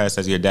mom depressed?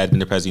 Has your dad been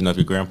depressed? If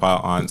your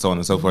grandpa, aunt, so on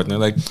and so forth. And they're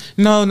like,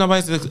 no,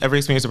 nobody's ever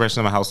experienced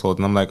depression in my household.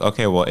 And I'm like,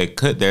 okay, well, it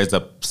could. There's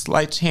a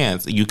slight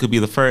chance you could be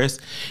the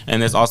first,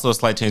 and there's also a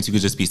slight chance you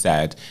could just be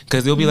sad,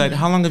 because they'll be like,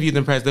 how long have you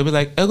been depressed? They'll be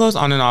like, it goes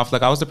on and off.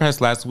 Like, I was depressed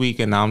last week,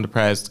 and now I'm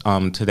depressed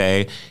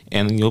today.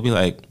 And you'll be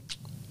like,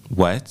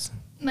 what?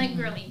 Like,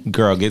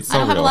 girl, get so I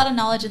don't have real. a lot of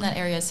knowledge in that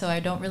area, so I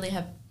don't really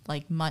have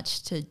like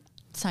much to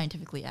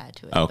scientifically add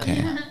to it.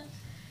 Okay.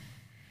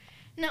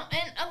 No,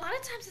 and a lot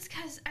of times it's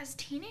because as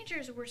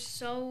teenagers we're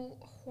so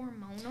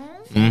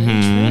hormonal.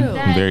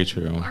 Very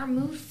true. Our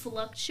mood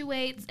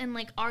fluctuates, and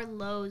like our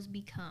lows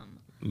become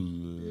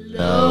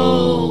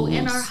low,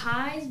 and our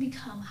highs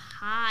become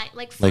high.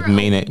 Like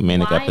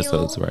manic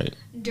episodes, right?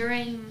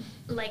 During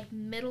like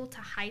middle to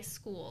high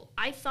school,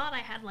 I thought I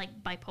had like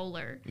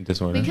bipolar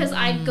disorder, because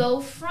I'd go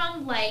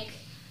from like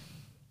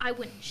I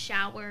wouldn't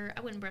shower,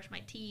 I wouldn't brush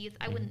my teeth,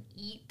 I wouldn't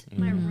eat,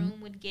 my room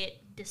would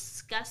get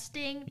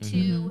disgusting,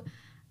 to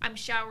I'm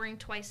showering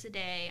twice a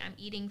day, I'm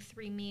eating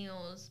 3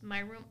 meals, my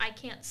room, I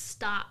can't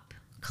stop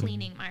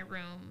cleaning my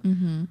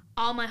room,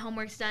 all my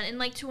homework's done. And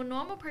like to a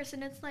normal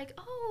person it's like,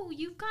 oh,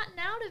 you've gotten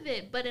out of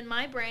it, but in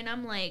my brain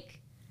I'm like,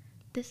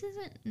 this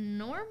isn't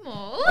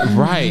normal.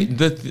 Right.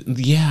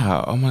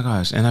 Yeah. Oh my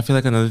gosh. And I feel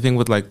like another thing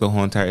with like the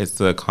whole entire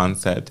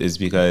concept is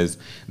because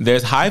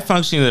there's high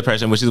functioning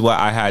depression, which is what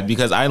I had,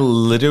 because I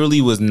literally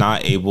was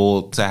not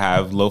able to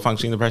have low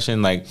functioning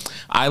depression. Like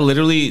I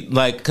literally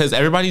because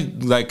everybody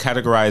like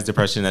categorized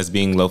depression as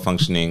being low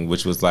functioning,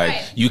 which was like,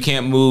 you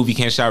can't move, you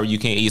can't shower, you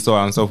can't eat, so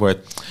on and so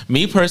forth.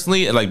 Me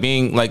personally, like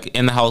being like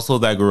in the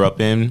household that I grew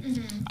up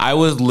in, I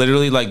was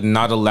literally like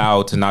not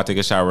allowed to not take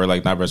a shower,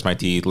 like not brush my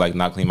teeth, like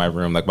not clean my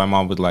room. Like my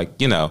mom would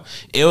like,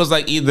 it was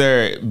like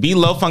either be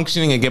low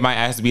functioning and get my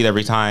ass beat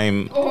every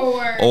time,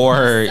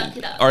 or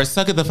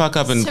suck it the fuck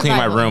up and clean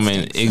my room.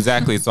 And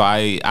exactly. So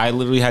I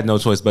literally had no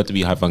choice but to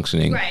be high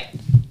functioning. Right.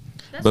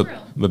 That's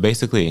real. But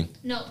basically,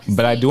 no.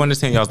 But I do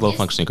understand y'all's low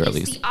functioning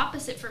girlies. It's the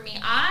opposite for me.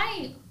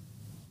 I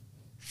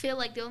feel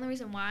like the only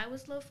reason why I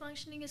was low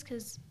functioning is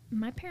because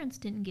my parents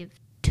didn't give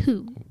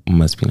 2.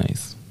 Must be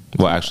nice.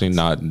 Well, actually,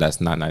 not.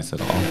 That's not nice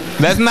at all.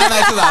 That's not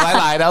nice at all. I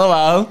lied.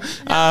 LOL.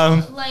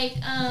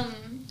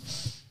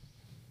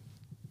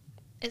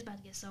 It's about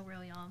to get so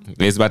real, y'all.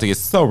 It's about to get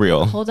so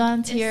real. Hold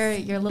on to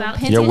your little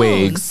pantaloons. Your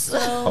wigs. So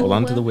hold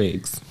on to the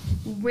wigs.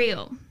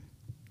 Real.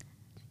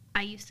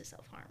 I used to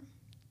self-harm.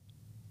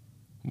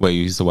 Wait,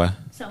 you used to what?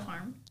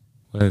 Self-harm.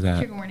 What is that?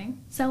 Trigger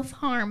warning.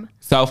 Self-harm.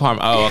 Self-harm.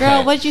 Oh, okay.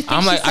 Girl, what'd you think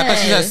I'm like, she said? I thought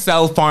she said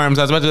self-farms.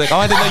 I was about to be like, oh,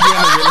 I didn't know you were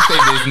in the real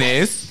estate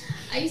business.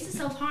 I used to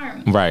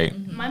self-harm. Right.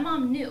 My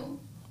mom knew.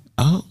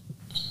 Oh.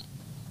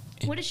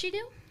 What did she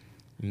do?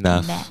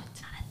 Enough. Not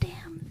a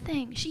damn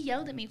thing. She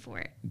yelled at me for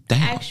it.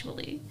 Damn.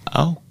 Actually.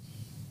 Oh.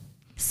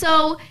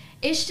 So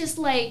it's just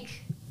like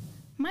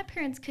my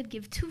parents could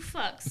give 2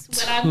 fucks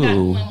what I've got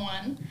going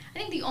on. I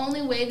think the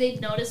only way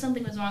they'd notice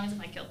something was wrong is if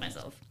I killed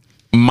myself.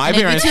 My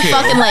parents It'd be too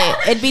fucking late.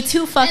 It'd be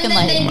too fucking and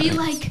then late. they'd be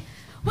like,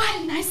 why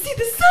didn't I see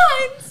the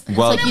signs?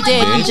 Well, like you like,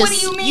 did.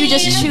 Mom, You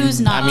just choose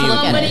not to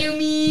look at what it. do you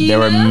mean? There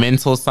were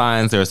mental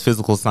signs. There was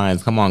physical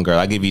signs. Come on, girl.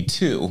 I gave you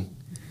 2.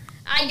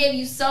 I gave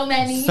you so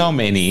many. So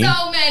many.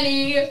 So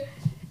many.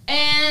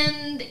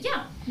 And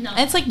yeah, no.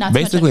 It's like not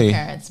too much on your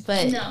parents,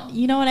 but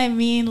you know what I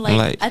mean?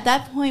 Like at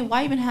that point,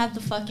 why even have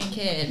the fucking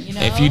kid? You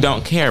know, if you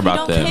don't care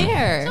about them.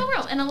 So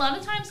real. And a lot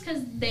of times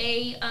because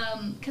they,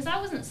 because I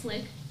wasn't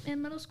slick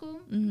in middle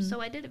school,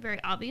 so I did it very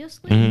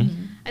obviously.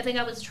 I think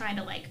I was trying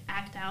to like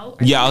act out.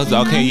 Yeah, I was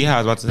okay. Yeah, I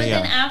was about to say. But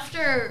Yeah. then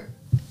after,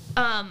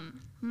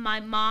 my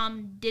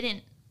mom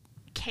didn't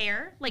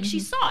care. Like she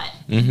saw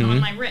it on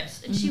my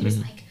wrist, and she was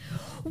like,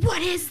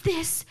 "What is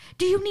this?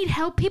 Do you need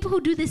help? People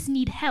who do this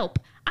need help."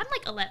 I'm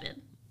like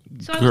 11,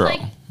 so I was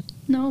like,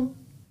 "No."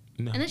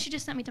 And then she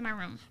just sent me to my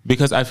room.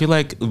 Because I feel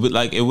like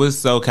it was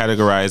so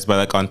categorized by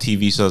like on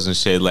TV shows and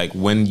shit. Like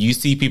when you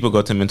see people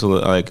go to mental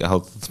like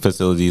health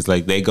facilities,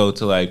 like they go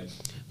to like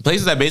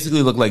places that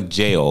basically look like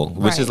jail,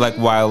 which is like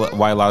why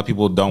a lot of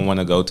people don't want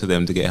to go to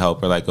them to get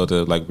help or like go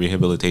to like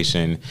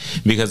rehabilitation,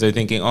 because they're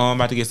thinking, oh, I'm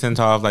about to get sent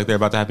off, like they're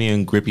about to have me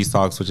in grippy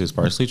socks, which is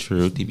partially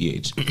true,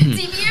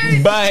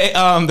 TBH.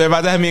 But they're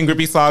about to have me in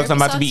grippy socks. I'm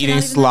about to be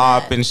eating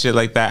slop and shit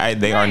like that.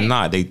 They are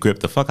not. They grip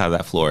the fuck out of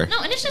that floor.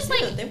 No, and it's just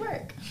like they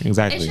work.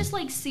 Exactly. It's just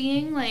like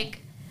seeing like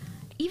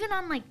even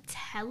on like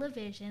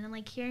television and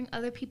like hearing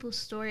other people's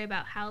story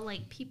about how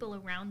like people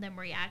around them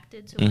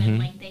reacted to when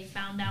like they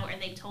found out or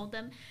they told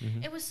them,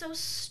 it was so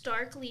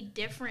starkly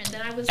different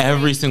that I was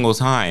every single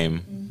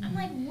time. I'm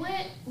like,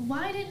 what?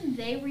 Why didn't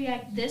they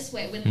react this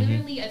way? When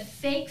literally a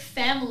fake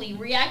family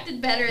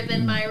reacted better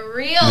than my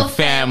real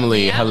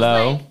family.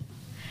 Hello. Like,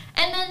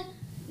 and then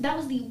that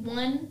was the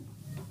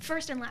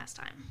first and last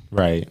time.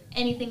 Right.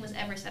 Anything was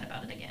ever said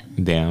about it again.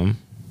 Damn.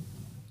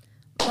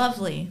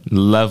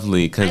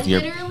 Lovely, because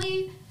you're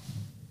literally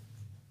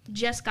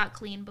just got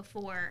clean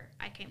before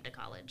I came to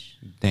college.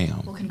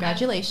 Damn. Well,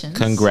 congratulations.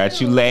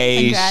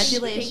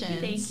 Congratulations.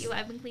 Thank you.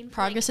 I've been clean for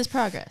Progress is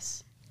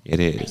progress. It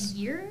a is.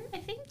 year, I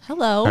think.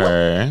 Hello.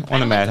 Her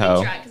on a mad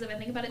hoe. Because if I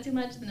think about it too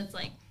much, then it's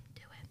like,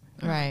 do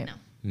it. Right.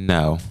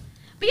 No.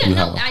 But yeah, You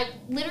no, hoe. I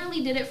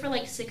literally did it for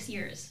like 6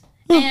 years.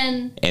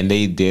 And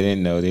they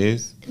didn't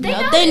notice.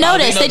 they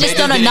noticed. They just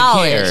don't didn't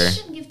acknowledge. care. They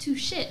shouldn't give two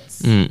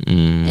shits.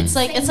 Mm-mm. It's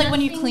like when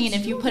you nothing clean.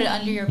 If you to put it me.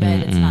 under your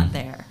bed, it's not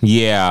there.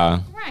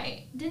 Yeah.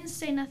 Right. Didn't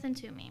say nothing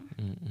to me.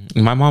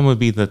 My mom would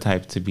be the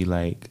type to be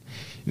like,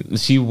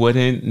 she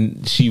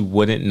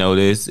wouldn't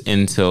notice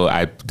until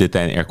I did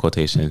that in air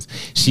quotations.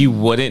 She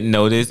wouldn't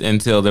notice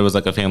until there was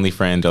like a family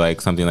friend or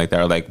like something like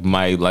that, or like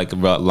my like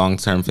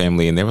long-term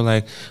family, and they were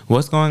like,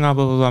 "What's going on?"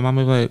 Blah blah blah. Mom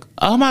would be like,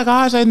 "Oh my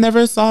gosh, I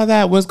never saw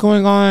that. What's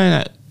going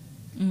on?"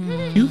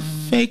 You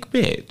fake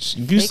bitch.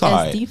 You Fake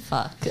saw as it the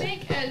fuck.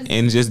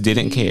 and just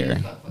didn't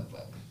care.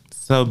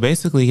 So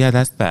basically, yeah,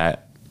 that's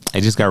that.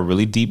 It just got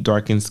really deep,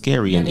 dark, and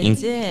scary, and It ink.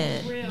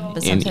 did. Real.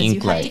 But In sometimes you ink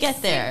have light. to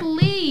get there.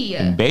 Simply.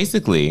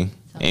 Basically,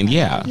 and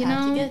yeah, You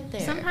Have to know, get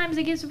there. sometimes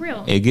it gets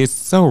real. it gets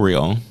so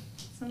real.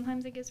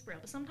 Sometimes it gets real.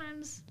 But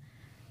sometimes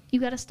you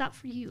gotta stop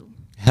for you.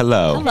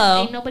 Hello.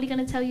 Hello. Ain't nobody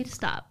gonna tell you to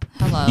stop.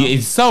 Hello. Yeah,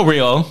 it's so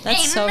real. That's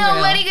Ain't so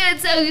nobody real. gonna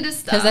tell you to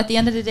stop. Because at the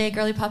end of the day,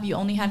 girly pop, you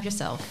only have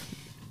yourself.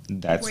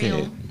 That's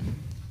Real. it.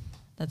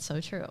 That's so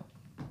true.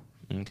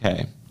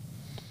 Okay.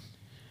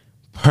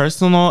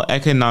 Personal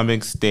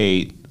economic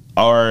state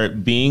or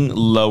being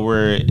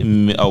lower.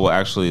 Well,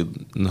 actually,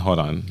 hold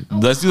on.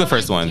 Let's do the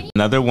first one.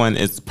 Another one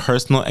is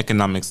personal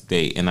economic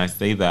state. And I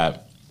say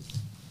that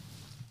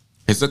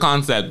it's a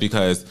concept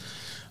because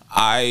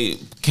I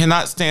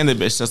cannot stand a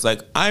bitch that's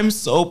like, I'm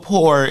so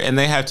poor, and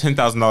they have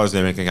 $10,000 in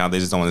their bank account. They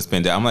just don't want to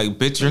spend it. I'm like,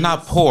 bitch, you're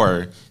not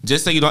poor.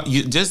 Just say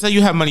just say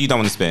you have money you don't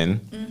want to spend.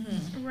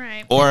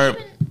 Right. Or,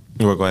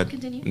 go ahead.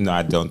 Continue. No,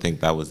 I don't think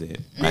that was it.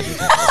 I just think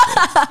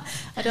that was it.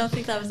 I don't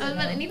think that was it.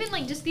 And even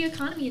like just the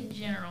economy in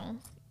general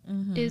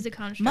is a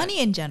construct.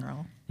 Money in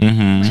general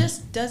Mm-hmm.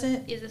 just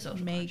doesn't is a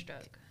social make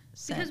construct.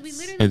 sense. Because we It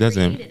literally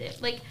doesn't. created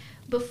it. Like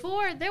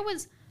before, there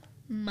was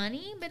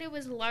money, but it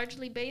was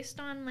largely based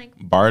on like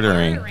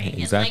Bartering. And,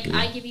 Exactly.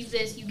 like I give you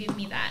this, you give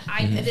me that.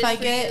 I Mm-hmm. do If this I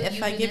for get you,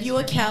 if I do give this you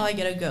a for cow, me. I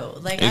get a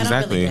goat. Like Exactly.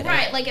 I don't really get it.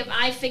 Right, like if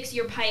I fix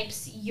your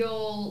pipes,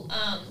 you'll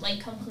like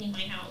come clean my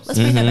house. Let's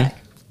bring that back.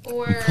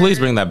 Or Please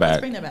bring that Let's back.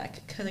 bring that back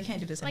because I can't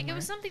do this like anymore. it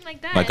was something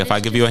like that. Like and if I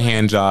it's give you a just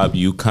hand job,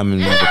 you come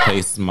and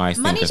replace my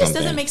sink Money or just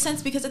something. doesn't make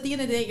sense because at the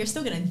end of the day, you're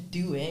still gonna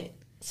do it.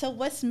 So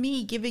what's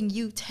me giving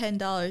you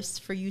 $10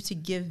 for you to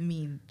give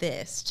me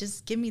this?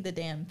 Just give me the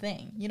damn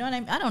thing. You know what I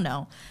mean? I don't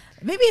know.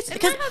 Maybe it's And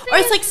because, my whole or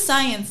it's thing like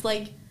science.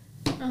 Like,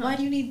 Uh-huh. why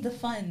do you need the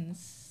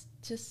funds?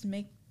 Just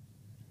make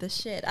the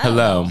shit. I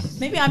Hello. don't know.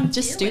 Maybe I'm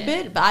just Do it.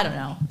 stupid, but I don't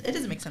know. It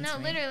doesn't make sense. No, to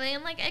me. literally,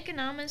 and like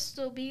economists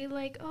will be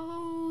like,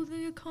 "Oh,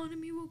 the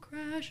economy will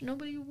crash.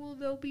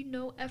 There'll be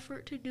no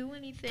effort to do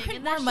anything." Print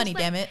And more that's money,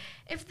 just, like, damn it.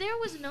 If there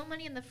was no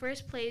money in the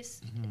first place,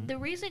 the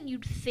reason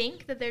you'd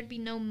think that there'd be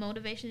no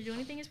motivation to do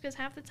anything is because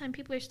half the time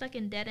people are stuck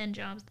in dead end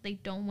jobs that they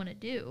don't want to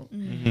do.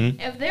 Mhm.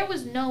 If there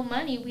was no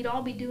money, we'd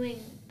all be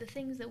doing the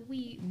things that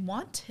we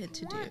Wanted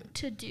to do. want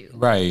to do.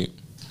 Right.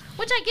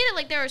 Which I get it.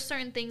 Like there are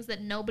certain things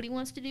that nobody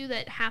wants to do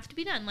that have to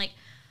be done. Like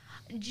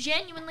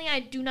genuinely, I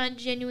do not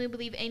genuinely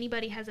believe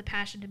anybody has a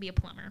passion to be a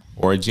plumber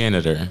Or a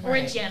janitor. or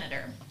a Right.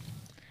 janitor.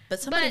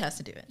 But somebody But has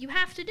to do it. You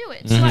have to do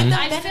it. Mhm. So Like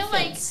I the feel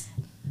like benefits.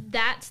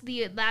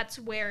 that's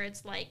where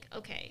it's like,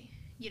 okay,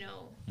 you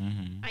know,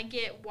 Mm-hmm. I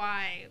get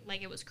why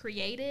like it was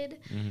created,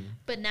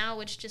 but now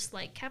it's just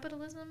like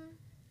capitalism.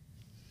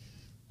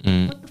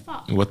 What the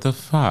fuck? What the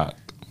fuck?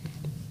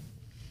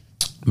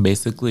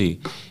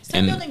 Basically.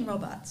 Start building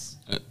robots.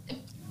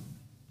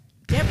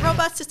 Get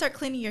robots to start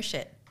cleaning your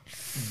shit.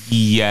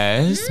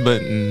 Yes,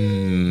 but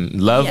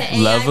love Yeah,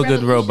 love AI a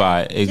good revolution.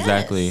 robot.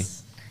 Exactly.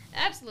 Yes.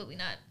 Absolutely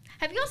not.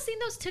 Have y'all seen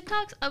those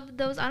TikToks of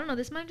those? I don't know.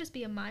 This might just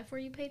be a My For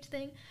You page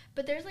thing,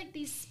 but there's like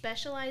these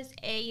specialized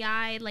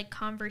AI like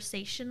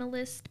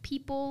conversationalist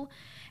people,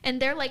 and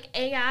they're like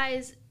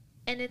AIs,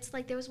 and it's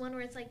like there was one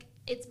where it's like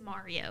it's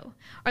Mario,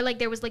 or like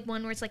there was like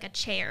one where it's like a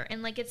chair,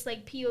 and like it's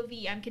like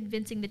POV. I'm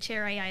convincing the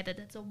chair AI that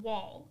it's a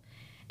wall,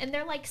 and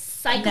they're like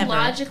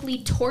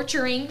psychologically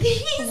torturing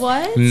these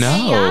What?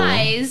 No.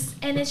 AIs,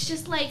 and it's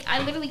just like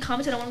I literally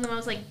commented on one of them. I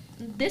was like,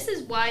 "This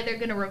is why they're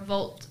gonna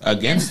revolt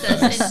Against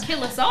us us. and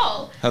kill us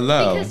all."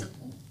 Hello. Because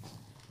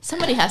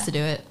Somebody has to do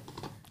it.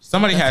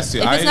 Somebody has to.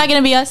 If it's not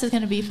gonna be us, it's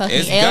gonna be fucking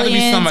It's gotta be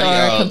aliens somebody or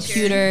else.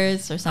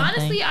 computers or something.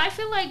 honestly, I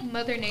feel like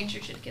Mother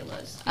Nature should kill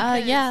us.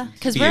 Yeah,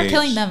 because we're TH.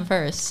 killing them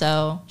first.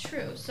 So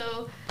True.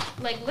 So,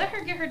 like, let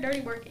her get her dirty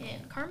work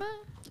in. Karma.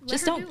 Let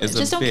just her don't do It's it. a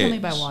just don't kill me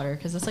by bitch. water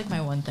because that's like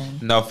my one thing.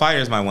 No, fire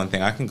is my one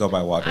thing. I can go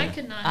by water. I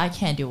could not. I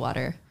can't do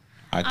water.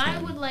 I I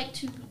can. would like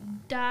to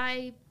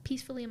die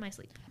peacefully in my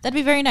sleep. That'd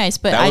be very nice,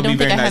 but That I would don't be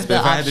think very I nice. have But the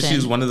if I had option. to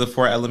choose one of the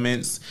four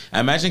elements,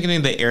 imagine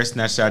getting the air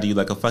snatched out of you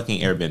like a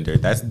fucking airbender.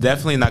 That's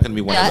definitely not going to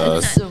be one of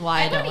those. That's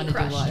why I I don't wanna want be to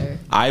do crushed. water.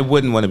 I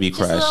wouldn't want to be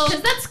Just a crushed. little-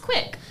 Because that's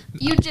quick.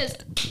 You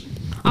just.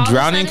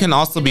 Drowning can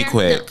also be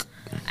quick.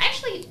 No.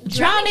 Actually,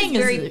 drowning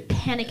is very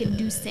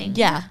panic-inducing.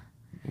 Yeah.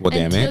 What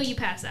damage? Until you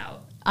pass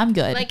out. I'm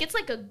good. Like, it's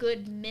like a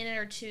good minute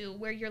or two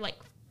where you're like...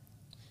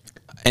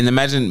 And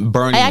imagine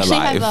burning alive.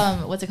 I actually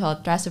have, what's it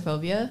called?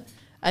 Thrassophobia.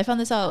 I found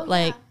this out,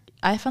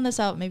 I found this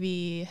out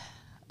maybe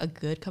a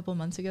good couple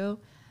months ago.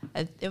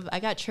 I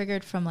got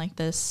triggered from, like,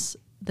 this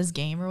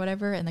game or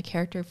whatever, and the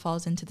character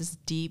falls into this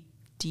deep,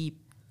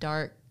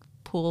 dark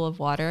pool of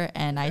water,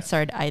 and I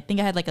think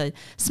I had, like, a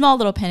small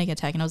little panic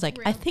attack, and I was like,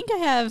 I think I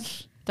have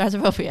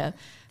thrassophobia.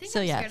 I think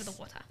I'm scared of the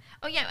water.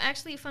 Oh, yeah,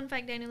 actually, fun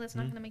fact, Daniel, that's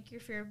not going to make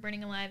your fear of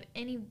burning alive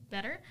any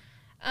better.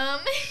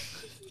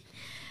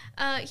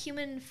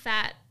 Human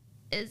fat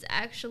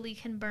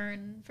can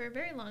burn for a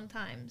very long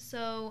time.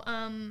 So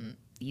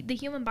the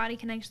human body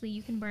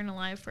you can burn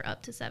alive for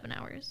up to 7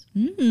 hours.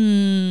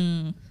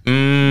 Depending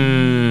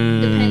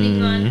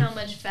on how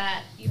much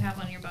fat you have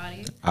on your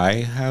body. I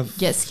have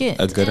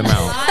a good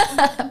amount.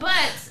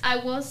 But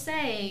I will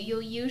say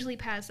you'll usually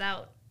pass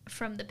out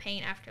from the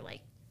pain after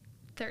like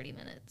 30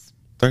 minutes.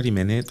 30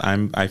 minutes?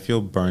 I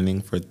feel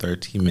burning for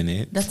 30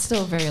 minutes. That's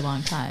still a very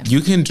long time.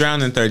 You can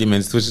drown in 30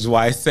 minutes, which is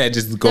why I said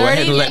just go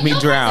ahead and let me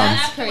drown.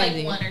 That's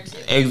crazy. Like 1 or 2.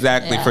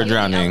 Exactly, for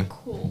drowning.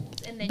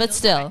 But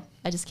still,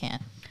 I just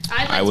can't.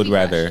 I would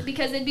rather.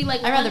 Because it'd be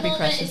like, I'd rather be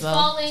crushed as well.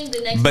 Falling,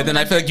 the next but then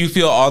I feel like you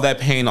feel all that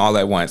pain all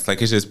at once.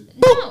 Like it's just,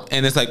 boop,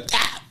 and it's like,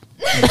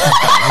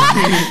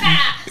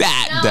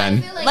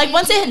 done. Like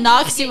once it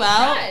knocks you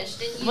out,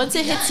 once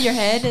it hits your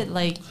head,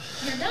 like,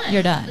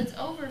 you're done. It's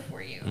over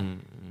for you.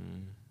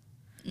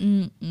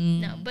 Mm-mm.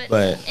 No, but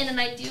in an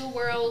ideal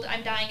world,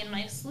 I'm dying in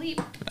my sleep.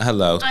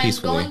 Hello, I'm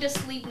peacefully. going to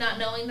sleep not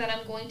knowing that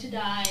I'm going to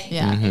die.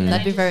 Yeah,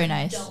 that'd be very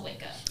nice. Don't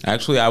wake up.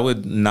 Actually, I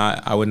would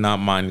not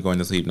mind going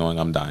to sleep knowing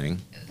I'm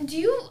dying.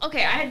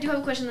 Okay, I do have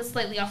a question that's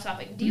slightly off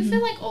topic. Do you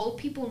feel like old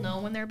people know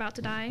when they're about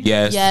to die?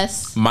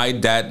 Yes. My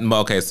dad,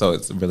 okay, so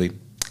it's really,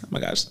 oh my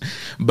gosh.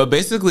 But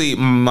basically,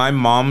 my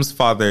mom's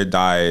father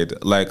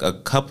died like a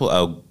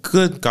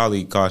good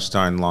golly gosh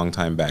darn long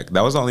time back.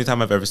 That was the only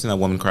time I've ever seen a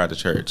woman cry at a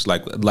church,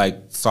 like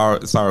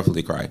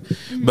sorrowfully cry.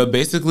 But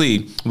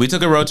basically, we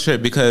took a road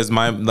trip because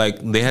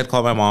they had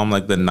called my mom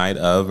like the night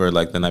of or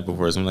like the night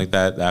before or something like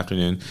that, the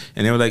afternoon.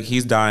 And they were like,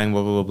 he's dying,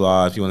 blah, blah, blah,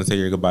 blah. If you want to say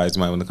your goodbyes, you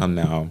might want to come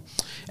now.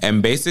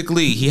 And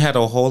basically, he had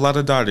a whole lot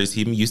of daughters.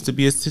 He used to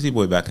be a city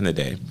boy back in the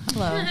day.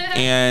 Hello.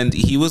 And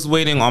he was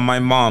waiting on my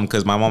mom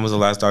because my mom was the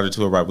last daughter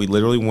to arrive. We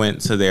literally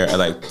went to there at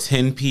like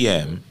 10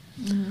 p.m.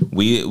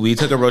 We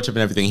took a road trip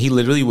and everything. He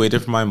literally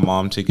waited for my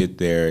mom to get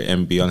there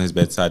and be on his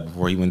bedside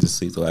before he went to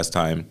sleep the last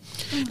time.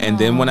 And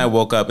then when I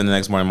woke up and the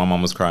next morning, my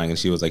mom was crying and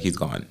she was like, he's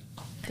gone.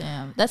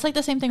 Damn. That's like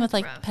the same thing with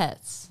like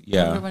pets.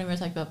 Yeah. Remember when we were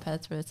talking about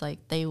pets where it's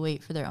like they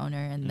wait for their owner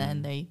and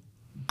then they...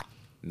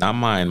 Not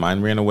mine.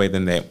 Mine ran away,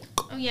 then they...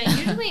 Oh, yeah.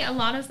 Usually a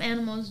lot of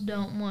animals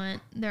don't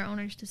want their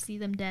owners to see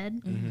them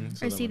dead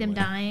or see them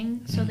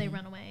dying, so they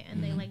run away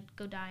and they like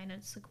go die in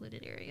a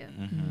secluded area.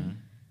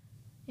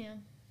 Yeah.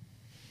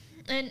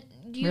 And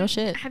real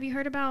shit. Have you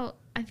heard about,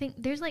 I think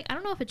there's like, I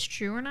don't know if it's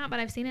true or not, but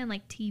I've seen it in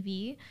like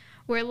TV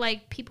where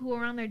like people who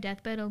are on their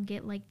deathbed will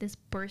get like this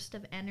burst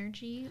of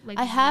energy like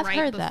I have right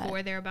heard before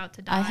that. they're about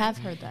to die. I have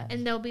heard that.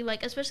 And they'll be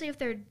like, especially if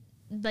they're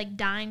like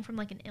dying from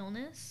like an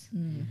illness,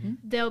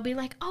 they'll be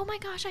like, oh my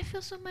gosh, I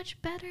feel so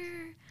much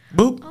better.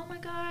 Boop. Oh my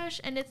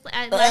gosh. And it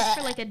lasts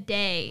for like a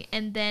day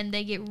and then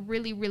they get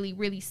really, really,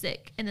 really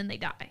sick and then they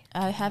die.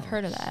 I have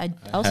heard of that. I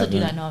also do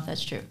not know if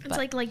that's true.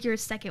 It's like your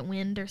second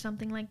wind or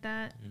something like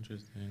that.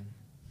 Interesting.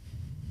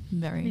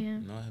 Very. Yeah.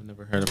 No, I have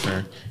never heard of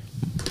her.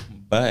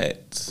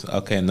 But,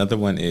 okay, another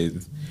one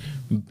is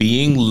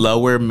being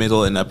lower,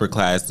 middle, and upper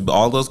class.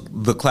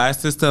 The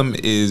class system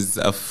is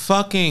a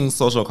fucking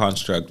social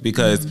construct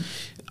because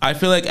I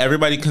feel like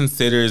everybody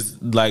considers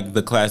like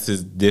the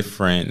classes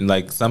different.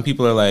 Like some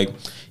people are like,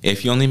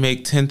 if you only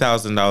make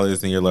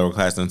 $10,000 in your lower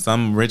class, and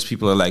some rich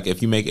people are like,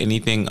 if you make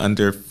anything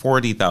under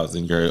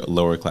 $40,000, you're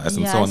lower class,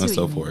 and so on and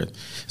so forth.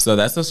 So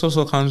that's a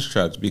social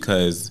construct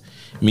because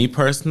me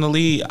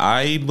personally,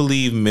 I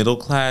believe middle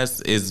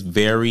class is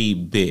very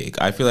big.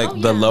 I feel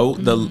like the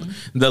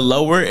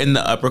lower and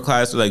the upper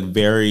class are like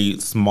very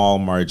small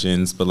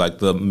margins, but like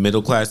the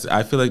middle class,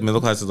 I feel like middle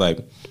class is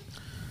like,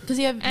 because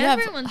you have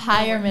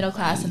higher middle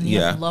class and then you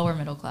have lower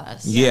middle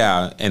class.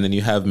 Yeah, and then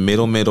you have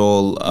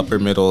middle, upper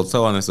middle,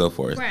 so on and so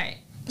forth. Right.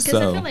 Because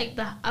I feel like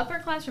the upper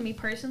class for me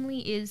personally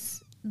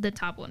is the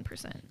top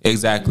 1%.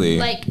 Exactly.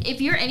 Like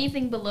if you're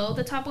anything below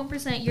the top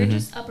 1%, you're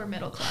just upper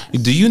middle class.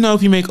 Do you know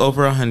if you make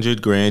over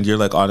 $100,000, you're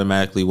like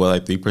automatically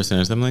like 3%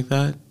 or something like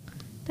that?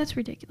 That's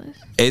ridiculous.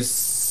 It's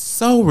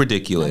so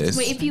ridiculous.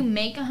 Wait, if you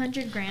make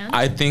 $100,000?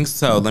 I think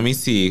so. Let me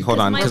see. Hold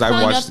on, because I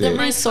watched it.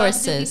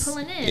 Resources.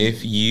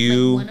 If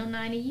you like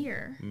 $109 a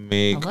year,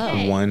 make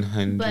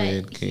 $100K,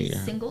 but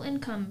he's single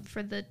income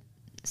for the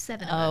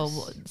 7 of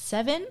us.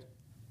 7?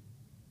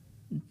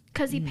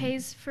 Because he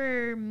pays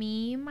for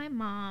me, my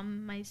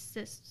mom, my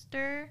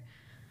sister,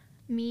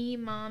 me,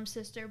 mom,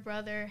 sister,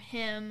 brother,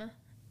 him,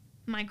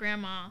 my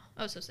grandma.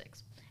 Oh, so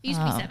 6. It used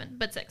to be 7,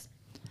 but 6.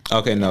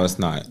 Okay, no, it's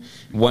not.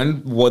 The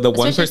 1%.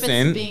 Especially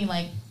if it's being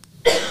like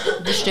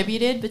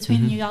distributed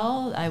between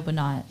y'all, I would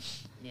not.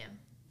 Yeah.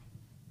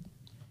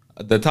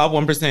 The top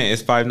 1%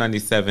 is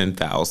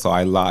 597,000, so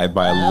I lied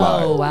by a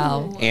lot. Oh,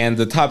 wow. And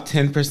the top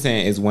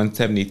 10% is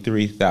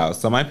 173,000.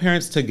 So my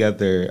parents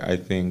together, I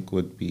think,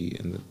 would be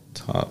in the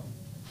top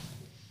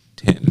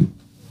 10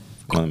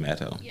 on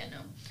Matto. Yeah, no.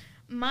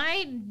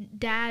 My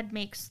dad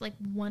makes like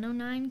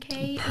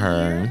 109K Per.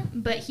 a year,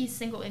 but he's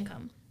single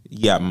income.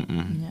 Yeah.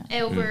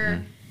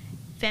 Over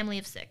family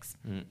of 6.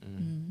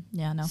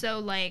 Yeah, no. So,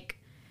 like,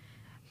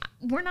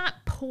 we're not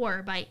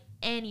poor by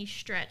any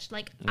stretch.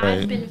 Like, Right.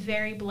 I've been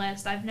very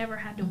blessed. I've never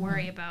had to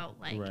worry about,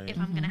 like, Right. if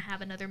I'm going to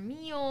have another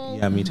meal.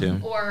 Yeah, me too.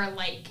 Or,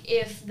 like,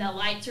 if the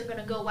lights are going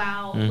to go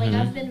out. Like,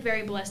 I've been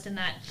very blessed in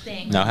that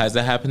thing. Now, has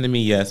that happened to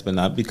me? Yes, but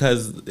not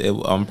because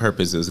on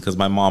purpose. It was because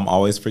my mom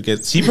always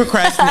forgets. She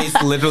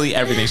procrastinates literally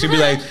everything. She'll be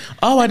like,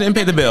 "Oh, I didn't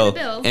pay the bill,"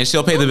 and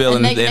she'll pay the bill,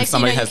 and then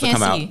somebody has to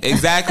come out.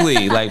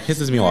 Exactly, like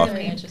pisses me off.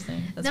 Very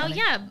interesting. That's No, funny.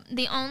 yeah.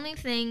 The only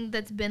thing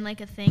that's been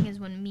like a thing is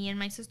when me and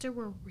my sister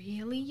were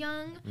really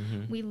young,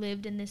 we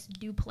lived in this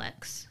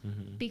duplex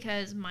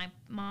because my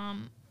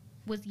mom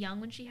was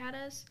young when she had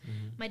us.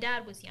 My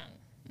dad was young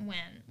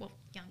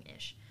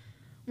young-ish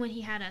when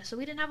he had us. So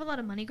we didn't have a lot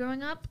of money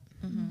growing up.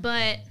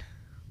 But,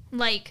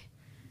 like,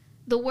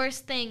 the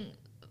worst thing,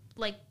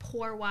 like,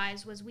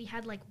 poor-wise, was we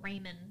had, like,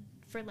 ramen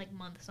for, like,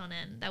 months on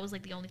end. That was,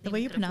 like, the only thing The way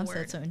we you could pronounce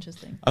afford. that's so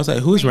interesting. I was like,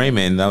 "Who's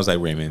Raymond?" And I was like,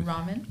 "Raymond."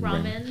 Ramen.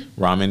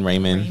 Ramen.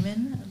 Raymond.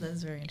 Ramen.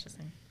 That's very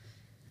interesting.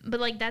 But,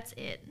 like, that's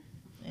it.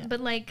 Yeah. But,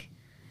 like,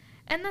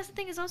 and that's the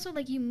thing is also,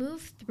 like, you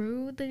move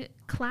through the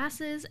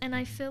classes, and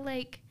I feel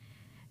like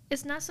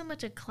it's not so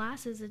much a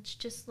classes, it's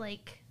just,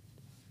 like,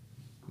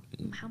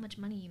 how much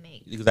money you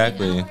make.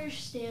 Exactly. Like, I don't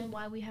understand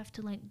why we have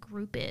to, like,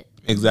 group it.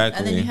 Exactly.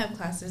 And then you have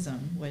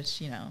classism,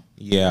 which, you know.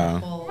 Yeah.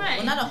 Right.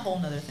 Well, not a whole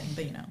nother thing,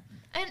 but, you know.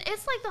 And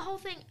it's, like, the whole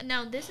thing.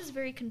 Now, this is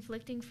very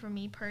conflicting for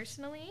me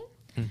personally,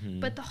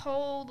 but the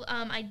whole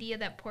idea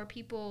that poor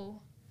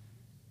people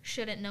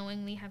shouldn't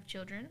knowingly have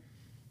children.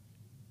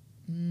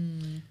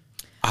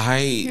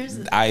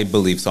 I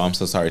believe so. I'm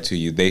so sorry to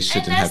you. They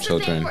shouldn't and that's have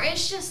children. the thing where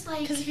it's just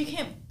like, Because if you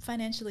can't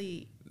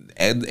financially...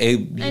 and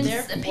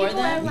there for people are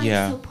them? like,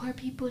 Yeah. so poor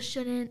people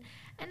shouldn't.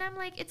 And I'm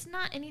like, it's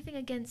not anything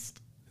against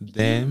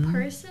Them? you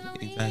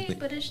personally, Exactly.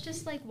 but it's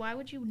just like, why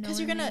would you know? Because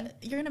you're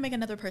gonna make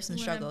another person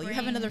Wanna struggle. You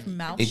have bring another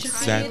mouth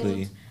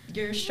Exactly. to feed.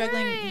 You're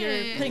struggling. You're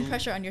Right. putting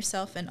pressure on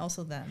yourself and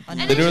also them. On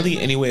And you. Literally,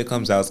 any way it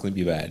comes out, it's going to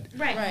be bad.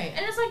 Right. Right.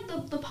 And it's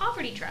like the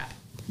poverty trap,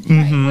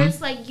 Mhm. where it's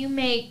like you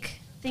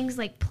make things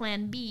like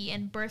Plan B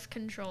and birth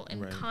control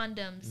and Right.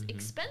 condoms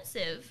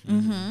expensive.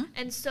 Mm-hmm.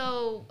 And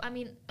so, I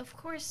mean, of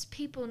course,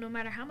 people, no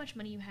matter how much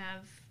money you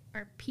have,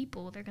 are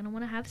people. They're going to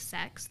want to have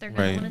sex. They're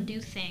going Right. to want to do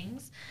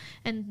things.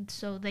 And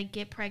so they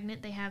get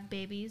pregnant. They have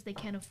babies. They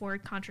can't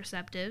afford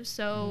contraceptives.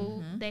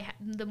 So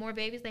the more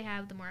babies they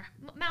have, the more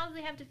mouths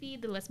they have to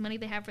feed, the less money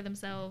they have for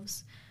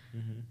themselves.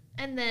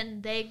 And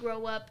then they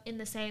grow up in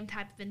the same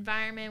type of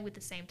environment with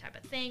the same type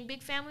of thing.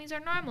 Big families are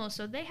normal,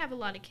 so they have a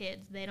lot of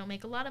kids. They don't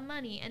make a lot of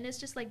money, and it's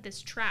just like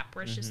this trap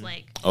where it's just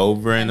like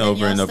Over and then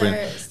over and y'all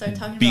over. Start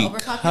talking about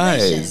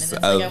overpopulation, and it's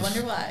like, I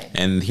wonder why.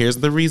 And here's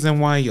the reason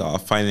why, y'all.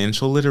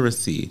 Financial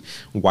literacy.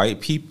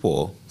 White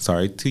people,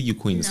 sorry to you,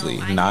 Queensley.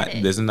 No, I get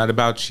it. This is not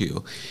about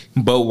you.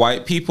 But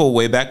white people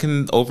way back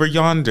in over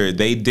yonder,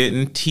 they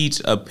didn't teach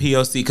a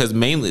POC because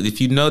mainly, if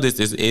you notice,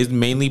 this is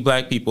mainly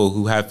black people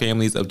who have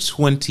families of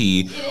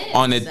 20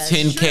 on a That's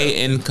 10K true.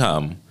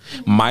 income.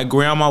 My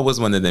grandma was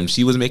one of them.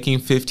 She was making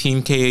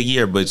 15K a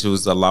year, but it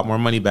was a lot more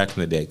money back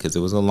in the day because it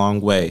was a long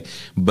way.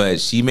 But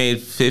she made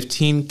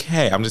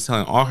 15K. I'm just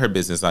telling all her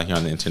business out here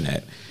on the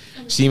internet.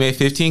 She made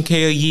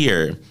 15K a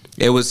year.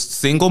 It was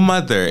single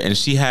mother, and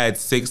she had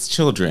 6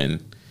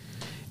 children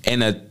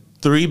in a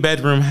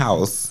 3-bedroom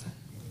house.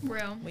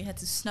 real. We had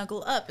to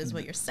snuggle up, is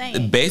what you're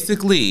saying.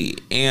 Basically,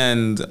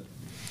 and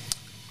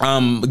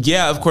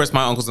yeah, of course,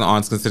 my uncles and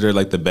aunts consider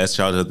like the best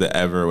childhood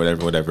ever,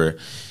 whatever.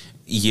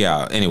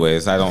 Yeah.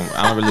 Anyways, I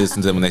don't really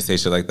listen to them when they say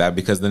shit like that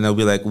because then they'll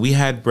be like, we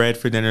had bread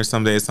for dinner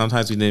some days.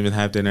 Sometimes we didn't even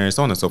have dinner, and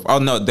so on and so forth. Oh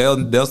no,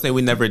 they'll say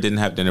we never didn't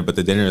have dinner, but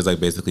the dinner is like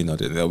basically no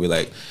dinner. They'll be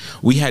like,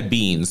 we had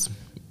beans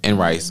and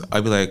rice.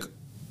 I'd be like,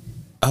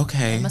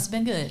 okay, It must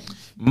have been good.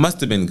 must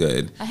have been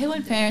good. I hate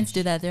when parents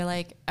do that. They're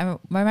like,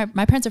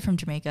 my parents are from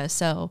Jamaica,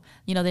 so,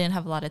 you know, they didn't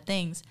have a lot of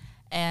things.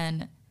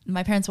 And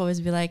my parents will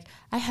always be like,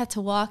 I had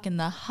to walk in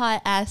the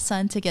hot ass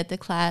sun to get to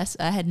class.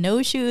 I had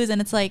no shoes.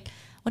 And it's like,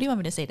 what do you want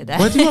me to say to that?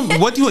 What do you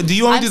want? Do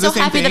you want I'm me to do so the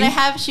same happy thing? that I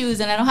have shoes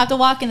and I don't have to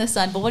walk in the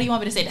sun. But what do you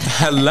want me to say to that?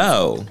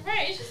 Hello.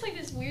 Right, it's just like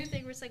this weird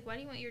thing where it's like, why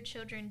do you want your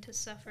children to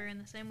suffer in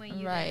the same way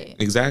you Right.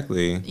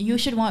 Exactly. You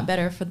should want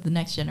better for the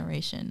next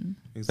generation.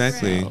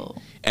 Exactly. So.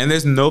 And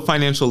there's no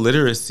financial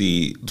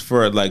literacy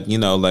for like, you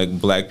know,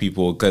 like black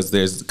people because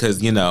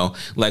you know,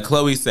 like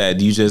Chloe said,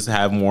 you just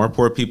have more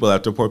poor people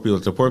after poor people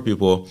after poor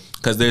people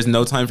because there's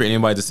no time for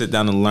anybody to sit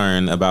down and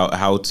learn about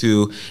how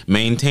to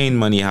maintain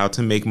money, how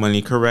to make money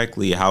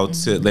correctly, how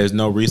to, there's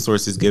no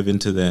resources given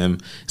to them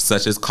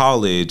such as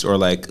college, or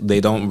like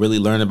they don't really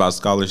learn about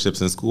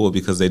scholarships in school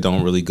because they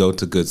don't really go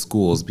to good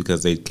schools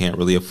because they can't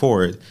really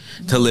afford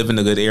to live in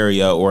a good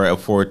area or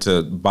afford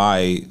to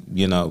buy,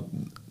 you know,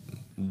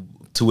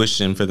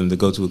 tuition for them to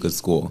go to a good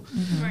school.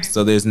 Right.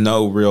 So there's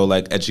no real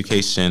like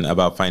education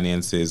about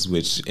finances,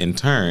 which in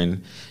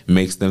turn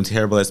makes them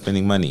terrible at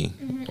spending money.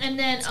 And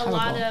then a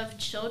lot of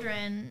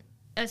children,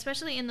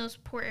 especially in those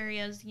poor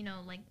areas, you know,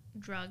 like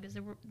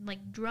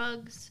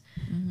drugs,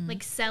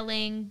 like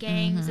selling,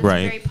 gangs, it's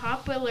Right. very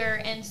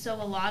popular. And so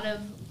a lot of,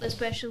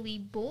 especially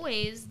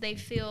boys, they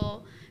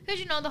feel, because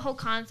you know the whole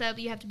concept,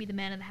 you have to be the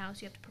man of the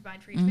house, you have to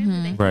provide for your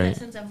family. They feel Right. that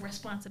sense of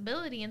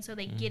responsibility, and so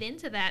they get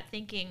into that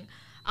thinking,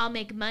 I'll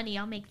make money,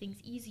 I'll make things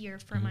easier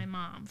for my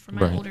mom, for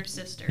my Right. older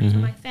sister, for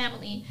my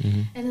family.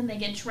 And then they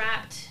get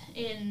trapped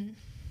in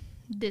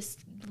this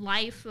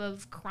life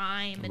of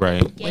crime and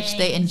Right. Which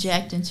they gangs.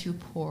 inject into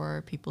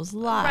poor people's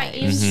Right,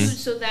 lives.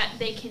 so that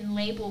they can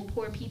label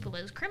poor people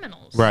as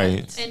criminals.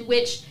 Right. And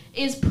which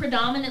is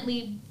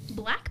predominantly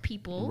black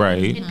people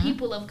Right. and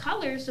people of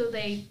color, so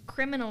they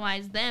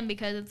criminalize them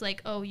because it's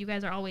like, oh, you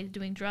guys are always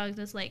doing drugs.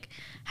 It's like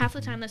half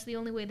the time that's the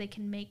only way they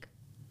can make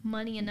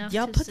money enough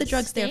Y'all to put the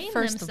drugs there sustain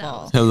first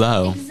themselves. of all.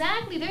 Hello.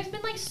 Exactly. There's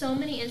been like so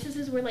many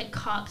instances where like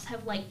cops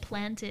have like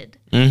planted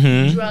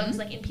Mm-hmm. drugs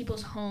like in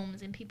people's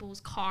homes, in people's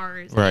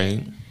cars.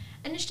 Right.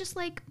 And it's just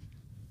like,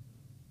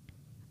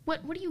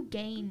 what do you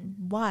gain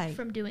Why?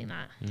 from doing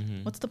that?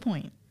 What's the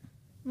point?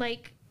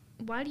 Like,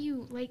 why do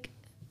you like?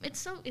 It's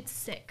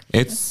sick,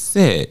 It's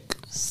sick.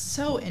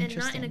 So and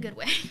interesting. not in a good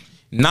way.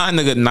 Not in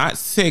a good, not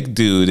sick,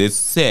 dude. It's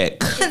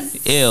sick.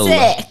 Ill.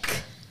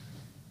 Sick.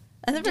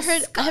 I haven't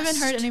Disgust.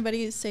 heard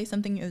anybody say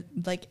something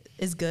like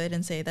is good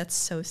and say that's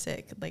so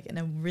sick like in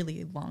a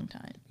really long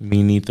time.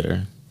 Me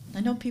neither.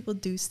 I know people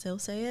do still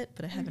say it,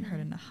 but I haven't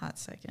heard in a hot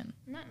second.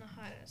 Not in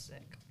a hot ass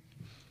sick.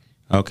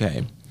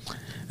 Okay.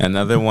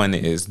 Another one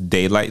is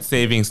daylight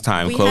savings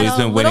time. Chloe's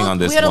been winning on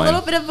this We had one. a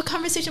little bit of a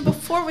conversation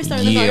before we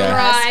started the Yeah.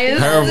 podcast.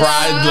 Her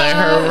rise, let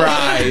her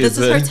rise. This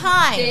is her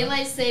time.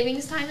 Daylight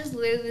savings time is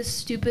literally the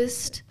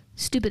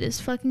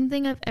stupidest fucking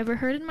thing I've ever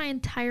heard in my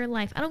entire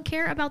life. I don't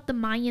care about the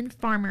Mayan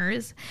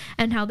farmers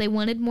and how they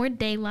wanted more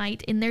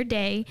daylight in their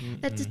day.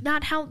 That's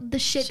not how the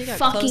shit She got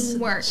fucking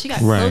works. She got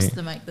Right. close to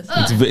the mic this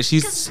time.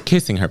 She's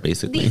kissing her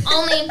basically. The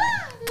only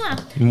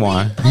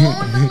Mwah.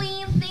 the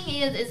only thing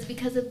is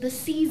because of the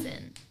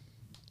season.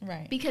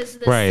 Right. Because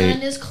the Right.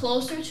 sun is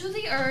closer to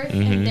the earth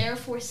and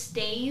therefore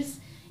stays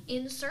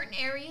in certain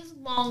areas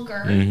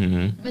longer.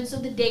 And so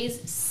the days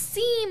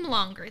seem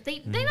longer.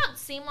 They not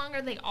seem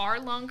longer, they are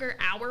longer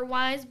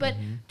hour-wise, but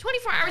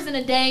 24 hours in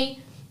a day,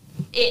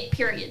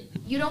 period.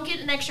 You don't get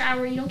an extra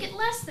hour, you don't get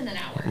less than an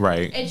hour.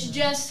 Right. It's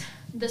just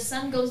the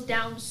sun goes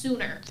down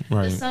sooner.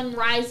 Right. The sun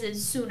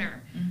rises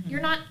sooner.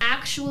 You're not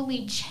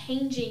actually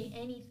changing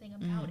anything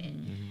about it.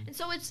 And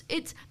so it's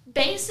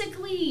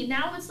basically,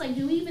 now it's like,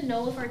 do we even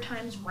know if our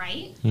time's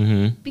right?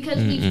 Because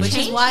we've Which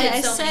changed is why it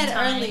I so many said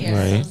times. earlier,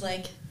 Right. I was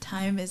like,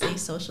 time is a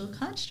social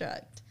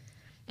construct.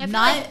 I feel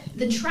Not like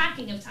the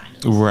tracking of time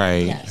is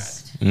Right.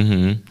 yes,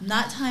 Mm-hmm.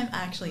 not time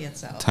actually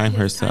itself. Time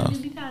because time herself. do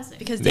be passing.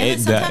 Because It damn it,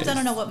 sometimes does. I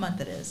don't know what month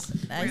it is.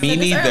 I Me said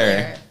this neither.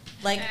 earlier.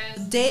 Like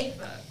As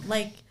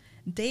fuck.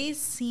 days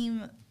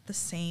seem the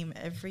same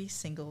every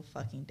single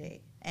fucking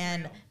day,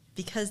 and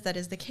because that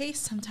is the case,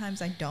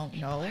 sometimes I don't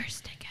know.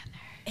 blurs together.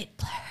 It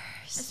blurs.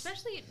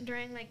 Especially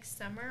during like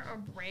summer or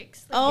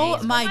breaks. The Oh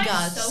days go my by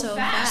god, so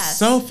fast.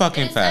 So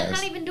fucking And it's like, I'm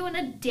fast. not even doing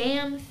a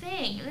damn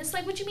thing. And it's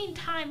like, what you mean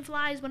time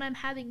flies when I'm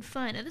having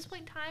fun? At this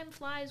point, time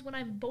flies when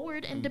I'm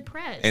bored and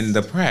depressed. And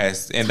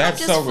depressed. And Time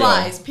that's just so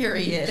flies, real.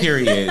 period.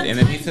 Period. And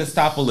it needs to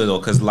stop a little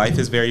because life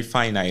is very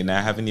finite and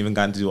I haven't even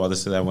gotten to do all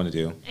this that I want to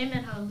do.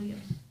 Amen, hallelujah.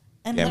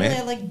 And Yeah, literally,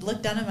 man. I like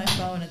look down at my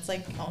phone. It's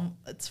like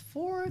it's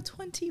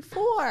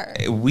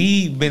 4:24.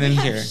 We've been in We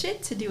here. have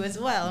shit to do as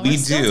well. And We we're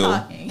still do.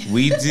 talking.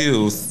 We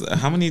do.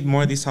 How many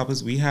more of these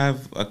topics? We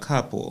have a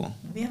couple.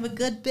 We have a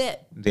good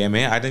bit. Damn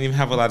it. I didn't even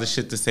have a lot of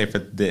shit to say for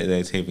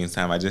the taping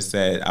time. I just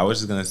going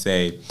to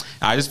say,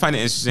 I just find it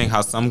interesting how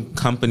some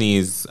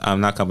companies,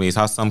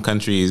 how some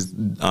countries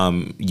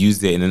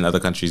use it and then other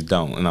countries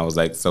don't. And I was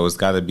like, so it's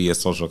got to be a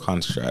social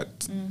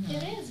construct.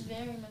 It is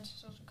very much a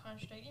social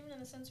construct, even in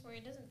the sense where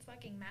it doesn't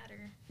fucking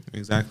matter.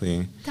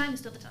 Exactly. Time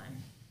is still the time.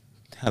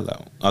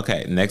 Hello.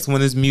 Okay, next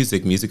one is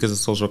music. Music is a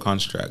social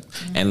construct.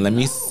 And let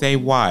me say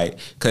why.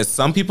 Because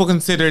some people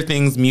consider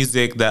things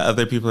music that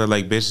other people are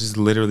like, bitch, is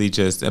literally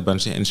just a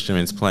bunch of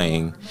instruments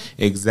playing.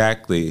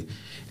 Exactly.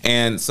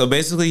 And so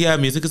basically, yeah,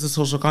 music is a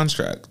social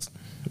construct.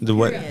 The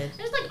what? Period.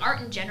 Just like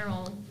art in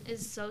general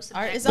is so subjective.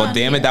 Art is Well, on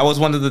damn it, here. that was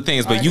one of the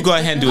things. But Art you is go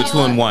ahead and do a Oh, 2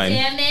 in 1.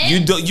 damn it.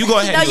 You go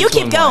ahead. No, and do you a 2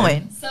 keep in 1.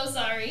 going. So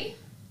sorry.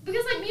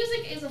 Because like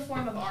music is a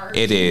form of art.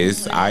 It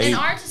is. And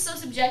art is so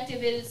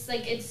subjective. It's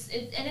like it's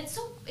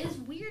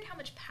weird how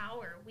much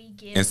power we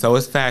give. And so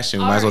is fashion.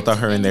 We might as well throw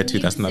her in there too.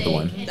 That's another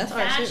one. That's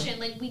fashion.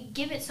 Like we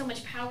give it so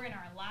much power in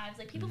our lives.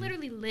 Like people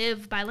literally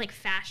live by like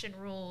fashion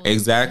rules.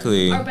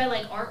 Exactly. Or by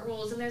like art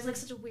rules. And there's like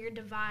such a weird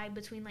divide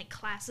between like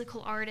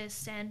classical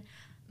artists and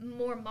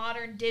more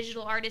modern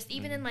digital artists.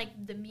 Even in like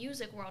the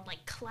music world,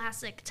 like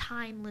classic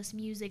timeless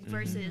music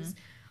versus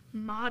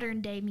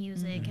modern day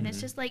music. And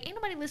it's just like ain't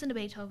nobody listen to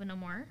Beethoven no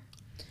more.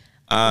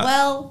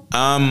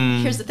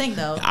 Here's the thing,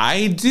 though.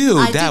 I do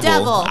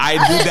dabble.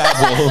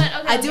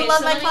 I do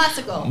love my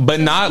classical, but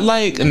not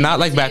like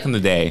back in the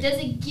day. Does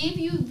it give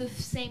you the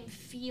same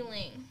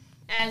feeling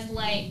as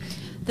like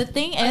the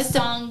thing a is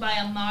song by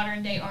a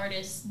modern day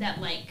artist that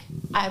like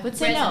I would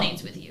say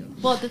resonates with you?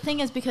 Well, the thing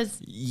is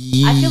because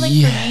I feel like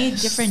for me,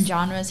 different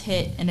genres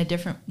hit in a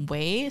different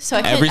way. So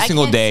every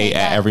single day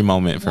at every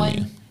moment for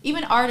me.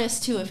 Even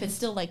artists too. If it's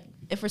still like.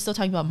 If we're still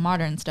talking about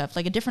modern stuff,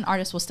 like a different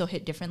artist will still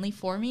hit differently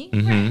for me.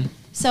 Mm-hmm.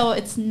 So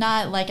it's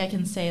not like I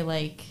can say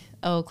like,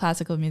 oh,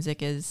 classical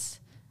music is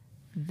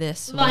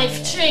this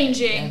life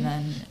changing, and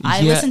then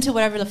I listen to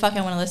whatever the fuck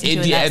I want to listen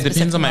to. It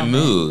depends on my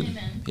mood.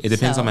 Amen. It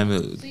depends on my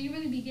mood. So you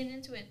really be getting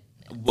into it.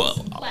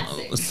 Well,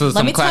 so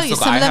some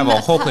classical. I have a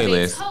whole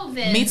playlist.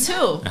 Beethoven. Me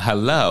too.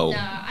 Hello. No,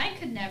 I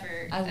could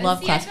never. I love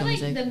classical I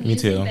feel like music. the Me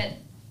too. music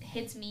that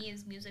hits me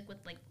is music with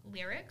like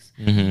lyrics,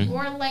 Mm-hmm.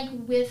 or like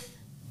with.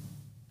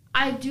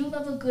 I do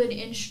love a good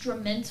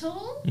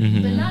instrumental,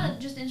 Mm-hmm. but not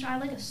just I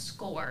like a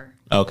score.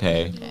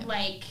 Okay.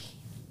 Like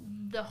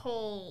the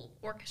whole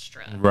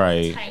orchestra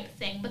Right. type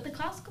thing. But the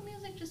classical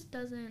music just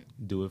doesn't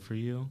Do it for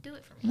you. do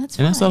it for me.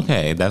 That's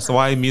okay. That's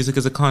why music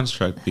is a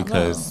construct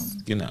because,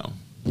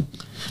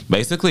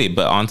 basically,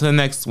 but on to the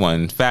next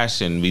one.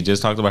 Fashion. We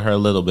just talked about her a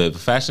little bit.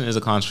 But fashion is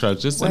a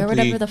construct. Just wear simply,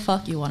 whatever the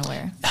fuck you want to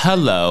wear.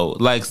 Hello.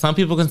 Like some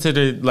people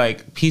consider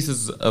like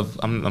pieces of,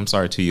 I'm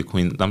sorry to you,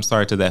 Queen. I'm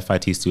sorry to the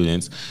FIT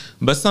students.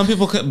 But some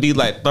people could be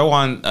like, throw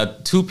on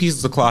 2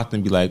 pieces of cloth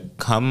and be like,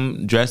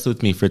 come dress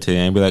with me for today.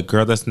 And be like,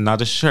 girl, that's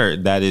not a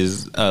shirt. That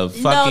is a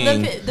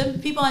fucking. No, the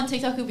people on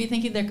TikTok who be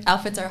thinking their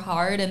outfits are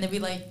hard and they'd be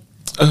like,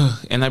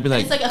 and I'd be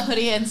like, it's like a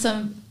hoodie and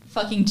some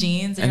fucking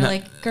jeans, and you're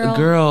like,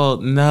 girl,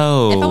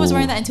 no. If I was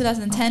wearing that in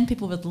 2010,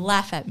 people would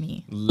laugh at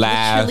me.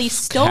 Literally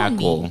stone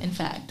me, in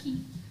fact.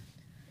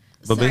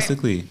 But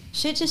basically,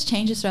 shit just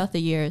changes throughout the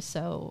years,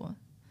 so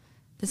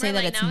to say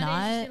that it's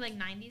not. Like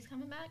 90s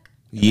coming back?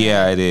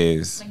 Yeah, it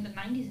is. Like the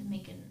 90s is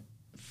making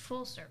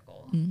full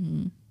circle.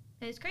 Mm-hmm. And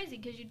it's crazy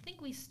because you'd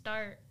think we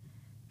start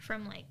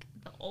from like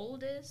the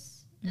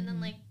oldest and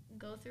then like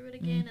go through it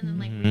again and then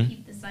like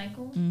repeat the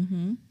cycle.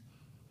 Mm-hmm.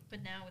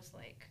 But now it's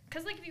like,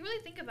 because like if you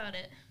really think about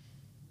it,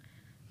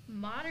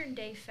 modern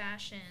day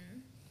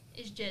fashion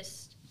is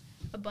just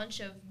a bunch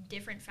of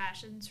different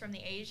fashions from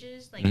the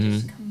ages, like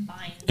just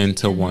combined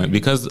into one.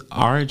 Because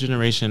our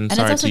generation, and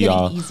sorry to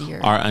y'all,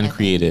 are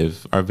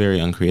uncreative, are very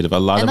uncreative. A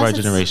lot of our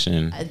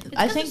generation.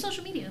 I think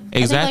social media.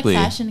 Exactly.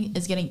 I think like fashion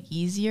is getting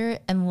easier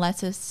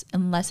unless it's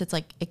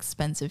like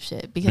expensive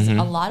shit. Because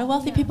a lot of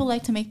wealthy people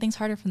like to make things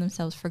harder for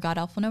themselves for god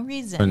awful no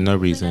reason. For no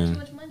reason. They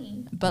got too much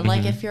money. But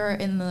like if you're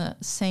in the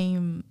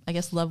same, I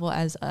guess, level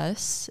as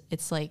us,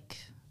 it's like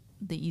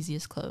the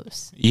easiest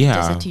clothes. Yeah.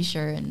 Just a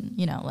t-shirt and,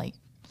 you know, like.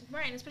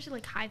 Right, and especially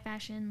like high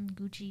fashion,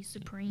 Gucci,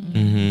 Supreme.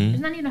 Mm-hmm.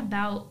 It's not even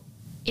about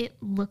it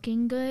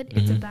looking good.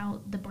 It's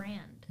about the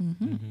brand.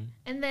 Mm-hmm.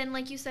 And then,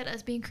 like you said,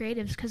 us being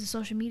creatives because of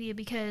social media,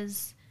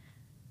 because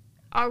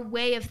our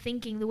way of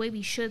thinking, the way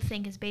we should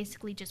think, is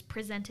basically just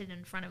presented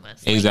in front of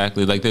us.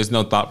 Exactly. Like there's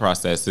no thought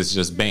process. It's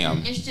just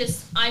bam. It's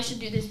just, I should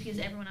do this because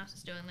everyone else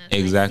is doing this.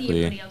 Exactly. I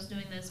see everybody else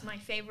doing this. My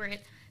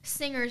favorite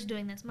singer's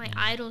doing this. My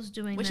idol's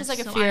doing Which this. is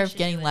like a fear of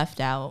getting left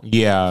out.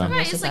 Yeah. From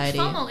right, society. it's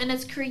like FOMO, and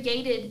it's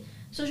created,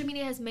 social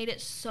media has made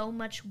it so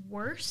much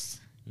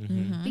worse.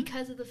 Mm-hmm.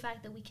 Because of the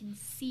fact that we can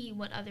see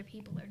what other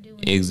people are doing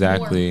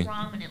exactly more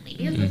prominently.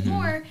 Because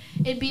before,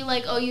 it'd be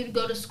like, oh, you'd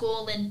go to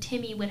school and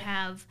Timmy would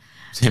have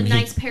a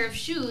nice pair of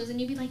shoes, and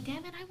you'd be like,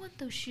 damn it, I want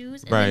those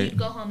shoes. And then you'd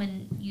go home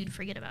and you'd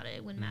forget about it.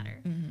 It wouldn't matter.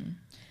 Mm-hmm.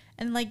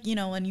 And like, you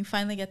know, when you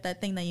finally get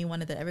that thing that you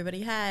wanted that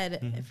everybody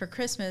had for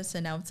Christmas,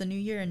 and now it's a new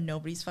year and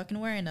nobody's fucking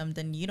wearing them,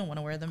 then you don't want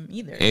to wear them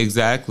either.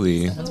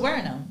 Exactly. Someone's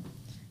wearing them.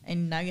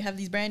 And now you have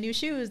these brand new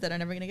shoes that are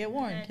never going to get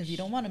worn because you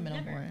don't want them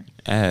no more.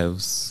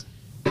 Evs.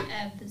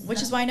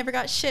 Which is why I never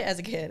got shit as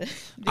a kid.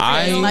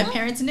 My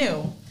parents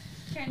knew.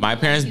 My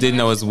parents did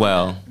know as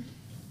well.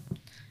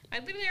 I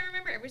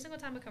remember every single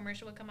time a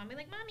commercial would come on, I'd be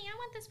like, Mommy, I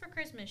want this for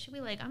Christmas. She'd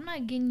be like, I'm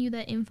not getting you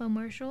that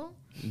infomercial.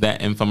 That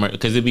infomercial,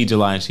 because it'd be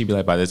July, and she'd be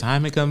like, by the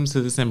time it comes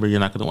to December,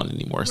 you're not going to want it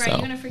anymore. Right, you're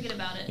going to forget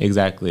about it.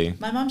 Exactly.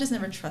 My mom just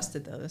never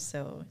trusted those,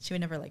 so she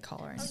would never like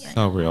call her.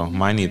 So real.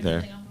 Mine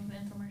either.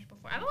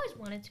 I've always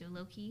wanted to,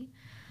 low key.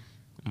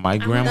 My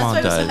grandma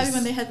does. That's why I was so happy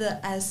when they had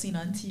the as seen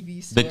on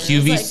TV store. The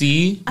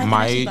QVC, like,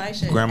 my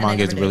grandma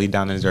gets really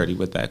down and dirty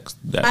with that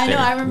I know, therapy.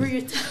 I remember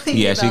you telling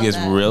me Yeah, she gets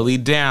that. really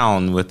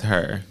down with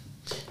her.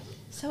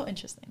 So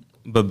interesting.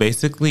 But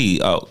basically,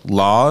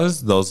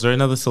 laws, those are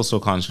another social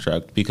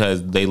construct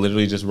because they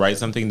literally just write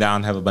something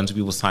down, have a bunch of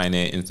people sign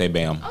it, and say,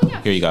 bam, Oh,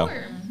 yeah, here you go.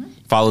 Mm-hmm.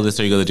 Follow this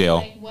or you go to jail.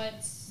 Like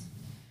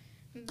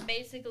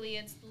Basically,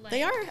 it's like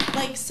They are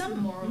like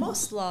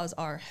most laws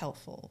are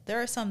helpful.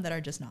 There are some that are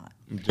just not.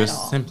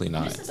 Just simply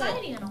not. But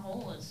society in a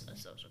whole is a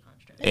social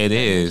construct. It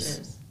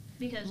is.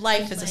 Because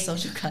life is a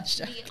social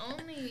construct. The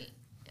only,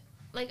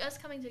 like, us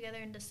coming together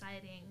and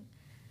deciding,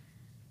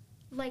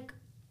 like,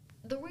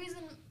 the reason,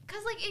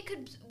 because, like,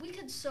 we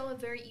could so have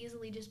very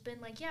easily just been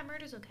like, yeah,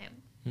 murder's okay.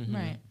 Mm-hmm.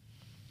 Right.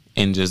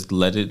 And just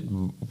let it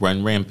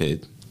run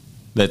rampant.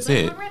 That's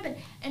it. Run rampant.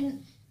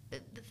 And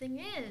the thing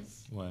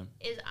is, What?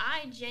 is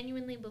I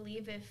genuinely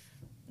believe if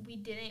we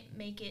didn't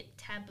make it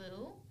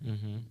taboo,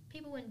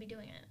 people wouldn't be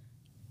doing it.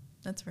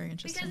 That's very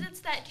interesting. Because it's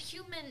that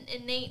human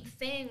innate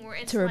thing where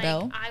it's to like,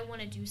 rebel. I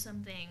want to do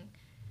something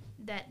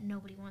that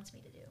nobody wants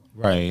me to do.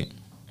 Right.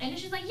 And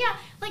it's just like, yeah,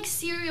 like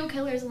serial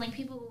killers and like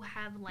people who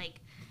have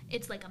like,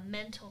 it's like a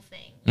mental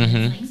thing. Mm-hmm.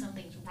 It's like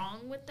something's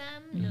wrong with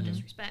them, no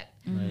disrespect.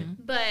 Right.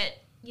 But,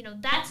 you know,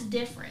 that's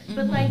different.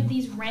 But like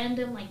these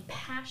random like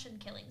passion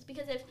killings.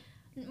 Because if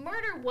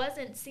murder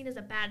wasn't seen as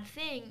a bad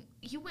thing,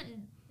 you wouldn't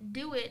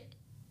do it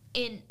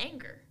in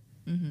anger.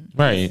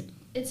 Right.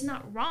 It's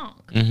not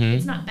wrong. Mhm.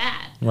 It's not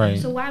bad. Right.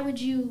 So why would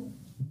you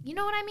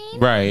know what I mean?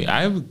 Right.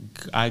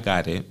 I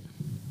got it.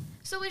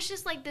 So it's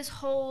just like this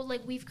whole,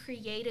 like, we've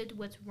created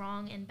what's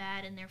wrong and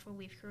bad, and therefore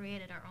we've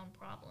created our own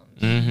problems.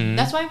 Mm-hmm.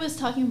 That's why I was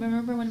talking.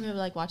 Remember when we would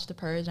like watch The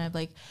Purge, and I'm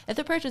like, if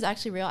The Purge was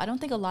actually real, I don't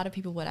think a lot of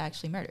people would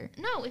actually murder.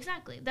 No,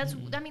 exactly. That's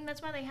I mean,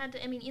 that's why they had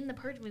to. I mean, in the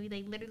Purge movie,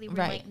 they literally were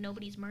Right. like,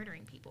 nobody's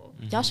murdering people.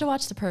 Y'all should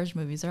watch the Purge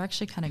movies. They're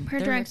actually kind of They're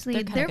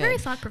very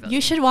thought provoking.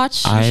 You should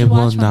watch. I should will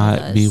watch one not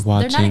with us. be They're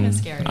not even watching.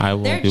 scary. I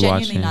won't They're be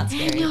genuinely watching. not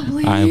scary.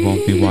 I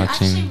won't be They're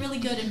actually watching. really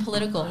good and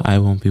political. I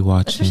won't be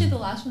Especially watching. the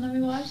last one that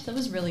we watched. That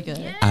was really good.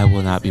 Yes, I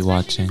will not be especially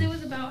 'cause watching. It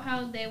was about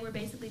how they were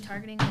basically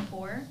targeting the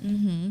poor.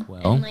 Mm-hmm.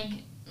 Well, And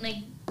like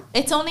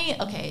It's only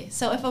okay.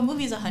 So if a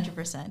movie is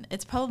 100%,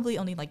 it's probably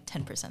only like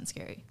 10%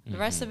 scary. The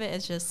rest of it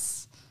is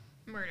just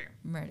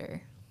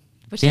murder.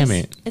 Which Damn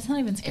is, it. It's not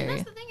even and scary.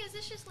 that's the thing is,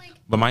 it's just like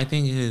but my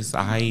thing is,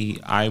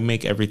 I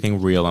make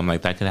everything real. I'm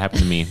like, that could happen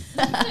to me.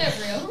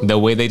 real. The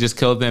way they just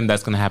killed them,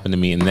 that's gonna happen to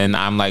me. And then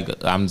I'm like,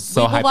 I'm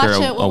so We'll hyper watch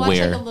it. We'll watch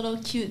aware. like a little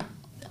cute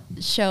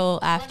show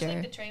after.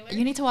 like, the trailer?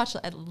 You need to watch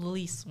at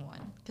least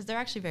one because they're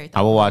actually very.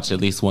 I will watch at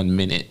least 1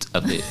 minute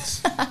of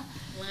it.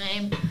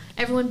 Lame.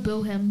 Everyone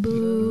boo him.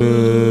 Boo.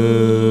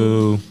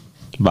 Boo.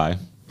 Bye.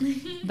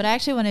 But I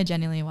actually want to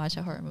genuinely watch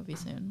a horror movie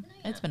soon.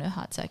 It's been a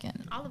hot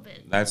second. All of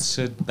it. That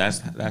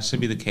should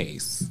be the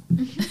case.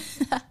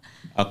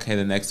 Okay,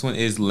 the next one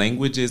is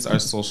languages are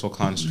social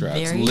constructs.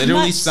 Very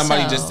Literally, much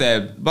somebody so. just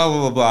said blah blah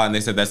blah blah, and they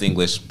said that's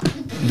English.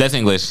 That's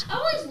English. I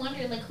always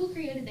wondered, like, who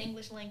created the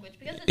English language?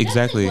 Because it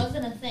Exactly. definitely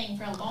wasn't a thing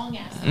for a long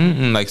ass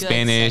time. Like Good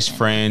Spanish, second.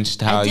 French,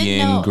 I did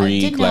Italian, know- I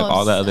Greek, did know like of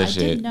all that s- other I shit.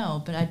 did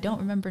know, but I don't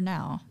remember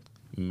now.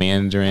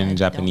 Mandarin, I don't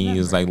Japanese,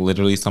 remember. like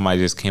literally somebody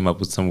just came up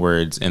with some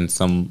words and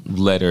some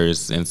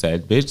letters and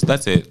said, "Bitch,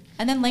 that's it."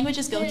 And then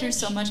languages go through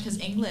so much because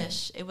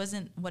English, it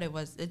wasn't what it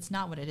was. It's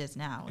not what it is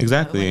now.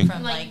 Exactly. It went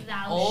from Like,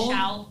 thou old,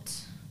 shalt.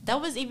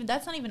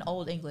 that's not even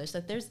old English.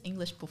 That there's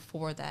English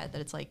before that.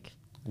 That it's like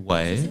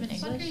What? is this even What the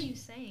fuck are English? you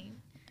saying?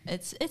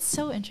 It's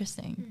so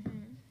interesting. Mm-hmm.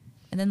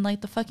 And then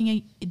like the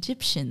fucking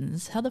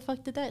Egyptians. How the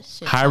fuck did that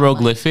shit?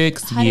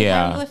 Hieroglyphics? Sound like? How did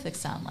Yeah. hieroglyphics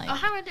sound like?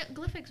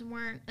 Hieroglyphics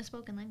weren't a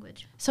spoken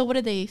language. So what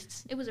did they?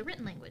 It was a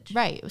written language.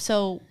 Right.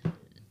 So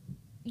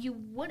You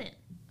wouldn't.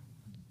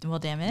 well,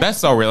 damn it. That's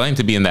so real. I need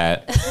to be in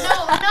that.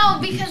 No,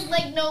 because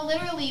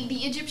literally,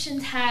 the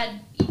Egyptians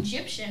had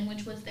Egyptian,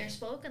 which was their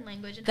spoken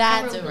language, and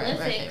That's it, right,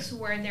 hieroglyphics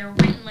were their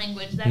written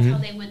language. That's how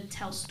they would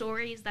tell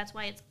stories. That's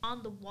why it's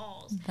on the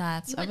walls.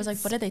 That's. You I was like,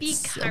 wouldn't what did they?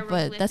 speak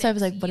But that's why I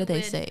was like, what did they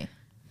hieroglyphics. say?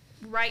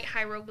 Write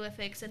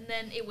hieroglyphics, and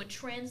then it would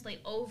translate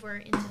over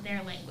into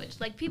their language.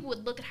 Like, people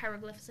would look at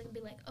hieroglyphics and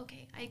be like,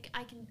 okay,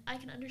 I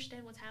can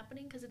understand what's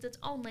happening because it's its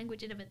own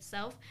language in of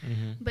itself,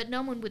 but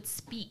no one would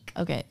speak.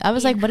 Okay, I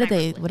was in like, what did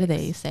they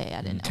hieroglyphics. say?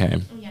 I didn't know.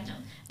 Okay. Oh, yeah, no.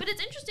 But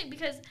it's interesting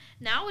because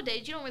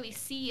nowadays you don't really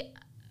see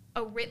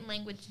a written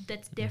language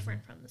that's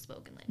different from the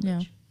spoken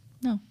language.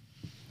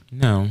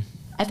 No.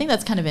 I think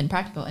that's kind of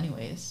impractical,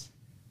 anyways,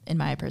 in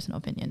my personal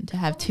opinion, to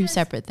have Well, two because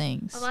separate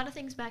things. A lot of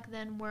things back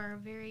then were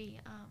very,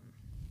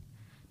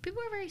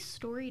 people were very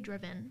story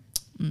driven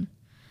Mm.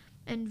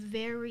 and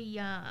very,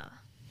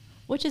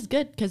 Which is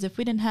good because if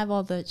we didn't have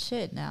all that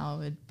shit now,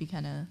 it'd be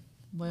kind of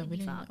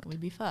we'd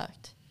be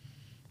fucked.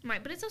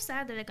 right. But it's so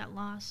sad that it got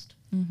lost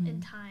Mm-hmm.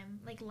 in time,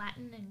 like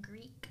Latin and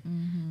Greek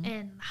Mm-hmm.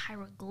 and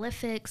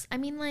hieroglyphics. I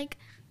mean, like,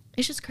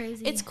 it's just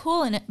crazy. It's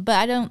cool, but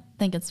I don't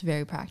think it's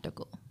very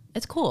practical.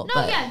 It's cool, No,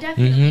 but yeah,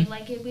 definitely. Mhm.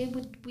 Like, it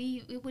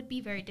would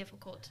be very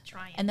difficult to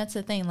try and that's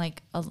the thing.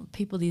 Like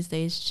people these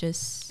days,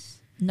 just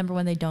number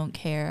one, they don't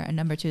care, and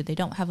number two, they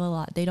don't have a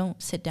lot. They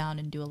don't sit down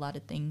and do a lot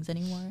of things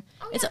anymore.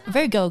 Oh, It's yeah, no.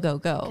 very go go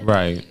go.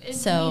 Right.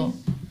 So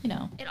you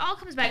know, it all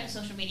comes back to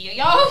social media,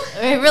 y'all.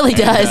 it really It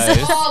does.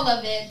 does. All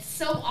of it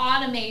so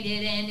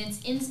automated, and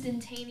it's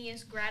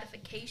instantaneous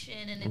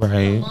gratification, and it's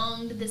Right.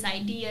 prolonged this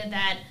idea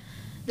that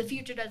the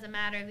future doesn't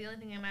matter. The only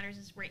thing that matters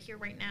is right here,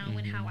 right now,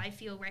 and how I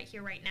feel right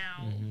here, right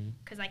now,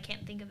 because I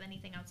can't think of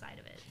anything outside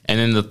of it.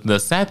 And then the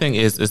sad thing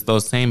is, it's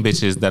those same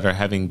bitches that are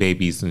having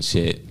babies and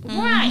shit.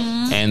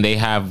 Right. And they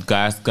have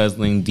gas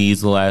guzzling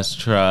diesel ass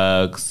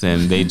trucks,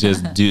 and they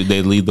just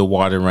they leave the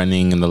water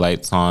running and the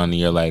lights on, and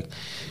you're like,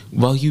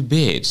 well, you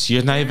bitch,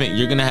 you're not even,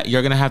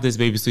 you're gonna have this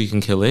baby so you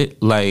can kill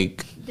it,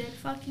 like. Dead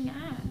fucking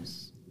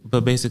ass.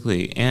 But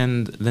basically,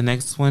 and the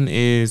next one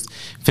is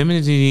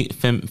femininity.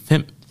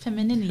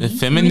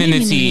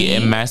 Femininity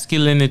and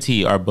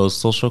masculinity are both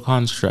social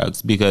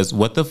constructs, because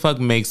what the fuck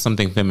makes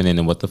something feminine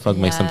and what the fuck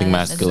makes something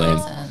masculine?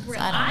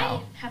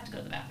 I have to go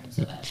to the bathroom,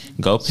 so that.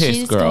 Go piss,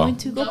 She's girl. Going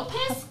to Go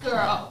piss,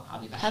 girl.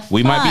 I'll be back.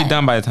 We might be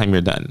done by the time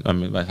you're done. I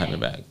mean, by the time you're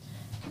back.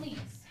 Please.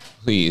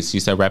 Please, you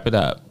said wrap it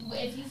up.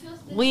 If you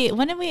feel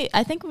When did we?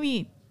 I think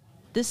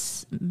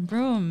this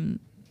room.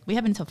 We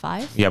have until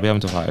 5. Yeah, we have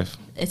until 5.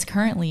 It's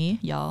currently,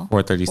 y'all,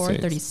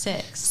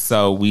 4:36.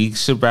 So we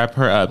should wrap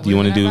her up. Do you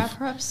want to wrap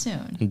her up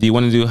soon? Do you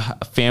want to do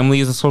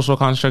family as a social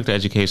construct or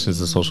education as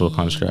a social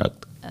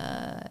construct?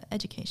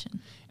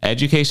 Education.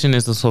 Education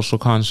is a social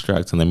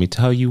construct, and let me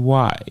tell you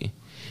why.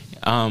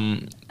 I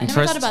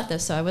never thought about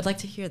this, so I would like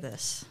to hear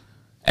this.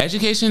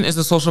 Education is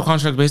a social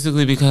construct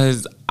basically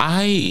because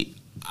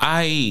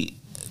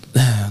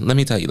let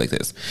me tell you like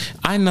this.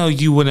 I know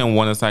you wouldn't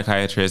want a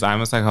psychiatrist.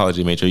 I'm a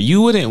psychology major.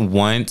 You wouldn't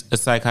want a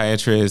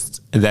psychiatrist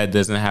that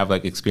doesn't have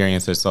like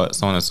experience or so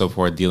on and so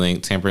forth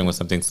tampering with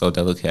something so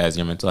delicate as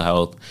your mental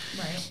health.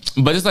 Right.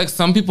 But it's like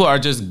some people are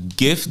just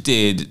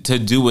gifted to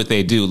do what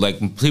they do. Like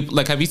people,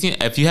 like if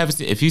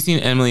you've seen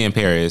Emily in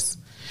Paris,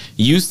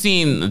 you've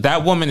seen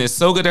that woman is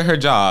so good at her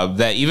job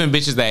that even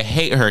bitches that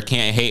hate her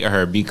can't hate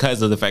her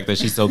because of the fact that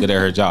she's so good at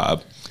her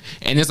job.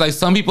 And it's like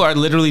some people are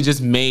literally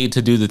just made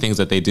to do the things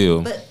that they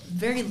do. But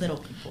very little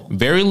people.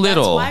 Very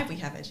little. That's why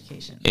we have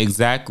education.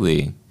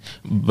 Exactly.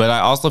 But I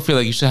also feel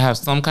like you should have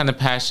some kind of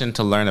passion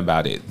to learn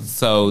about it.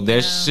 So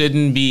there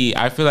shouldn't be,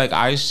 I feel like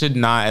I should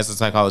not, as a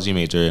psychology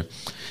major,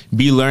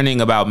 be learning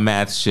about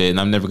math shit, and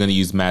I'm never going to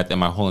use math in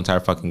my whole entire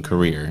fucking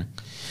career.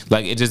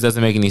 Like, it just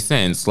doesn't make any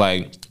sense.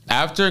 Like,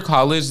 after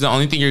college, the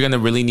only thing you're going to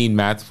really need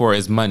math for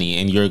is money,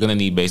 and you're going to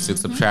need basic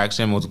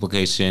subtraction,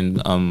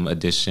 multiplication,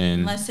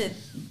 addition. Unless it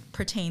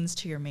pertains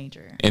to your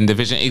major. And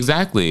division,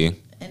 exactly.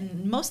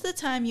 And most of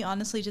the time, you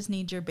honestly just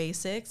need your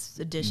basics,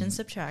 addition,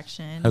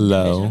 subtraction,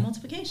 Hello. division, and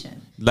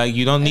multiplication. Like,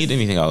 you don't need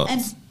anything else.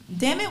 And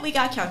damn it, we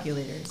got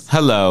calculators.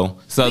 Hello.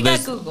 So we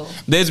got Google.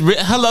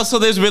 So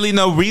there's really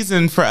no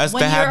reason for us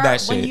to have that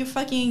shit. When you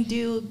fucking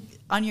do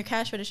on your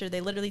cash register,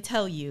 they literally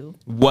tell you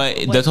what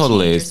the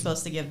total is. You're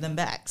supposed to give them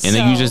back. And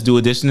then you just do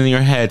addition in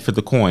your head for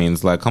the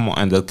coins. Like, come on,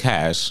 and the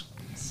cash.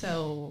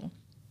 So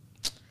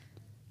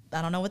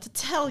I don't know what to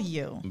tell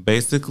you.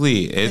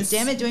 Basically, it's...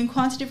 damn it, doing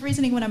quantitative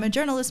reasoning when I'm a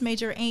journalist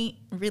major ain't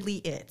really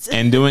it.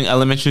 And doing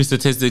elementary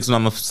statistics when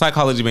I'm a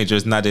psychology major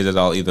is not it at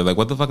all either. Like,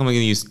 what the fuck am I going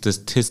to use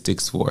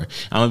statistics for?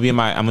 I'm gonna be in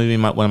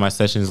one of my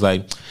sessions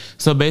like,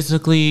 so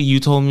basically,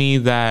 you told me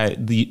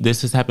that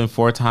this has happened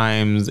 4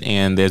 times,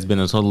 and there's been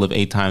a total of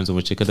 8 times in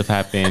which it could have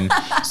happened.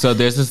 So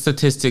there's a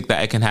statistic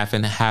that it can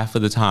happen half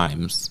of the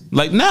times.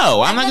 Like,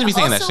 no, I'm not going to be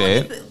saying that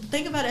shit.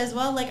 Think about it as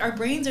well. Like, our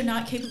brains are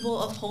not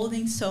capable of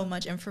holding so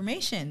much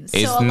information.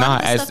 It's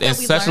not.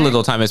 It's such a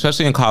little time,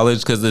 especially in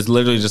college, because it's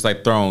literally just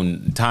like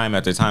thrown time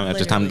after time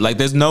after time. Like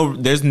there's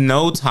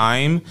no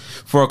time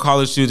for a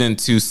college student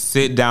to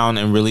sit down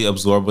and really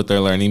absorb what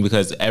they're learning,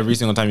 because every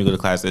single time you go to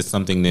class, it's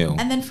something new.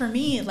 And then for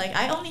me, like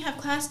I only have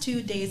class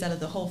 2 days out of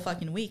the whole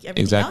fucking week.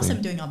 Everything else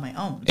I'm doing on my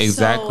own.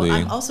 Exactly. So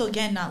I'm also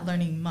again not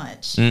learning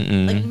much.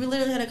 Like we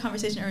literally had a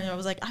conversation earlier. I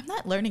was like, I'm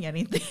not learning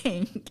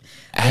anything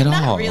at all.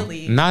 Not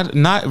really.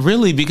 Not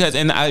really, because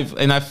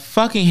I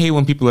fucking hate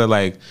when people are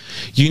like,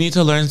 you need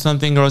to learn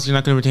something or else you're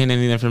not going to retain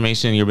any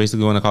information. You're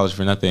basically going to college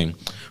for nothing.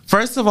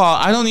 First of all,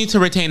 I don't need to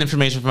retain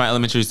information from my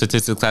elementary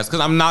statistics class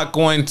because I'm not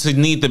going to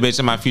need the bitch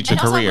in my future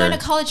career. I'm going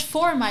to college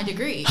for my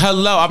degree.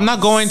 Hello, I'm not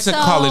going to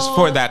college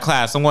for that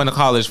class. I'm going to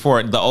college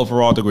for the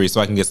overall degree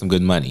so I can get some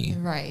good money.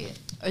 Right.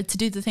 Or to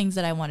do the things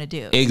that I want to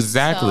do.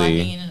 Exactly.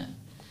 So, I mean,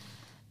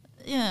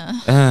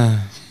 yeah.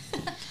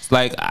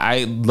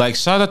 Like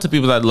shout out to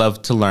people that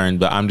love to learn,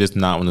 but I'm just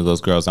not one of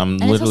those girls. I'm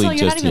literally also, just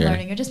you're not even here.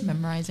 learning. You're just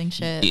memorizing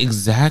shit.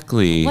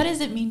 Exactly. What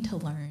does it mean to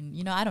learn?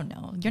 You know, I don't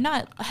know. You're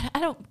not. I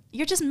don't.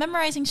 You're just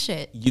memorizing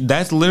shit.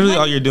 That's literally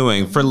all you're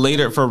doing for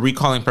later, for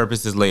recalling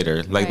purposes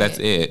later. Like that's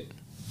it.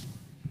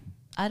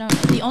 I don't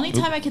know. The only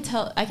time I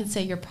could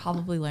say you're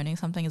probably learning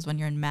something is when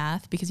you're in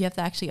math, because you have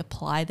to actually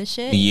apply the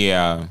shit.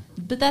 Yeah.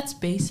 But that's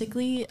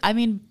basically. I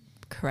mean,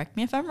 correct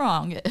me if I'm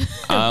wrong.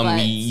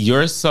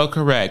 You're so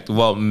correct.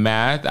 Well,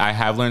 math, I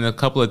have learned a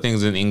couple of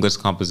things in English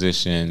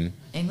composition.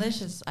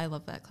 English is, I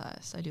love that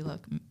class. I do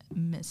love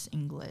Miss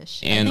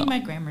English. And I think my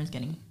grammar is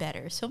getting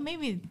better. So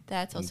maybe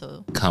that's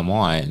also. Come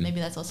on. Maybe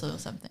that's also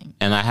something.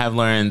 And I have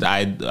learned,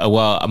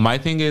 my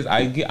thing is,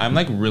 I'm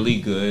like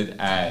really good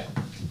at.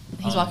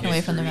 He's walking away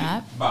from the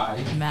map.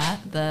 Bye.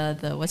 Matt,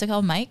 the what's it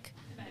called, Mike?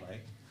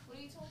 What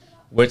are you talking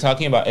about? We're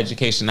talking about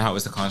education and how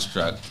it's a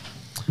construct.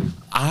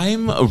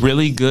 I'm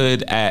really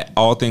good at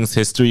all things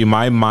history.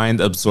 My mind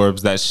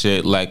absorbs that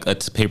shit like a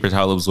paper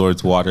towel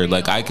absorbs water.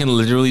 Like I can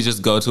literally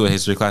just go to a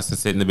history class and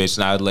sit in the bitch,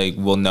 and I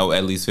will know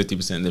at least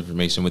 50% of the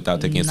information without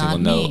taking a single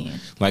note.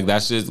 Like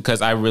that's just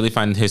because I really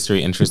find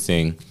history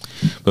interesting.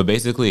 But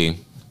basically,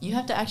 you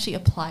have to actually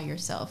apply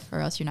yourself, or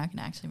else you're not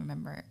gonna actually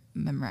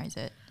memorize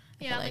it.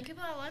 Yeah, like a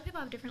lot of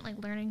people have different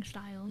like learning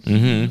styles.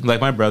 Mm-hmm.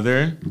 Like my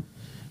brother.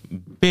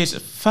 Bitch,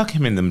 fuck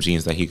him in them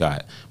jeans that he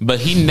got. But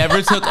he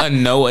never took a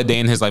no a day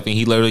in his life, and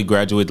he literally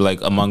graduated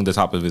like among the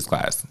top of his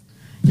class.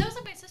 That was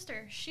like my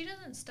sister. She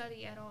doesn't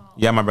study at all.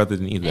 Yeah, my brother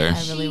didn't either. And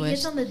she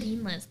gets on the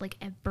dean list like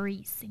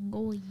every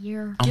single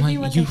year. I'm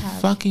like, you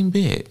fucking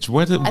bitch.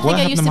 I think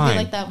I used to be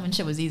like that when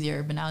shit was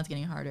easier, but now it's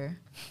getting harder.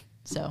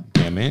 So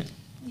damn it.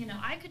 You know,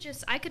 I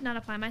could not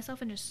apply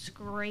myself and just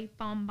scrape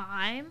on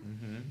by.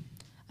 Mm-hmm.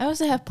 I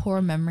also have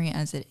poor memory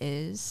as it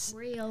is.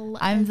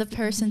 I'm the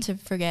person to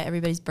forget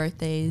everybody's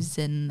birthdays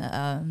and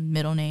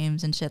middle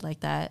names and shit like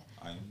that.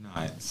 I'm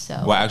not.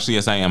 So. Well, actually,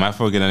 yes, I am. I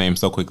forget a name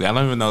so quickly. I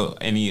don't even know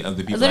any of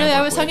the people. Literally,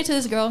 I was talking to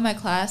this girl in my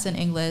class in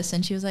English,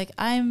 and she was like,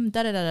 "I'm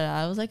da da da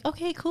da." I was like,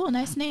 "Okay, cool,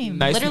 nice name."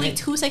 Literally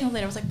 2 seconds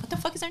later, I was like, "What the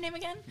fuck is her name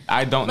again?"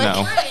 I don't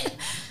know.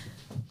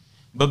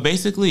 But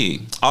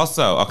basically,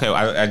 also, okay,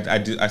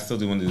 I still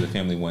do want to do the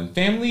family one.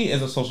 Family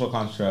is a social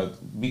construct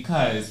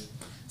because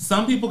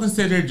some people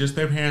consider just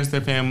their parents their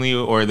family,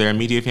 or their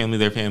immediate family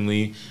their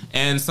family.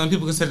 And some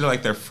people consider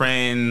like their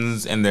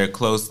friends and their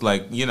close,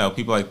 like, you know,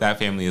 people like that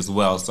family as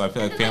well. So I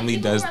feel like family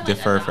does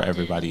differ for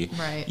everybody.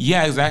 Right.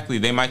 Yeah, exactly.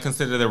 They might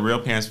consider their real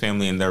parents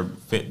family and their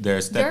step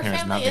parents not family. Your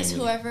family is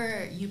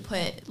whoever you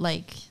put,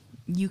 like,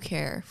 you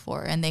care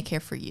for and they care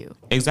for you.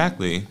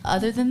 Exactly.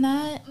 Other than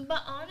that.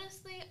 But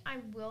honestly, I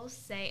will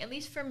say, at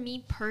least for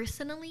me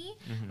personally,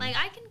 like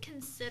I can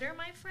consider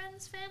my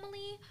friends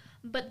family,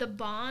 but the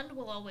bond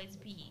will always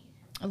be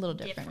a little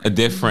different.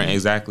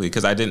 Exactly,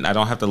 because I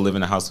don't have to live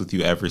in a house with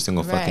you every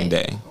single fucking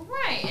day.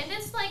 Right, and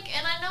it's like,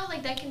 and I know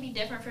like that can be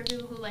different for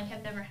people who like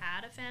have never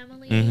had a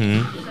family,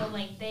 so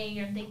like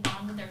they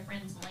bond with their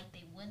friends like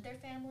they would their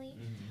family.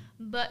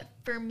 But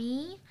for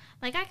me,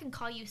 like I can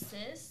call you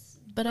sis,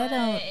 but I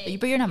don't.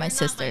 But you're not my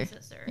sister.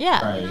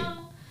 Yeah, right. You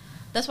know?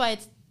 That's why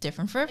it's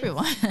different for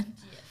everyone.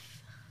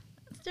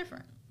 It's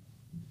different.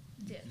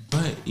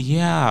 But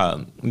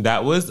yeah,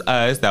 that was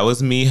us. That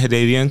was me,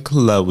 Hodaviah, and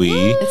Chloe.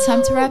 Woo! It's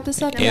time to wrap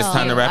this up. It's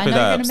time to wrap it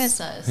up. You're gonna miss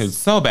us. It's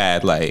so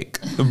bad, like,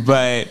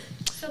 but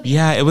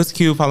yeah, it was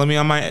cute. Follow me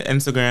on my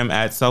Instagram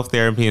at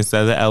self-therapy.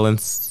 Instead of the L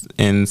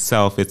in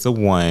self, it's a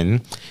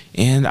 1.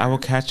 And I will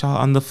catch y'all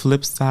on the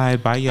flip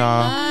side. Bye,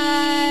 y'all.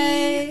 Bye.